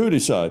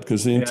intuitive side.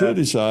 Because the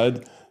intuitive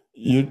side,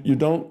 you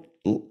don't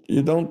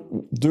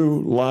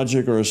do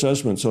logic or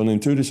assessments on the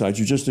intuitive side.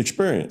 You just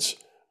experience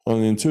on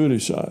the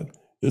intuitive side.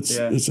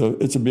 It's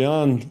a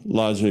beyond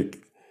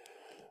logic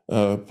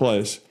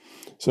place.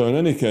 So in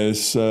any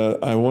case,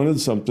 I wanted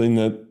something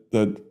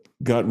that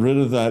got rid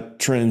of that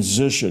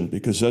transition,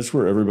 because that's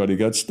where everybody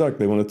got stuck.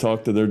 They want to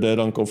talk to their dead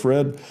Uncle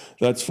Fred.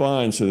 That's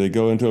fine. So they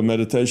go into a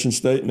meditation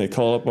state and they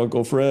call up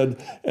Uncle Fred,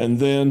 and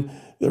then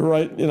they're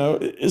right.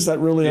 Is that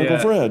really Uncle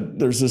Fred?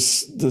 There's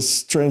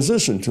this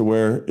transition to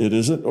where it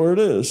isn't or it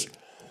is.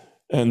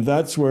 And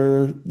that's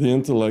where the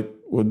intellect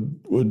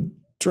would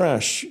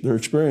trash their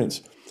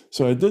experience.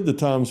 So I did the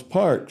Tom's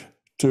Park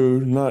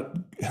to not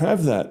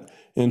have that.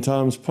 In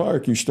Tom's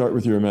Park, you start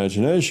with your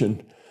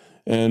imagination.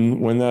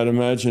 And when that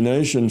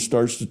imagination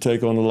starts to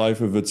take on a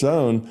life of its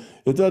own,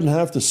 it doesn't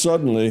have to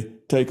suddenly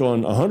take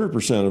on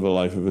 100% of a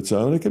life of its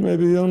own. It can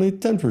maybe only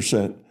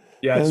 10%.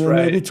 Yeah, and that's then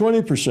right. maybe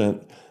 20%,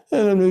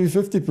 and then maybe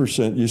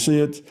 50%. You see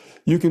it,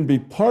 you can be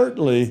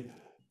partly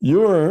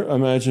your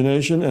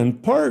imagination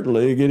and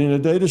partly getting a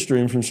data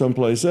stream from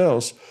someplace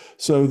else.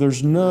 So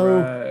there's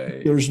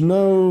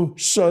no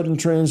sudden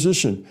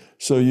transition.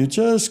 So you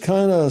just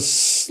kind of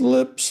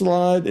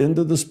slide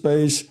into the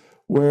space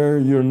where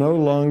you're no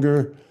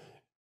longer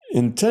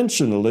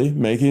intentionally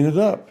making it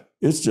up.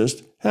 It's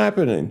just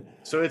happening.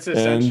 So it's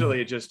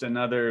essentially just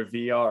another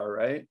VR,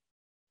 right?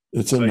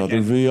 It's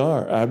another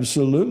VR,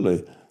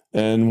 absolutely.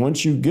 And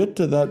once you get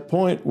to that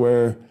point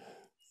where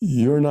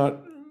you're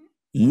not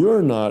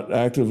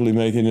actively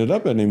making it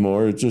up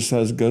anymore, it just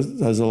has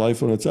a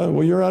life on its own.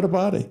 Well, you're out of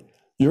body.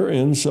 You're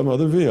in some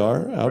other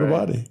VR out of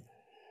body.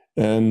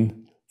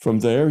 And from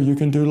there, you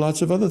can do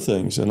lots of other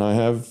things. And I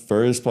have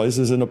various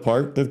places in a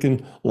park that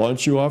can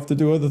launch you off to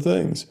do other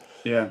things.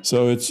 Yeah.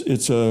 So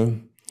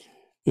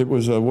it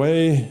was a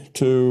way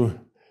to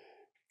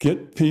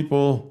get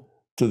people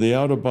to the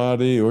out of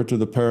body or to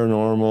the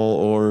paranormal,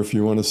 or if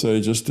you want to say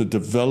just to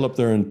develop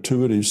their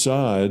intuitive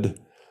side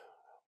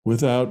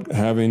without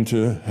having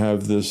to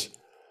have this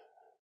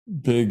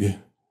big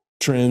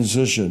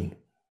transition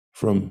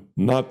from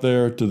not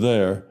there to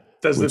there.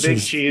 Does the big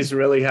cheese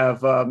really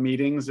have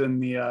meetings in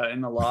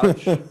the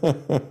lodge?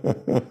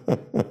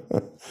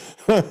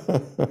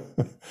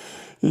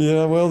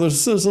 Yeah, well,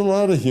 there's a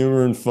lot of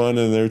humor and fun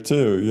in there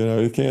too. You know,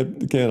 it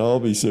can't all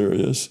be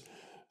serious.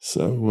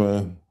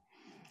 So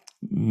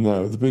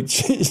no, the big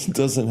cheese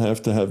doesn't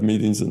have to have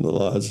meetings in the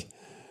lodge.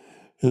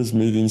 His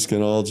meetings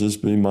can all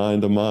just be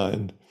mind to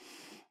mind.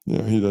 You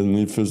know, he doesn't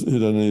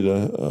need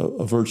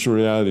a virtual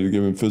reality to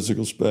give him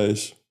physical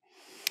space.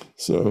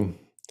 So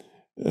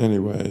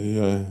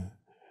anyway,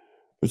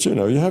 but you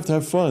know, you have to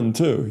have fun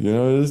too. You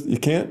know, you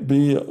can't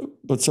be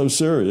but so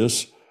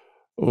serious,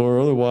 or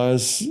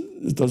otherwise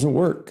it doesn't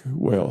work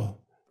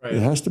well. Right.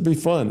 It has to be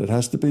fun. It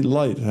has to be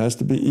light. It has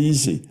to be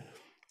easy.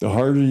 The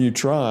harder you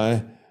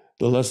try,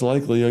 the less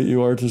likely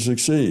you are to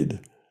succeed,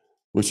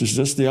 which is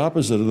just the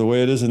opposite of the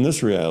way it is in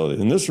this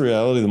reality. In this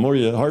reality,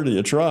 the harder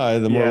you try,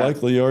 the more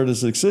likely you are to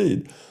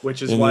succeed.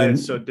 Which is why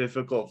it's so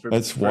difficult for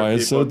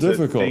people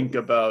to think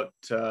about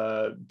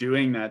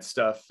doing that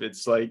stuff.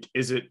 It's like,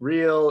 is it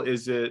real?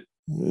 Is it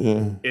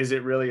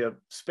really a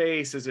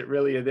space? Is it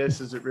really a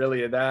this? Is it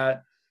really a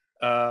that?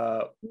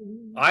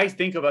 I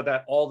think about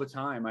that all the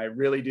time. I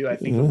really do. I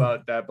think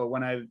about that. But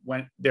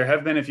there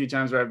have been a few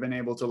times where I've been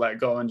able to let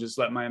go and just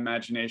let my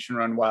imagination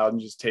run wild and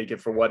just take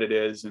it for what it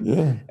is.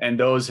 And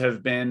those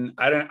have been,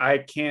 I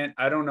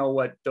don't know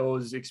what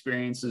those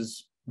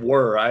experiences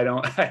were.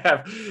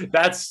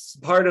 That's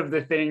part of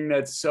the thing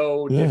that's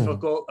so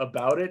difficult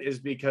about it, is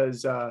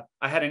because I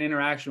had an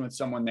interaction with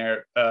someone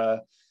there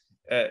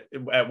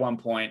at one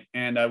point,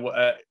 and I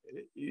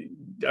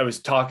was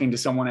talking to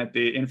someone at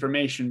the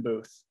information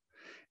booth.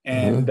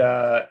 And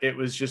it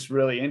was just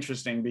really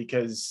interesting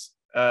because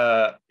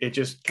it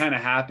just kind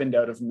of happened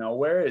out of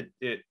nowhere.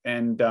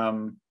 And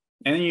then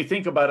you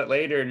think about it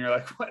later and you're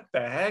like, what the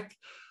heck?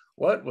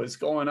 What was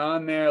going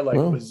on there? Like,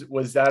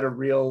 was that a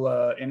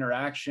real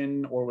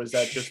interaction, or was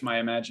that just my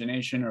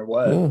imagination, or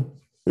what? Yeah.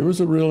 It was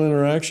a real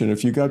interaction.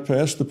 If you got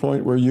past the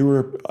point where you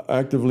were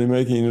actively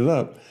making it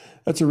up,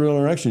 that's a real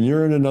interaction.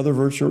 You're in a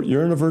virtual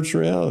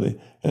reality,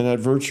 and that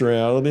virtual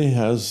reality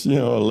has, you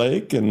know, a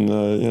lake and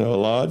a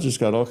lodge. It's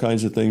got all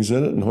kinds of things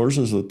in it, and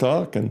horses that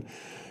talk, and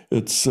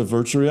it's a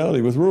virtual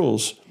reality with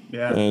rules.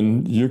 Yeah.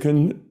 And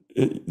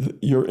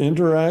your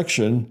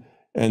interaction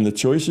and the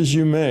choices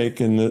you make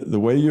and the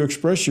way you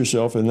express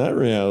yourself in that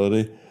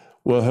reality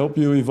will help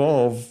you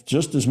evolve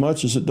just as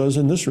much as it does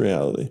in this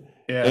reality.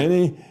 Yeah.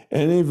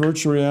 Any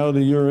virtual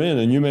reality you're in,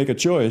 and you make a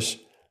choice,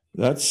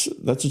 that's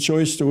a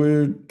choice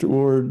toward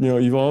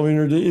evolving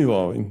or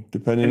de-evolving,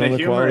 depending on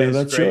the quality of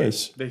that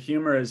choice. The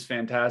humor is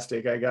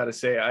fantastic. I got to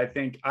say, I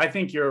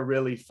think you're a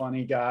really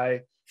funny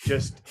guy.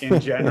 Just in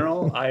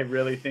general, I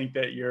really think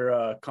that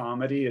your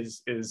comedy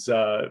is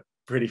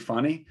pretty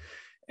funny,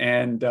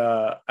 and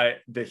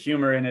the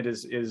humor in it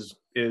is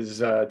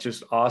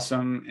just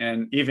awesome.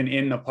 And even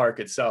in the park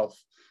itself,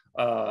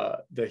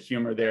 the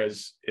humor there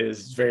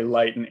is very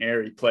light and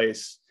airy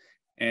place.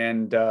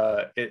 And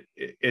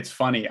it's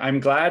funny.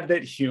 I'm glad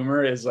that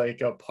humor is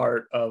like a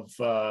part of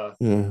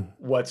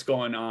what's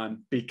going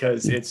on,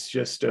 because it's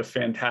just a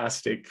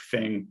fantastic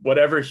thing.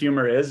 Whatever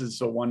humor is, it's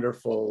a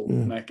wonderful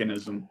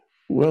mechanism.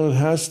 Well, it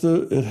has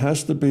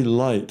to be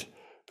light,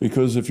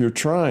 because if you're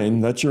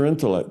trying, that's your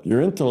intellect. Your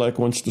intellect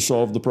wants to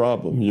solve the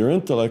problem. Your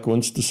intellect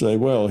wants to say,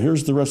 well,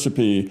 here's the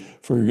recipe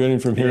for getting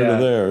from here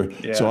to there.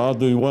 Yeah. So I'll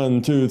do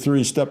 1, 2,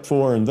 3, step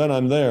 4, and then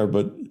I'm there.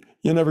 But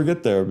you never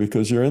get there,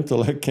 because your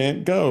intellect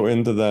can't go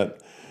into that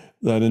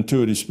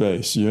intuitive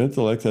space. Your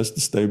intellect has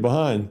to stay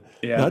behind.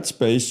 Yeah. That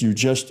space you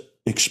just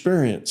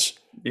experience.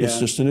 Yeah. It's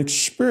just an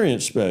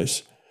experience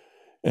space.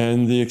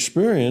 And the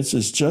experience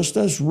is just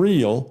as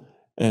real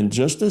and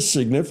just as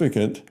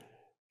significant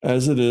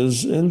as it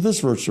is in this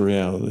virtual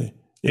reality.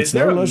 It's is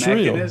there a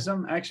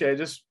mechanism? Real. Actually,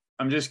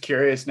 just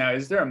curious now,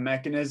 is there a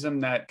mechanism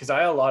that, because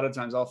a lot of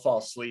times I'll fall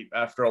asleep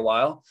after a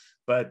while,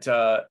 but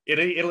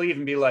it'll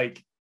even be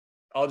like,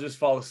 I'll just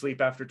fall asleep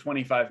after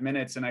 25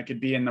 minutes and I could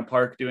be in the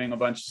park doing a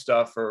bunch of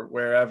stuff or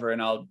wherever,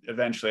 and I'll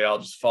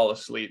just fall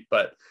asleep.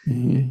 But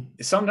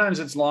sometimes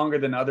it's longer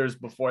than others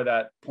before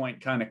that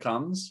point kind of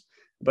comes.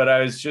 But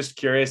I was just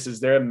curious, is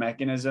there a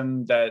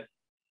mechanism that,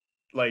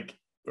 like,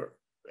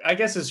 I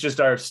guess it's just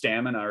our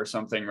stamina or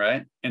something,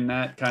 right? In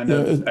that kind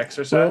of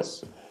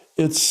exercise?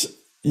 Well,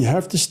 you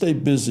have to stay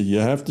busy. You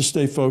have to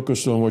stay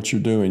focused on what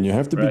you're doing. You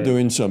have to be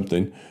doing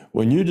something.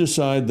 When you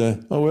decide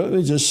that, oh, well, let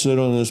me just sit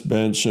on this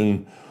bench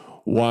and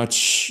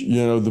watch,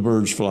 the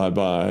birds fly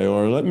by,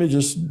 or let me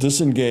just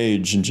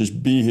disengage and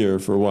just be here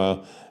for a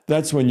while,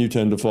 that's when you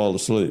tend to fall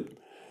asleep.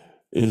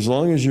 As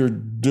long as you're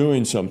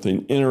doing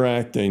something,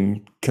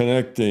 interacting,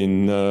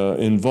 connecting,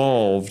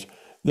 involved,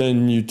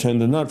 then you tend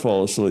to not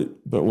fall asleep.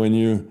 But when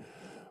you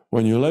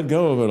let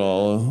go of it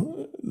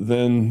all,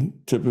 then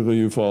typically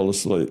you fall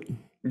asleep.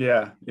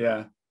 Yeah.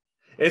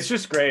 It's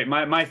just great.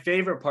 My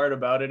favorite part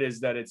about it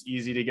is that it's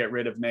easy to get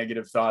rid of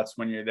negative thoughts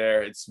when you're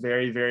there. It's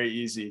very, very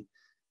easy.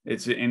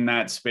 It's in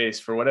that space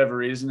for whatever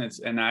reason.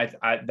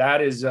 That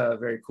is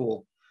very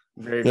cool.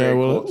 Very, very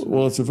cool.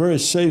 Well, it's a very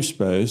safe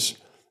space,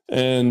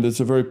 and it's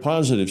a very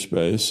positive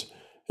space.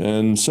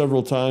 And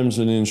several times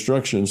in the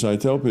instructions, I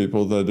tell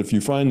people that if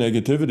you find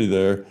negativity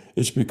there,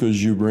 it's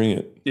because you bring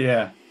it.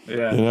 Yeah.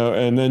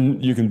 And then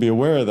you can be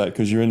aware of that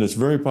because you're in this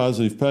very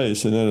positive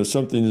pace. And then if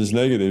something is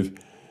negative,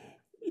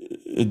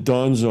 it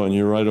dawns on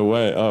you right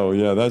away. Oh,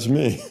 yeah, that's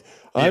me.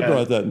 I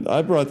brought that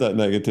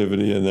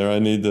negativity in there. I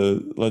need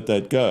to let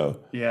that go.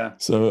 Yeah.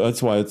 So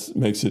that's why it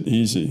makes it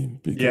easy,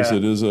 because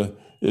it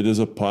is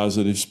a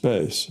positive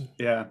space.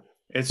 Yeah.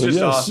 It's just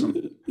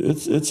awesome.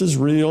 It's as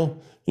real.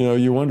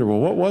 You wonder, well,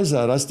 what was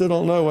that? I still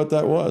don't know what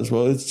that was.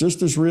 Well, it's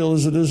just as real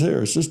as it is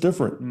here. It's just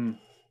different.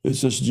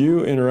 It's just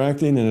you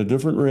interacting in a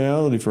different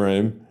reality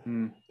frame.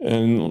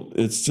 And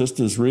it's just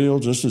as real,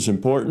 just as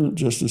important,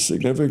 just as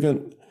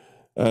significant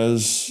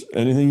as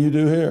anything you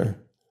do here.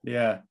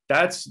 Yeah.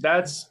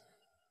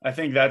 I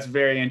think that's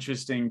very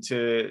interesting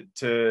to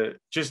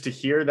just to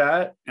hear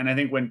that. And I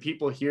think when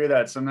people hear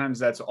that, sometimes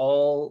that's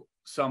all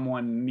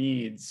someone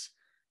needs,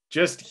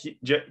 just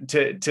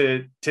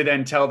to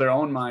then tell their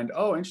own mind,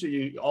 oh,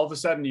 actually, all of a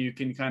sudden you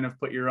can kind of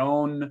put your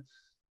own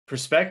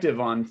perspective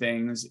on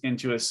things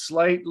into a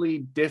slightly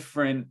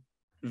different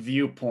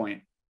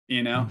viewpoint,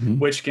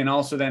 which can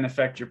also then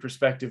affect your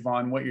perspective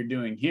on what you're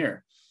doing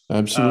here.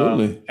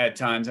 Absolutely. At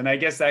times. And I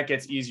guess that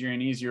gets easier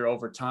and easier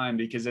over time,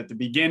 because at the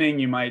beginning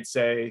you might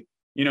say,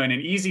 in an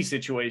easy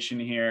situation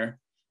here,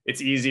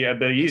 it's a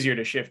bit easier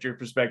to shift your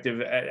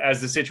perspective. As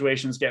the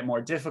situations get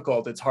more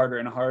difficult, it's harder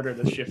and harder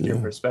to shift your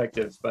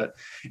perspective. But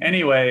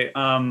anyway,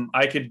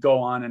 I could go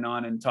on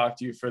and talk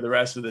to you for the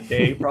rest of the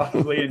day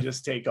probably and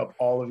just take up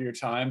all of your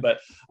time, but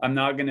I'm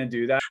not going to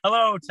do that.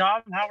 Hello,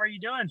 Tom. How are you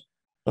doing?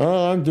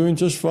 Oh, I'm doing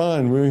just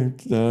fine.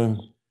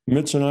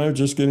 Mitch and I are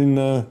just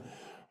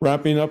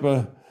wrapping up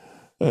a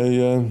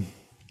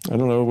I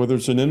don't know whether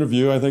it's an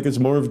interview. I think it's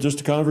more of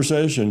just a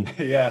conversation.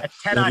 Yeah.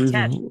 A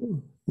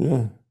 10-on-10.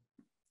 Yeah.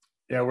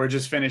 Yeah, we're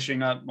just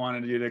finishing up.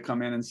 Wanted you to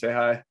come in and say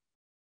hi.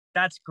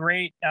 That's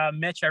great,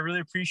 Mitch. I really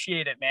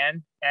appreciate it,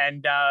 man.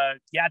 And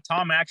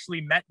Tom, I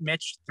actually met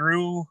Mitch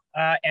through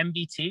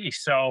MBT.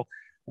 So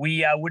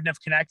we wouldn't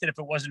have connected if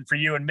it wasn't for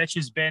you. And Mitch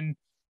has been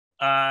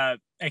a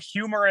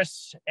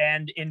humorous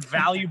and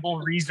invaluable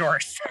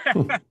resource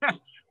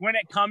when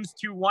it comes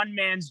to one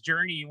man's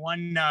journey,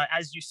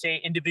 as you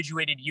say,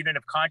 individuated unit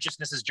of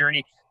consciousness's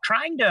journey,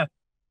 trying to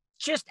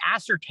just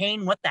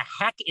ascertain what the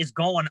heck is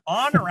going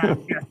on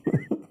around here.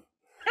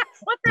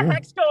 What the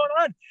heck's going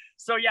on?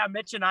 So yeah,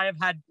 Mitch and I have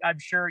had, I'm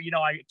sure,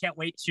 I can't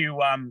wait to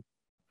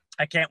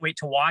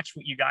watch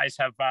what you guys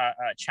have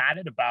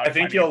chatted about. I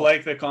think you'll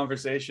like the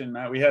conversation,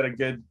 Matt. We had a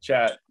good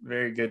chat,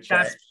 very good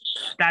chat.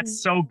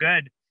 That's so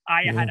good.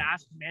 I had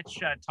asked Mitch,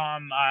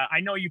 Tom, I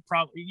know you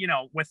probably,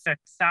 with the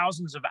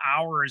thousands of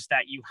hours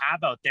that you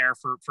have out there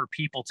for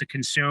people to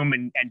consume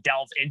and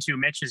delve into,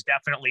 Mitch has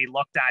definitely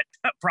looked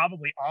at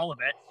probably all of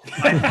it.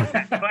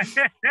 But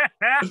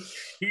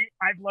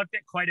I've looked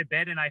at quite a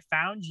bit, and I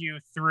found you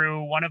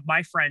through one of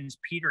my friends,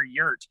 Peter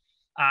Yurt.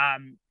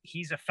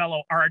 He's a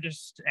fellow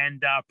artist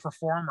and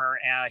performer.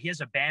 He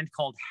has a band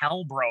called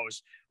Hell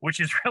Bros, which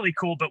is really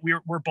cool, but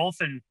we're both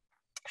in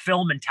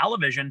film and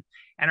television.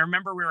 And I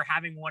remember we were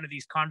having one of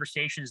these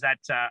conversations that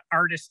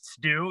artists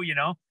do,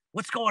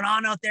 what's going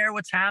on out there?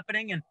 What's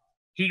happening? And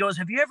he goes,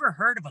 have you ever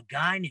heard of a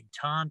guy named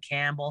Tom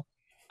Campbell?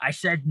 I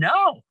said,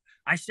 no.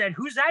 I said,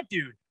 who's that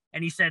dude?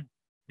 And he said,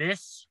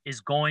 this is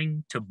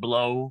going to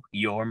blow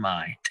your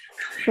mind.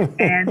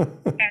 and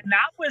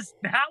that was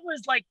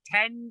like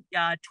 10,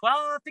 12,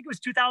 I think it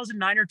was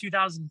 2009 or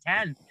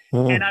 2010.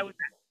 And I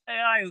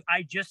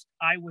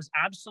was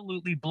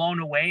absolutely blown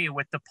away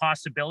with the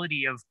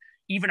possibility of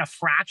even a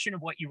fraction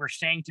of what you were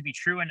saying to be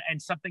true,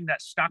 and something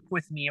that stuck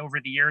with me over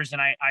the years,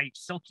 and I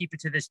still keep it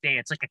to this day.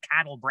 It's like a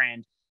cattle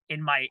brand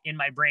in my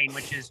brain,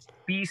 which is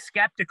be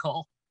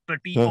skeptical,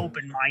 be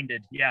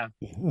open-minded. Yeah.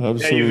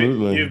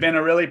 Absolutely. You've been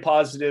a really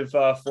positive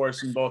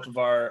force in both of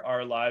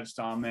our lives,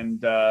 Tom, and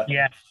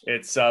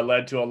it's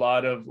led to a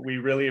lot of. We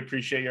really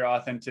appreciate your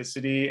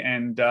authenticity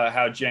and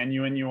how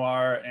genuine you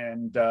are,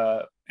 and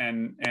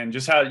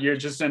just how you're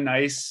just a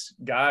nice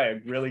guy,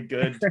 really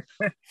good.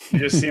 You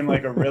just seem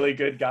like a really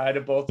good guy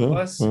to both of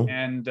us,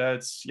 and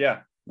that's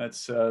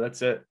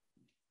it.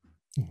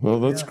 Well,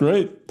 that's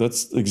great.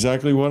 That's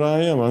exactly what I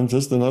am. I'm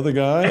just another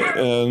guy,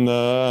 and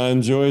I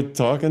enjoy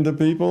talking to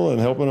people and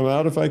helping them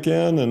out if I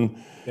can, and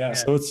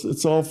so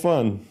it's all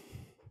fun.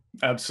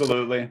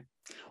 Absolutely.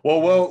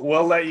 Well,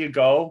 we'll let you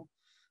go.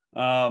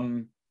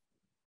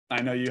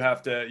 I know you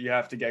have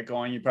to get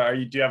going.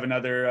 Do you have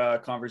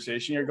another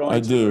conversation you're going to? I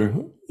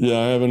do. Yeah,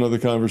 I have another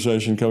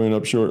conversation coming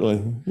up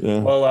shortly. Yeah.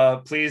 Well,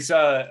 please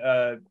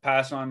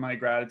pass on my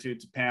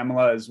gratitude to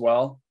Pamela as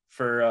well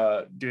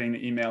for doing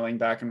the emailing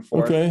back and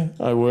forth. Okay,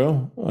 I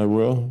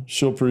will.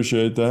 She'll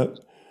appreciate that.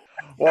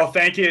 Well,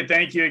 thank you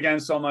again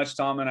so much,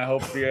 Tom, and I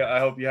hope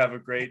you have a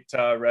great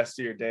rest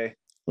of your day.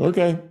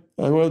 Okay,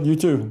 I will. You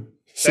too.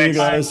 See you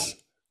guys.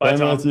 Bye, Bye,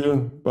 Tom. Matthew.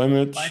 Bye,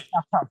 Mitch.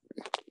 Bye.